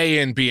like it in A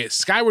and B.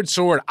 Skyward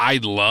Sword, I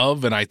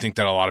love, and I think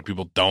that a lot of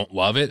people don't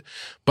love it.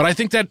 But I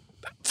think that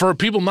for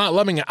people not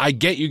loving it, I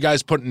get you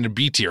guys putting it in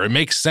B tier. It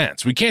makes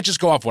sense. We can't just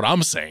go off what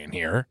I'm saying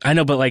here. I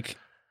know, but, like...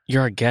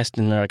 You're our guest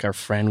and like our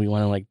friend. We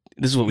want to like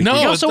this is what we do.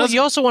 You also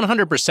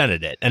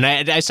 100%ed it, and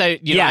I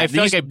say I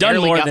feel like I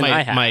barely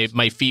got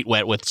my feet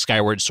wet with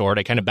Skyward Sword.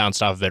 I kind of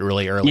bounced off of it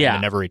really early and I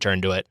never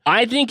returned to it.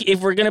 I think if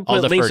we're gonna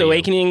put Link's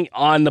Awakening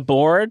on the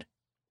board,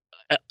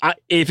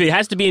 if it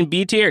has to be in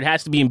B tier, it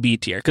has to be in B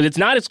tier because it's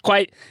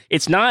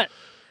not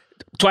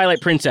Twilight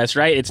Princess,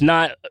 right? It's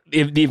not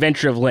the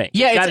Adventure of Link.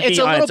 Yeah,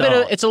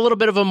 it's a little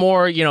bit of a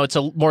more it's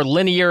a more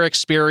linear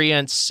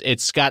experience.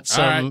 It's got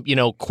some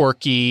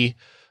quirky.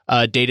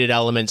 Dated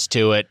elements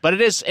to it, but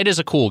it is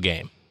a cool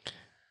game,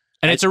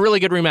 and it's a really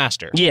good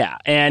remaster. Yeah,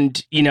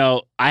 and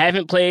I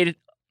haven't played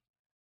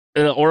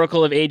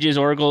Oracle of Ages,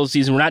 Oracle of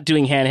Season. We're not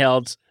doing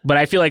handhelds, but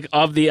I feel like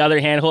of the other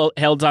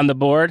handhelds on the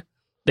board,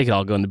 they could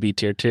all go in the B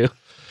tier too.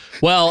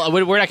 Well,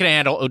 we're not going to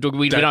handle.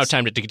 We don't have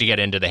time to get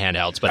into the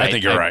handhelds, but I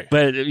think you're right.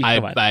 But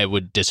I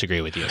would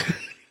disagree with you.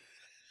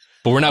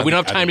 But we don't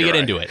have time to get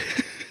into it.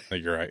 I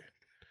think you're right.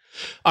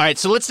 All right,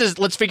 so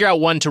let's figure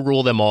out one to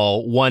rule them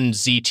all. One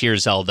Z tier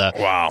Zelda.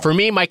 Wow. For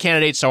me, my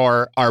candidates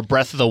are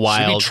Breath of the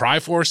Wild. Should be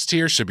Triforce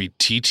tier. Should be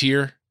T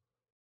tier.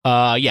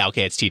 Yeah,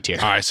 okay, it's T tier.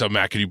 All right, so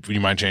Matt, could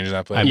you mind changing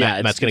that, please?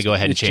 Matt's going to go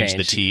ahead and change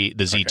the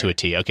Z to a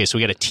T. Okay, so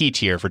we got a T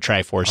tier for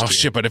Triforce. Oh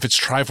shit! But if it's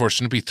Triforce,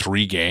 shouldn't it be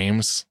 3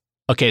 games?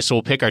 Okay, so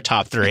we'll pick our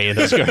top 3 and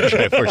let's go to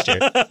Triforce tier.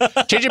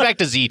 Change it back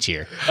to Z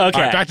tier. Okay, all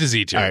right, back to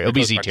Z tier. All right, it'll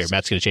be Z tier.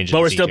 Matt's going to change it.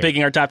 But we're still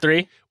picking our top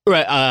 3.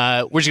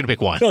 Right, we're just going to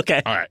pick one.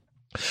 Okay, all right.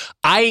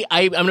 I'm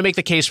going to make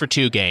the case for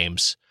 2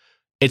 games.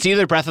 It's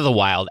either Breath of the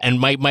Wild, and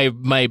my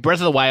Breath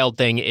of the Wild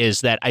thing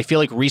is that I feel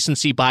like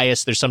recency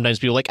bias. There's sometimes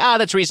people like,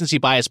 that's recency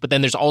bias, but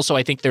then there's also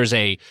I think there's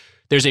a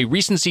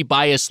recency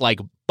bias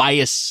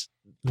bias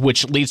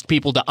which leads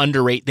people to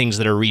underrate things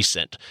that are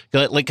recent.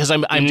 Like because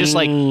I'm just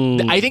like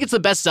I think it's the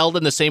best Zelda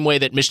in the same way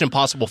that Mission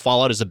Impossible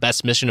Fallout is the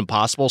best Mission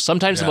Impossible.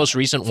 Sometimes the most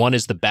recent one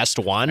is the best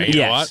one. Hey,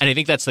 you know what? And I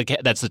think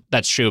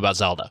that's true about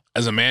Zelda.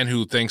 As a man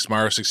who thinks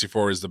Mario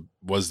 64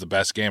 was the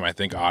best game, I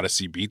think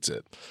Odyssey beats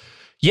it.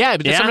 Yeah,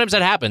 but sometimes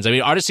that happens. I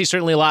mean, Odyssey's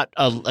certainly a lot.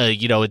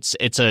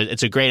 It's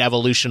a great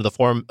evolution of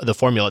the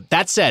formula.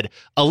 That said,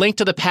 A Link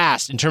to the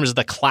Past, in terms of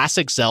the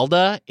classic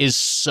Zelda, is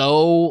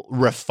so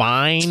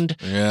refined.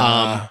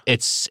 Yeah.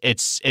 It's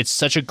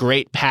such a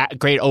great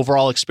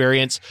overall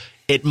experience.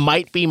 It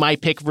might be my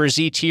pick for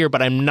Z tier,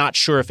 but I'm not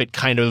sure if it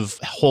kind of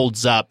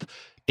holds up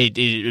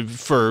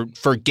for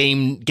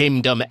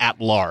gamedom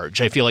at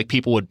large. I feel like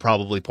people would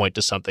probably point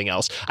to something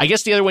else. I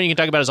guess the other one you can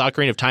talk about is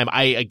Ocarina of Time.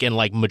 I, again,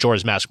 like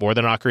Majora's Mask more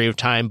than Ocarina of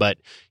Time, but,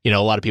 a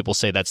lot of people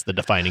say that's the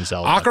defining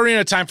Zelda.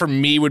 Ocarina of Time for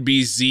me would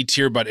be Z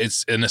tier, but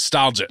it's a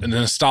nostalgia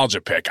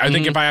pick. I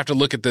think if I have to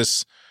look at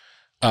this,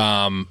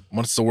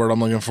 what's the word I'm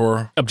looking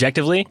for?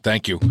 Objectively?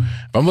 Thank you.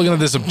 If I'm looking at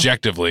this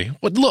objectively,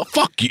 look,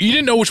 fuck you. You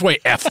didn't know which way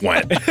F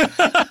went.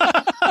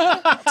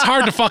 It's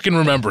hard to fucking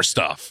remember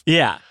stuff.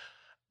 Yeah.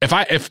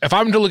 If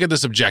I'm to look at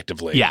this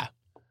objectively, yeah,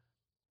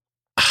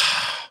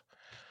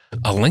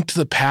 A Link to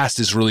the Past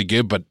is really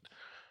good, but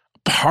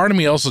part of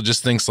me also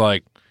just thinks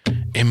like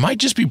it might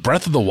just be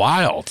Breath of the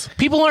Wild.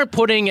 People are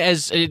putting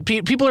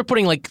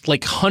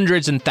like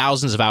hundreds and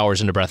thousands of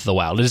hours into Breath of the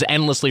Wild. It is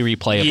endlessly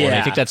replayable, and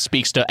I think that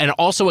speaks to. And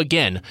also,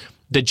 again,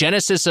 the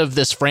genesis of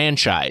this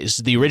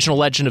franchise, the original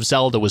Legend of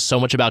Zelda, was so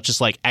much about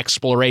just like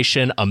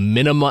exploration, a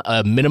minimum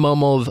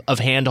of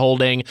hand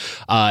holding.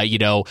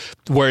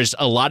 Whereas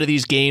a lot of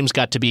these games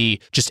got to be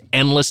just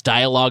endless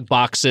dialogue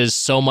boxes.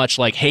 So much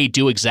like, hey,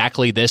 do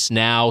exactly this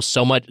now.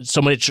 So much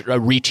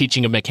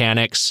reteaching of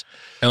mechanics.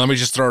 And let me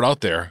just throw it out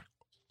there: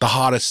 the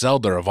hottest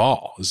Zelda of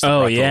all is the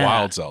Breath of the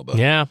Wild Zelda.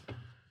 Yeah,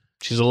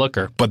 she's a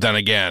looker. But then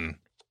again,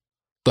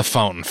 the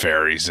Fountain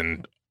Fairies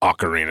and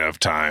Ocarina of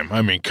Time.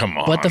 I mean, come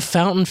on. But the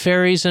Fountain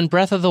Fairies and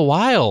Breath of the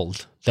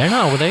Wild, they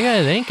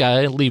ain't got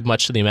to leave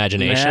much to the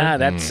imagination. Yeah,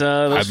 that's.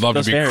 I'd love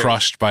to be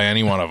crushed by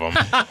any one of them.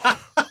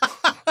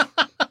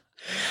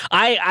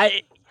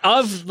 I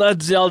of the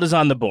Zeldas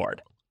on the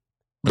board,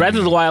 Breath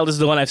of the Wild is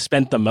the one I've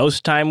spent the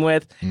most time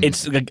with.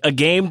 It's a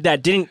game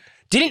that didn't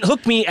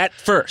hook me at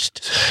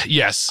first.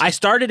 Yes. I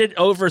started it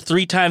over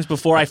 3 times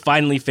before I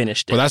finally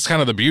finished it. Well, that's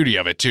kind of the beauty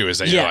of it too, is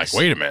that you're like,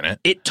 wait a minute.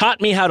 It taught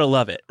me how to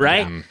love it,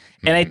 right?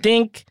 And I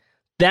think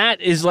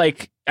that is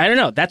like, I don't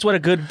know. That's like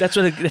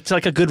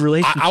a good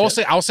relationship. I'll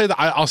say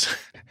that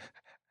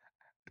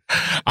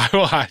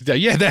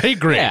ain't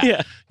great.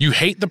 Yeah. You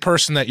hate the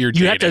person that you're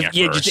dating at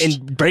first.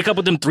 And break up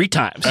with them 3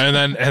 times. And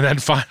then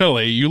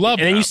finally you love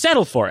them. And then you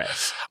settle for it.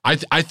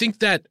 I think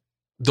that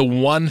the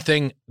one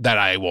thing that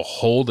I will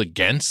hold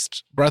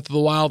against Breath of the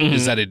Wild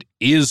is that it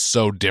is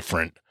so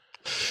different.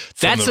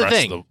 That's the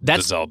thing. The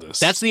Zeldas.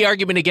 That's the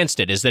argument against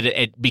it, is that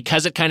it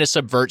because it kind of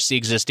subverts the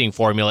existing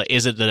formula,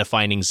 is it the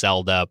defining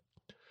Zelda?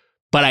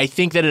 But I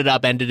think that it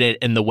upended it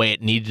in the way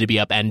it needed to be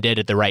upended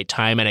at the right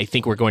time, and I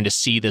think we're going to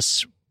see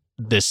this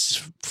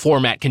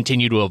format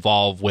continue to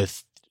evolve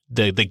with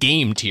the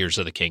game tiers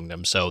of the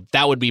kingdom. So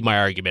that would be my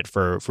argument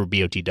for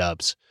BOT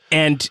dubs.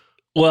 And,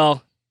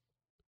 well,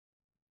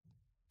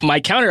 my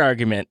counter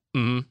argument,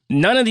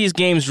 none of these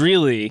games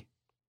really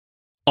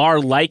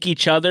are like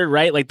each other,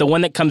 right? Like the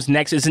one that comes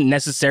next isn't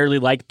necessarily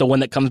like the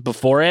one that comes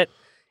before it.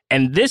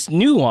 And this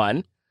new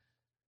one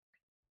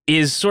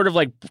is sort of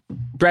like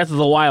Breath of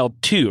the Wild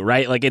 2,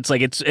 right? There's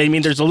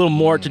a little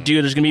more to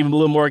do. There's going to be a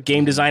little more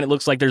game design. It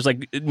looks like there's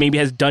it maybe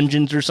has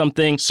dungeons or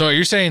something. So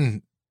you're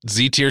saying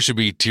Z tier should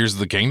be Tears of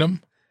the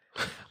Kingdom?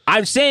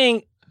 I'm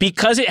saying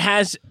because it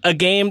has a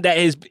game that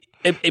is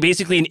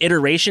basically an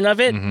iteration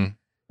of it,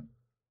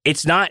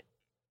 it's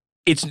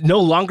no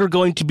longer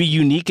going to be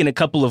unique in a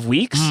couple of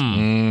weeks.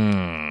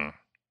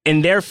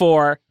 And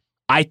therefore,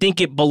 I think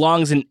it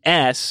belongs in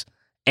S,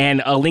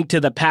 and A Link to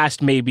the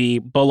Past maybe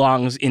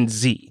belongs in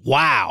Z.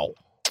 Wow.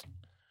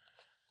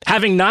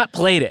 Having not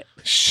played it.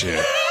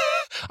 Shit.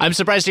 I'm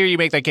surprised to hear you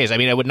make that case. I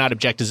mean, I would not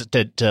object to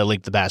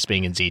Link to the Past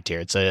being in Z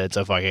tier. It's a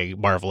fucking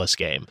marvelous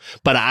game.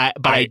 But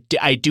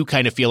I do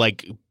kind of feel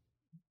like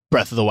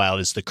Breath of the Wild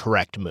is the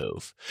correct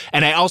move.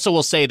 And I also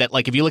will say that,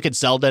 like, if you look at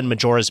Zelda and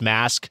Majora's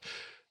Mask,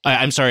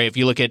 if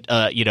you look at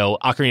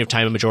Ocarina of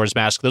Time and Majora's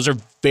Mask, those are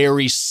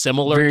very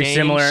similar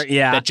games.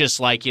 Yeah. That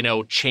just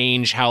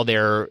change how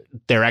they're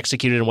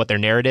executed and what their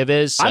narrative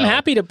is. So. I'm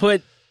happy to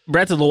put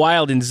Breath of the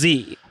Wild in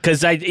Z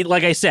because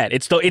like I said,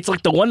 it's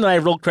like the one that I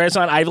rolled credits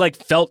on. I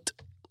felt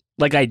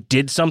like I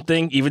did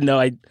something, even though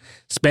I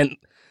spent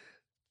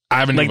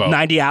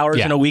 90 hours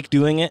in a week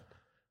doing it.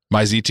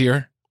 My Z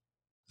tier,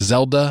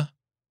 Zelda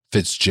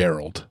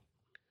Fitzgerald.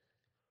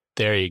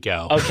 There you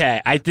go.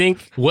 Okay, I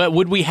think... What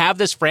would we have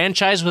this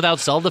franchise without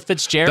Zelda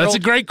Fitzgerald? That's a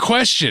great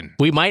question.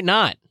 We might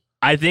not.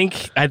 I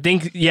think,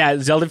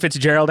 Zelda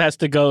Fitzgerald has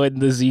to go in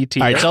the Z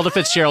tier. All right, Zelda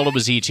Fitzgerald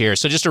was Z tier.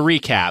 So just a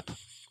recap.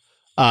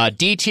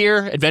 D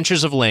tier,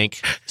 Adventures of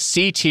Link.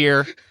 C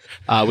tier,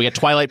 we got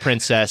Twilight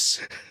Princess.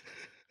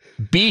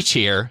 B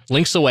tier,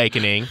 Link's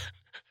Awakening,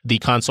 the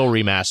console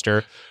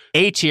remaster.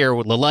 A tier,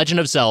 The Legend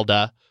of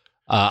Zelda.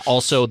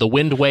 Also, The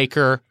Wind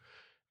Waker.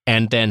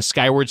 And then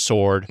Skyward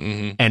Sword,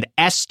 and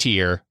S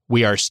tier,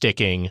 we are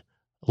sticking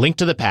Link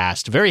to the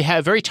Past, very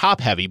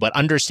top heavy, but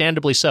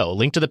understandably so.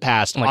 Link to the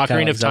Past,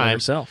 Ocarina of Time,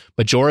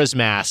 Majora's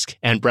Mask,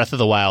 and Breath of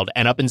the Wild,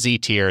 and up in Z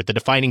tier, the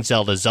defining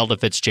Zelda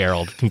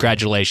Fitzgerald.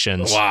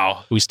 Congratulations!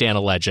 Wow, we stand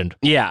a legend.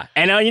 Yeah,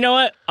 and you know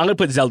what? I'm gonna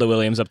put Zelda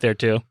Williams up there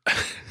too. All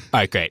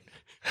right, great.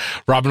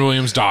 Robin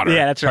Williams' daughter.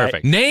 Yeah, that's right.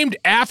 Perfect. Named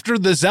after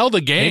the Zelda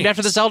game. Named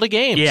after the Zelda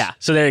games. Yeah,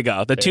 so there you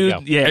go. The two. you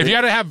go. Yeah. If you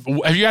had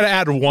to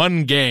add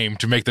one game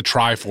to make the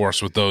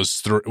Triforce with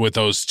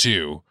those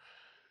two,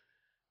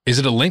 is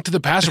it A Link to the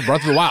Past or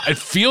Breath of the Wild? It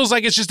feels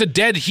like it's just a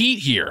dead heat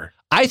here.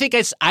 I think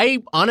I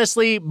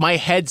honestly, my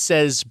head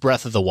says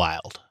Breath of the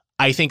Wild.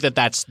 I think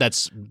that's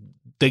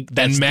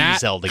And Matt the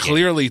Zelda game.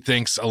 clearly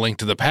thinks A Link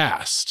to the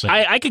Past.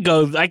 I could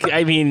go.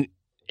 I mean,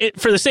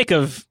 for the sake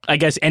of, I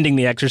guess, ending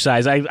the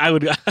exercise, I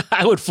would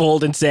I would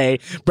fold and say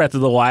Breath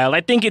of the Wild.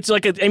 I think it's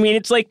like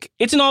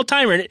it's an all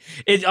timer.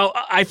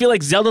 I feel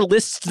like Zelda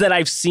lists that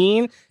I've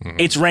seen,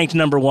 it's ranked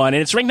number one,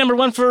 and it's ranked number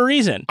one for a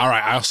reason. All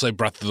right, I'll say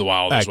Breath of the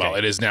Wild as Okay. well.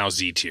 It is now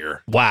Z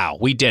tier. Wow,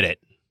 we did it.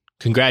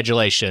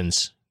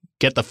 Congratulations.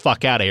 Get the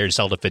fuck out of here,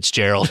 Zelda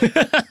Fitzgerald. You're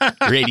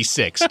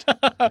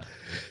 86th.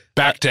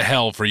 Back to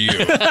hell for you.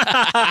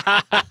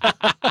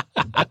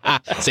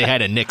 Say hi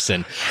to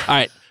Nixon. All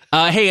right.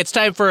 Hey, it's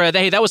time for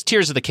hey, that was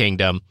Tears of the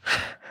Kingdom.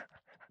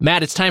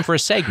 Matt, it's time for a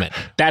segment.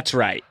 That's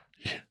right.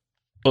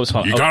 What was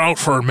fun? You got out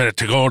for a minute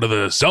to go to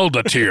the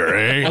Zelda tier,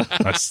 eh?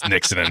 That's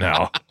Nixon in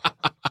hell.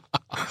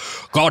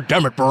 God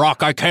damn it,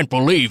 Barack, I can't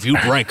believe you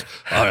drank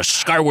a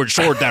Skyward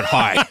Sword that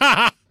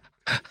high.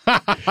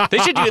 They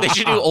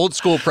should do old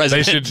school They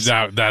presidents.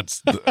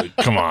 should.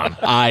 Come on.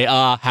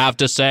 I have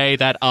to say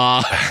that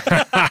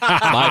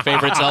my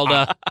favorite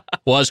Zelda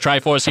was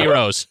Triforce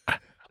Heroes.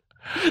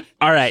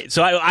 All right,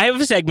 so I have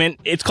a segment.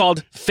 It's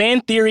called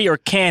Fan Theory or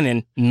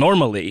Canon,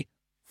 normally.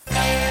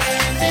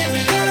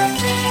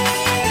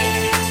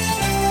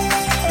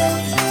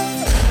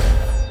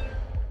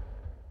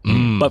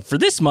 But for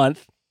this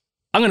month,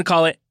 I'm going to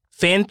call it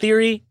Fan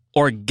Theory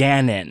or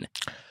Ganon.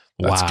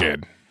 That's Wow.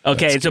 good.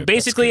 Okay, That's so good.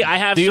 basically I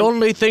have The some-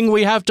 only thing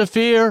we have to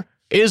fear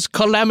is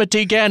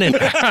Calamity Ganon.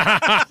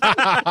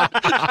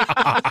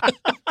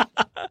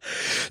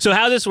 So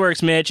how this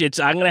works, Mitch,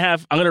 I'm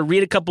gonna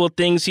read a couple of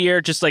things here,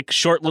 just like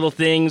short little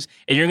things,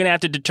 and you're gonna have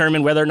to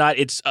determine whether or not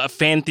it's a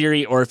fan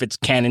theory or if it's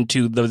canon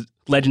to the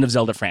Legend of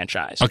Zelda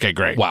franchise. Okay,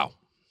 great. Wow.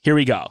 Here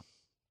we go.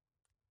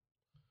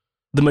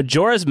 The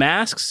Majora's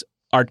masks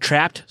are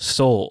trapped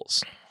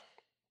souls.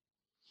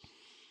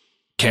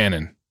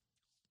 Canon.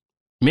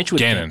 Mitch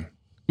with Ganon.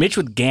 Mitch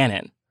with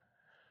Ganon.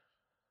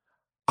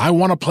 I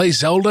want to play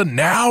Zelda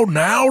now.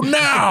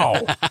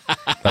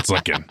 That's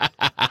Lincoln.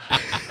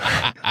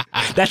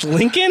 That's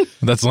Lincoln?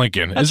 That's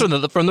Lincoln. That's from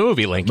the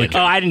movie Lincoln. Oh,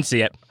 I didn't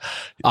see it.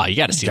 Oh, you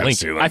got to see Gotta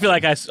Lincoln. see I feel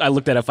like I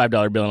looked at a $5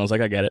 bill and I was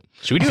like, I get it.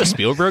 Should we do a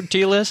Spielberg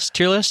tier list?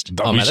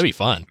 Oh man, that'd be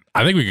fun.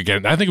 I think we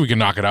can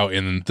knock it out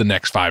in the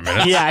next 5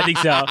 minutes. Yeah, I think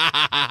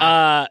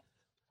so.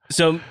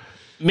 So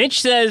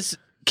Mitch says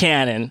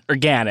canon or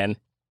Ganon.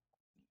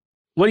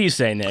 What do you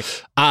say, Nick?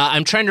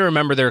 I'm trying to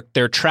remember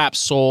their trap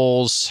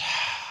souls.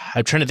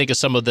 I'm trying to think of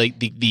some of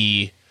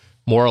the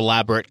more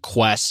elaborate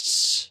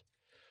quests.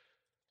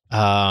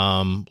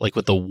 Like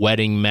with the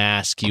wedding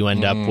mask you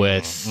end up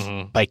with.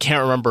 But I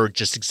can't remember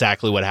just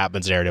exactly what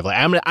happens narratively.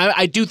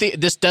 I do think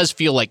this does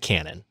feel like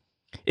canon.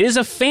 It is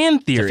a fan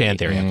theory. It's a fan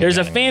theory. There's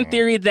a fan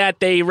theory that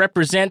they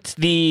represent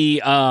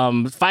the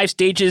 5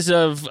 stages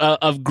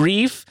of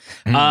grief,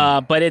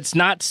 but it's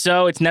not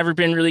so. It's never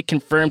been really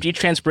confirmed. Each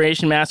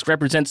transformation mask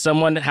represents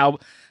someone how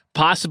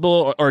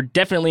possible or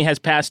definitely has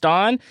passed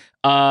on.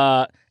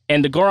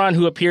 And the Goron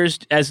who appears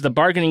as the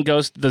bargaining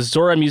ghost, the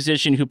Zora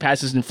musician who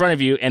passes in front of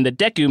you, and the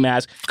Deku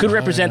mask could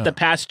represent the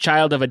past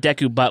child of a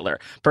Deku butler.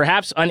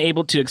 Perhaps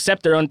unable to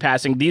accept their own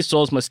passing, these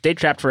souls must stay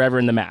trapped forever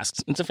in the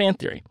masks. It's a fan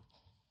theory.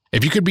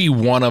 If you could be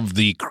one of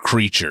the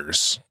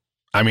creatures,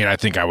 I mean, I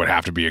think I would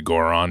have to be a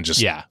Goron,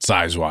 just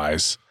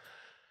size-wise.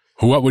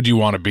 What would you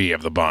want to be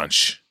of the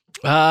bunch?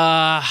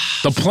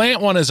 The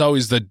plant one is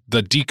always the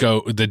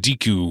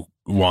Deku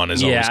one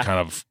is always kind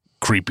of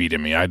creepy to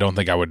me. I don't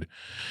think I would.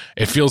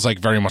 It feels like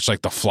very much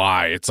like the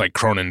Fly. It's like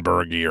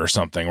Cronenbergy or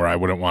something where I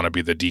wouldn't want to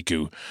be the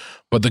Deku.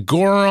 But the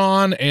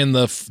Goron and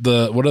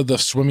the what are the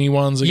swimmy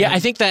ones again? Yeah, I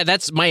think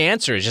that's my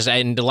answer. Is just,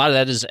 and a lot of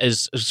that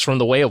is from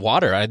the Way of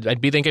Water. I'd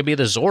think I'd be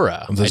the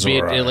Zora. I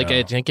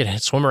think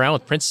I'd swim around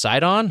with Prince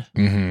Sidon.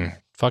 Mm-hmm.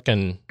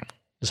 Fucking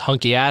his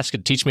hunky ass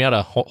could teach me how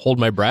to hold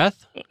my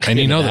breath. And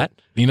you know that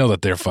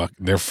they're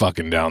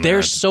fucking down there.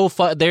 They're so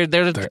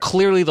they're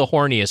clearly the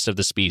horniest of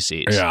the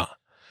species. Yeah.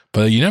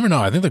 But you never know.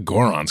 I think the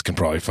Gorons can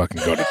probably fucking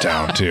go to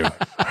town, too.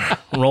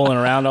 Rolling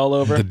around all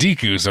over. The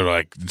Dekus are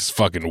like, it's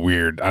fucking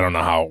weird. I don't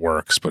know how it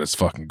works, but it's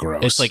fucking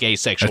gross. It's like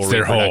asexual That's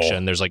their reproduction.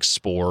 hole. There's like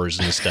spores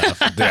and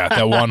stuff. Yeah,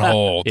 that one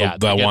hole. Yeah,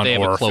 that one they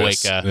have a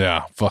orifice. cloaca.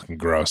 Yeah, fucking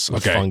gross.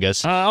 Okay.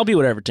 Fungus. I'll be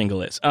whatever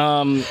Tingle is.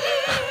 I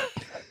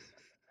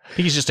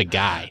think he's just a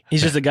guy.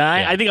 He's just a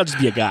guy? Yeah. I think I'll just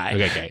be a guy.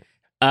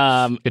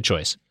 Okay. Good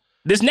choice.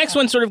 This next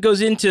one sort of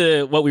goes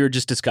into what we were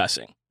just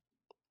discussing.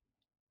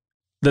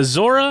 The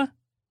Zora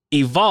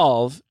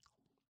evolve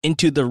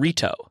into the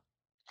Rito.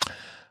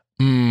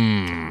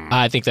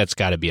 I think that's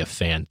got to be a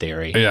fan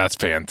theory. Yeah, that's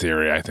fan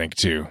theory, I think,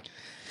 too.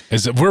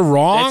 Is it, we're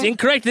wrong? That's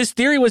incorrect. This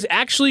theory was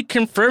actually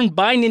confirmed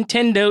by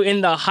Nintendo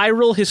in the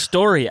Hyrule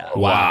Historia.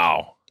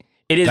 Wow.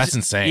 It is, That's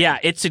insane. Yeah,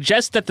 it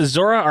suggests that the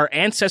Zora are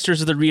ancestors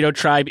of the Rito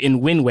tribe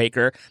in Wind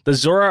Waker. The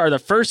Zora are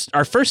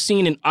first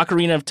seen in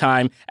Ocarina of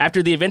Time.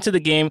 After the events of the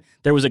game,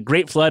 there was a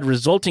great flood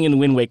resulting in the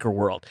Wind Waker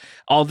world.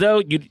 Although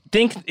you'd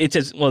think, it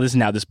says, well, this is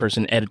now this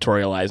person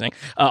editorializing.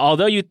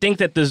 Although you'd think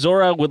that the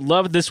Zora would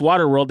love this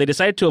water world, they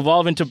decided to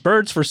evolve into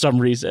birds for some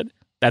reason.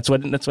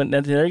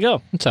 There you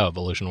go. That's how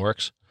evolution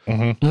works.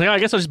 Mm-hmm. I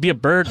guess I'll just be a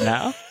bird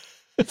now.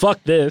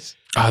 Fuck this.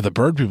 The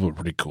bird people are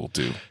pretty cool,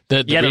 too.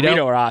 The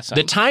Rito are awesome.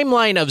 The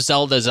timeline of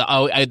Zelda's,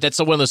 that's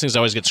one of those things that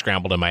always gets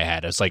scrambled in my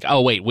head. It's like,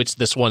 oh, wait,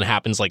 this one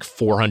happens like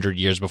 400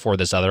 years before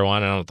this other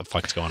one? I don't know what the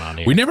fuck's going on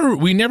here.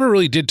 We never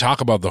really did talk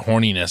about the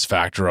horniness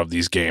factor of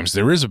these games.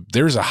 There is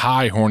a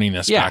high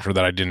horniness factor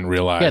that I didn't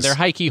realize. Yeah, they're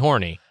high-key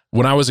horny.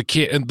 When I was a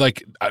kid, and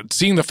like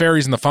seeing the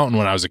fairies in the fountain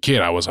when I was a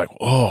kid, I was like,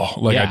 oh,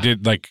 like I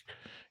did like,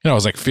 I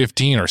was like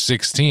 15 or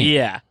 16.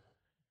 Yeah.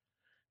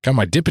 Got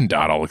my Dippin'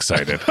 Dot all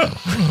excited.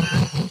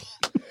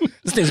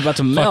 This thing's about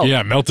to melt.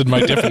 Yeah, melted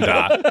my Dippin'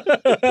 Dot.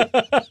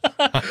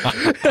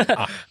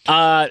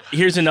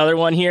 Here's another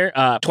one here.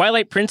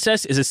 Twilight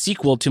Princess is a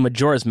sequel to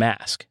Majora's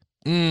Mask.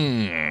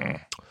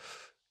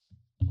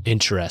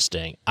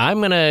 Interesting. I'm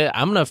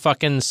gonna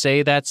fucking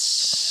say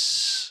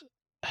that's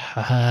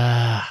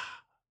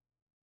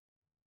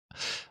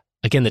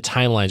again, the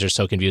timelines are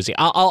so confusing.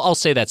 I'll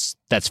say that's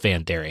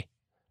fan theory.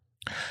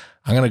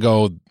 I'm gonna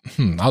go.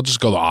 I'll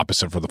just go the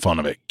opposite for the fun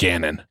of it.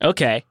 Ganon.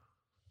 Okay.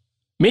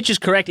 Mitch is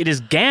correct. It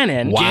is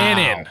Ganon. Wow.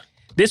 Ganon.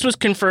 This was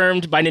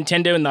confirmed by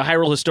Nintendo in the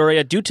Hyrule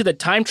Historia. Due to the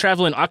time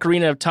travel in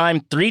Ocarina of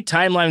Time, 3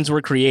 timelines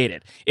were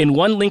created. In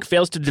one, Link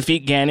fails to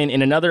defeat Ganon.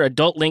 In another,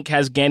 adult Link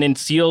has Ganon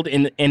sealed.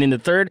 And in the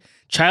third,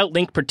 child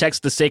Link protects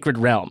the sacred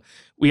realm.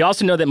 We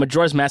also know that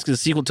Majora's Mask is a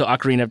sequel to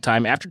Ocarina of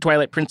Time. After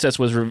Twilight Princess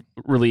was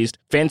released,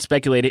 fans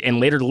speculated and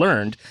later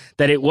learned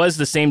that it was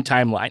the same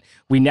timeline.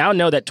 We now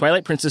know that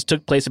Twilight Princess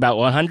took place about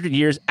 100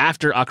 years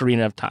after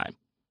Ocarina of Time.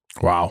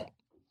 Wow.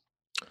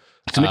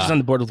 So Mitch is on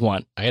the board with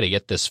 1. I got to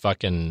get this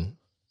fucking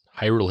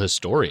Hyrule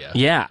Historia.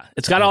 Yeah,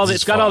 it's got all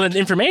the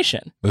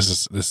information.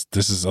 This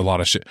is a lot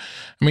of shit.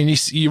 I mean,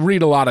 you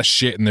read a lot of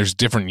shit, and there's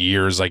different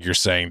years, like you're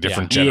saying,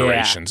 different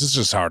generations. It's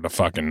just hard to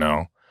fucking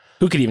know.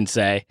 Who could even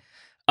say?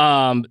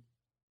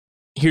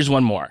 Here's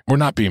one more. We're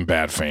not being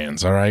bad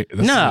fans, all right?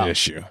 This is the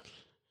issue.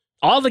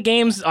 All the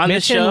games on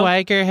this show...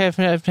 Mitch and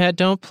Weiger have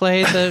don't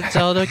play the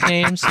Zelda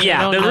games.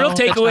 Yeah, the real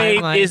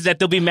takeaway is that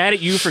they'll be mad at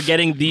you for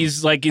getting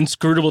these like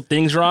inscrutable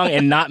things wrong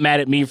and not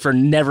mad at me for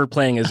never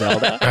playing a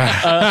Zelda.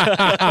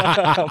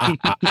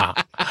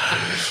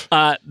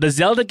 The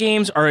Zelda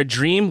games are a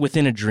dream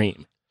within a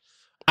dream.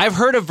 I've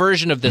heard a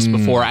version of this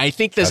before. I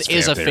think this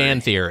is a fan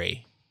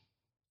theory.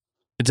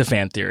 It's a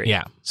fan theory.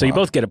 Yeah. So you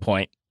both get a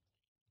point.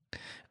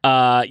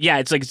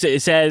 It's like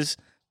it says...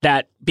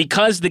 that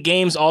because the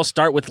games all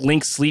start with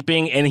Link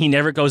sleeping and he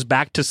never goes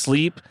back to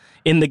sleep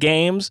in the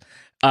games,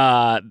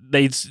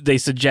 they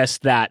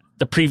suggest that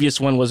the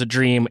previous one was a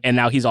dream and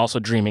now he's also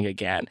dreaming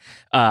again.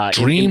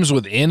 Dreams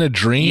within a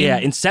dream? Yeah,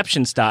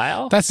 Inception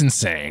style. That's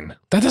insane.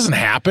 That doesn't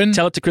happen.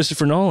 Tell it to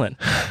Christopher Nolan.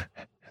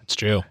 It's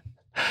true.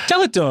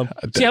 Tell it to him.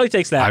 See how he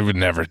takes that. I would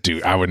never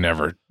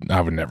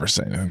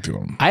say anything to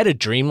him. I had a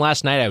dream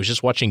last night. I was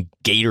just watching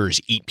gators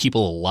eat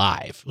people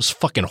alive. It was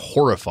fucking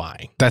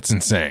horrifying. That's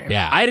insane.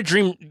 Yeah. I had a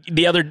dream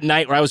the other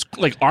night where I was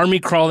like army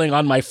crawling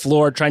on my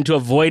floor trying to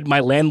avoid my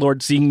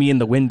landlord seeing me in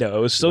the window.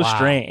 It was so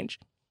strange.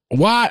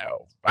 Why?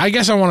 I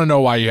guess I want to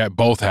know why you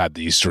both had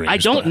these dreams. I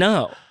don't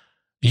know.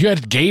 You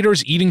had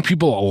gators eating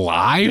people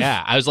alive?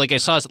 Yeah. I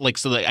saw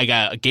I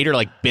got a gator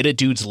like bit a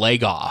dude's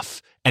leg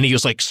off. And he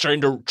was like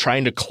trying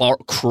to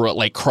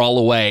crawl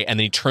away, and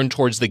then he turned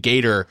towards the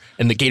gator,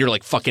 and the gator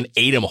like fucking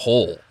ate him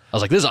whole. I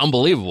was like, this is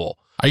unbelievable.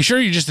 Are you sure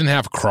you just didn't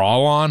have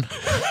Crawl on?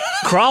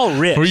 Crawl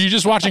rips. Were you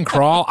just watching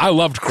Crawl? I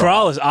loved Crawl.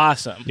 Crawl is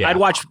awesome. Yeah. I'd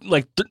watch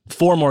like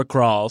 4 more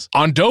Crawls.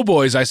 On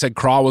Doughboys, I said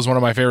Crawl was one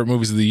of my favorite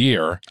movies of the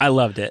year. I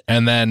loved it.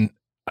 And then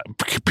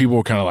people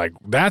were kind of like,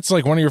 that's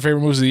like one of your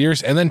favorite movies of the year.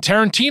 And then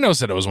Tarantino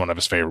said it was one of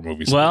his favorite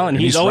movies. Well, and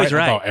he's always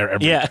right. About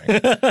everything. Yeah.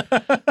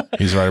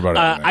 He's right about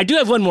everything. I do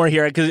have one more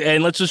here, and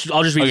I'll just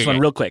read this one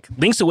real quick.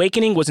 Link's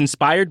Awakening was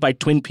inspired by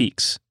Twin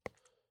Peaks.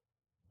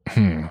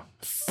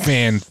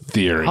 Fan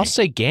theory. I'll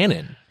say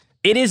Ganon.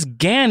 It is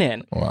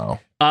Ganon. Wow.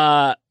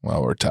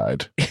 Well, we're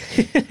tied.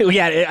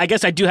 Yeah, I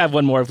guess I do have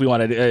one more if we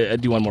want to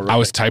do one more. I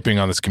was typing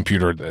on this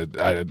computer.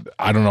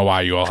 I don't know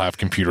why you all have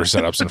computer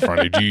setups in front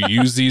of you. Do you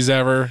use these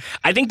ever?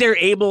 I think they're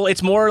able.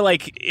 It's more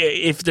like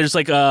if there's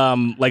like a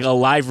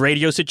live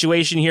radio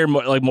situation here,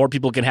 more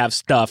people can have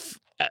stuff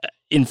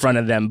in front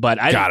of them. But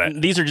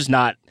these are just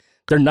not.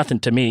 They're nothing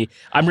to me.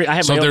 I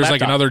have so my own there's laptop.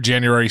 like another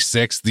January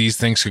 6th. These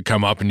things could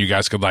come up and you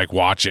guys could like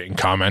watch it and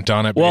comment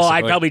on it. Well,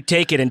 I'd probably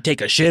take it and take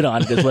a shit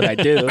on it is what I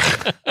do.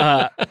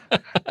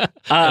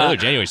 Another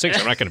January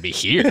 6th, I'm not going to be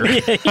here.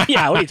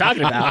 Yeah, what are you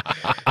talking about?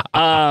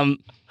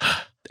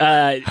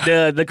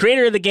 The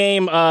creator of the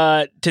game,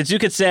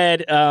 Tezuka,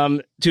 said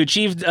to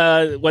achieve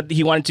what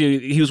he wanted to,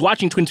 he was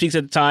watching Twin Peaks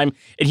at the time,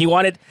 and he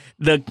wanted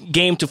the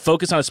game to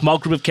focus on a small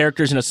group of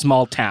characters in a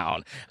small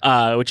town,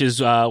 which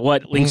is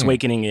what Link's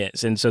Awakening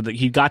is. And so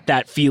he got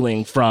that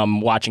feeling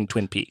from watching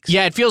Twin Peaks.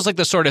 Yeah, it feels like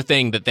the sort of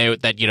thing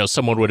that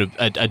someone would have,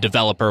 a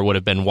developer would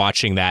have been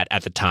watching that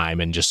at the time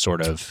and just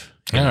sort of.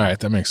 All right,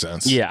 that makes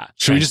sense. Yeah.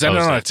 Should we just end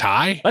it on a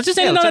tie? Let's just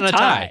end it on a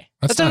tie.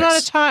 Let's end it on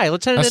a tie.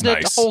 Let's end it in a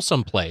nice.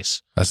 wholesome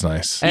place. That's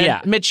nice. And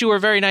Yeah. Mitch, you were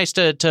very nice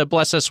to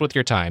bless us with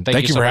your time.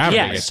 Thank you for so much.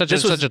 having me. It's such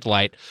This was a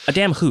delight. A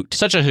damn hoot.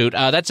 Such a hoot.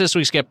 That's this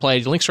week's Get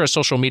Played. Links to our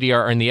social media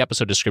are in the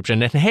episode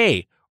description. And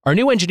hey, our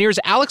new engineer is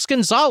Alex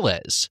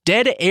Gonzalez,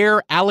 Dead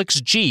Air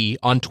Alex G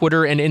on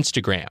Twitter and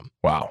Instagram.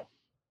 Wow.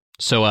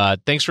 So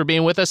thanks for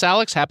being with us,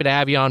 Alex. Happy to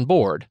have you on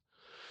board.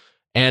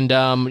 And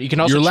you can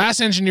also Your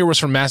last engineer was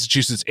from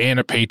Massachusetts and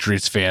a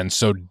Patriots fan.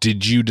 So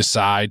did you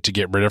decide to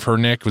get rid of her,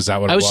 Nick? Was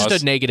that what it was? I was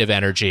just a negative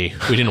energy.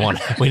 We didn't want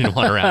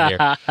around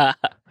here.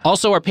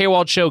 Also, our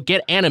paywalled show,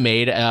 Get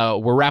Animated,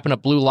 we're wrapping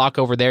up Blue Lock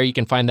over there. You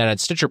can find that at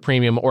Stitcher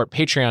Premium or at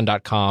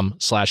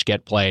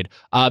patreon.com/getplayed.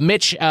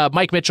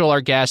 Mike Mitchell,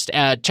 our guest.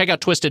 Check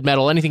out Twisted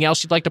Metal. Anything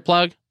else you'd like to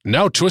plug?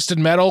 No, Twisted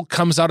Metal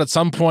comes out at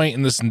some point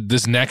in this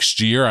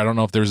next year. I don't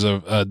know if there's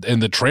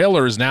and the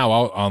trailer is now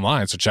out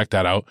online, so check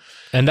that out.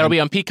 And that'll be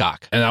on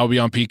Peacock. And that'll be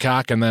on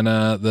Peacock. And then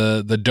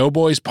the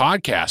Doughboys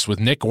podcast with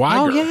Nick Weiger.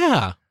 Oh,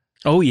 yeah.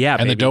 Oh, yeah,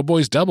 And the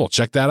Doughboys Double.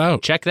 Check that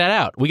out. Check that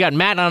out. We got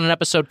Matt on an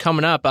episode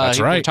coming up. That's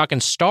right. We're talking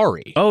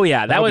Starry. Oh,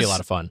 yeah. That'll was be a lot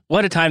of fun.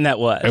 What a time that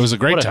was. It was a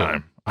great What a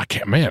time. I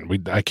can't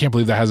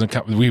believe that hasn't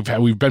come. We've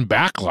been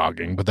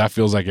backlogging, but that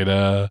feels like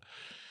it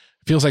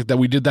feels like that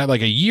we did that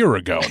like a year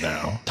ago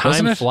now.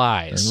 Time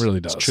flies. It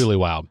really does. It's truly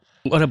wild.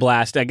 What a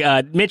blast.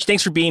 Mitch,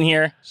 thanks for being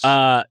here.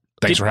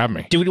 Thanks for having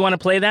me. Do we want to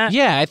play that?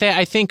 Yeah,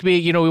 I think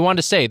we wanted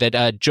to say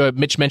that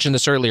Mitch mentioned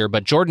this earlier,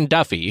 but Jordan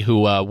Duffy,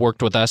 who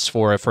worked with us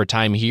for a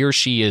time, he or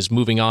she is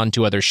moving on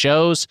to other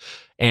shows,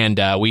 and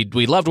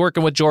we loved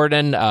working with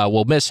Jordan.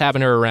 We'll miss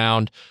having her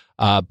around,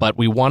 but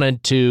we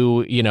wanted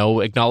to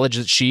acknowledge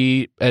that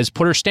she has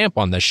put her stamp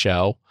on this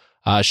show.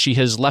 She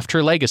has left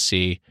her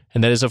legacy,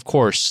 and that is, of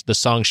course, the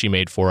song she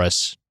made for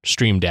us,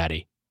 Stream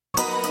Daddy.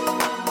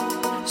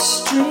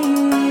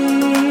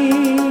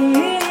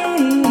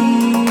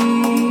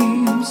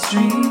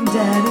 Stream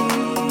Daddy.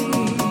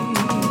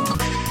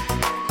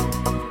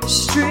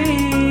 Stream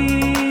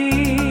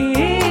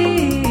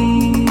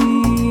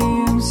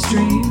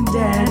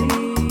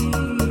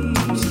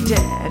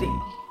Daddy.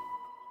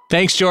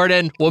 Thanks,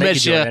 Jordan. We'll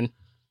miss you. Jordan.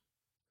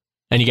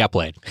 And you got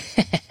played.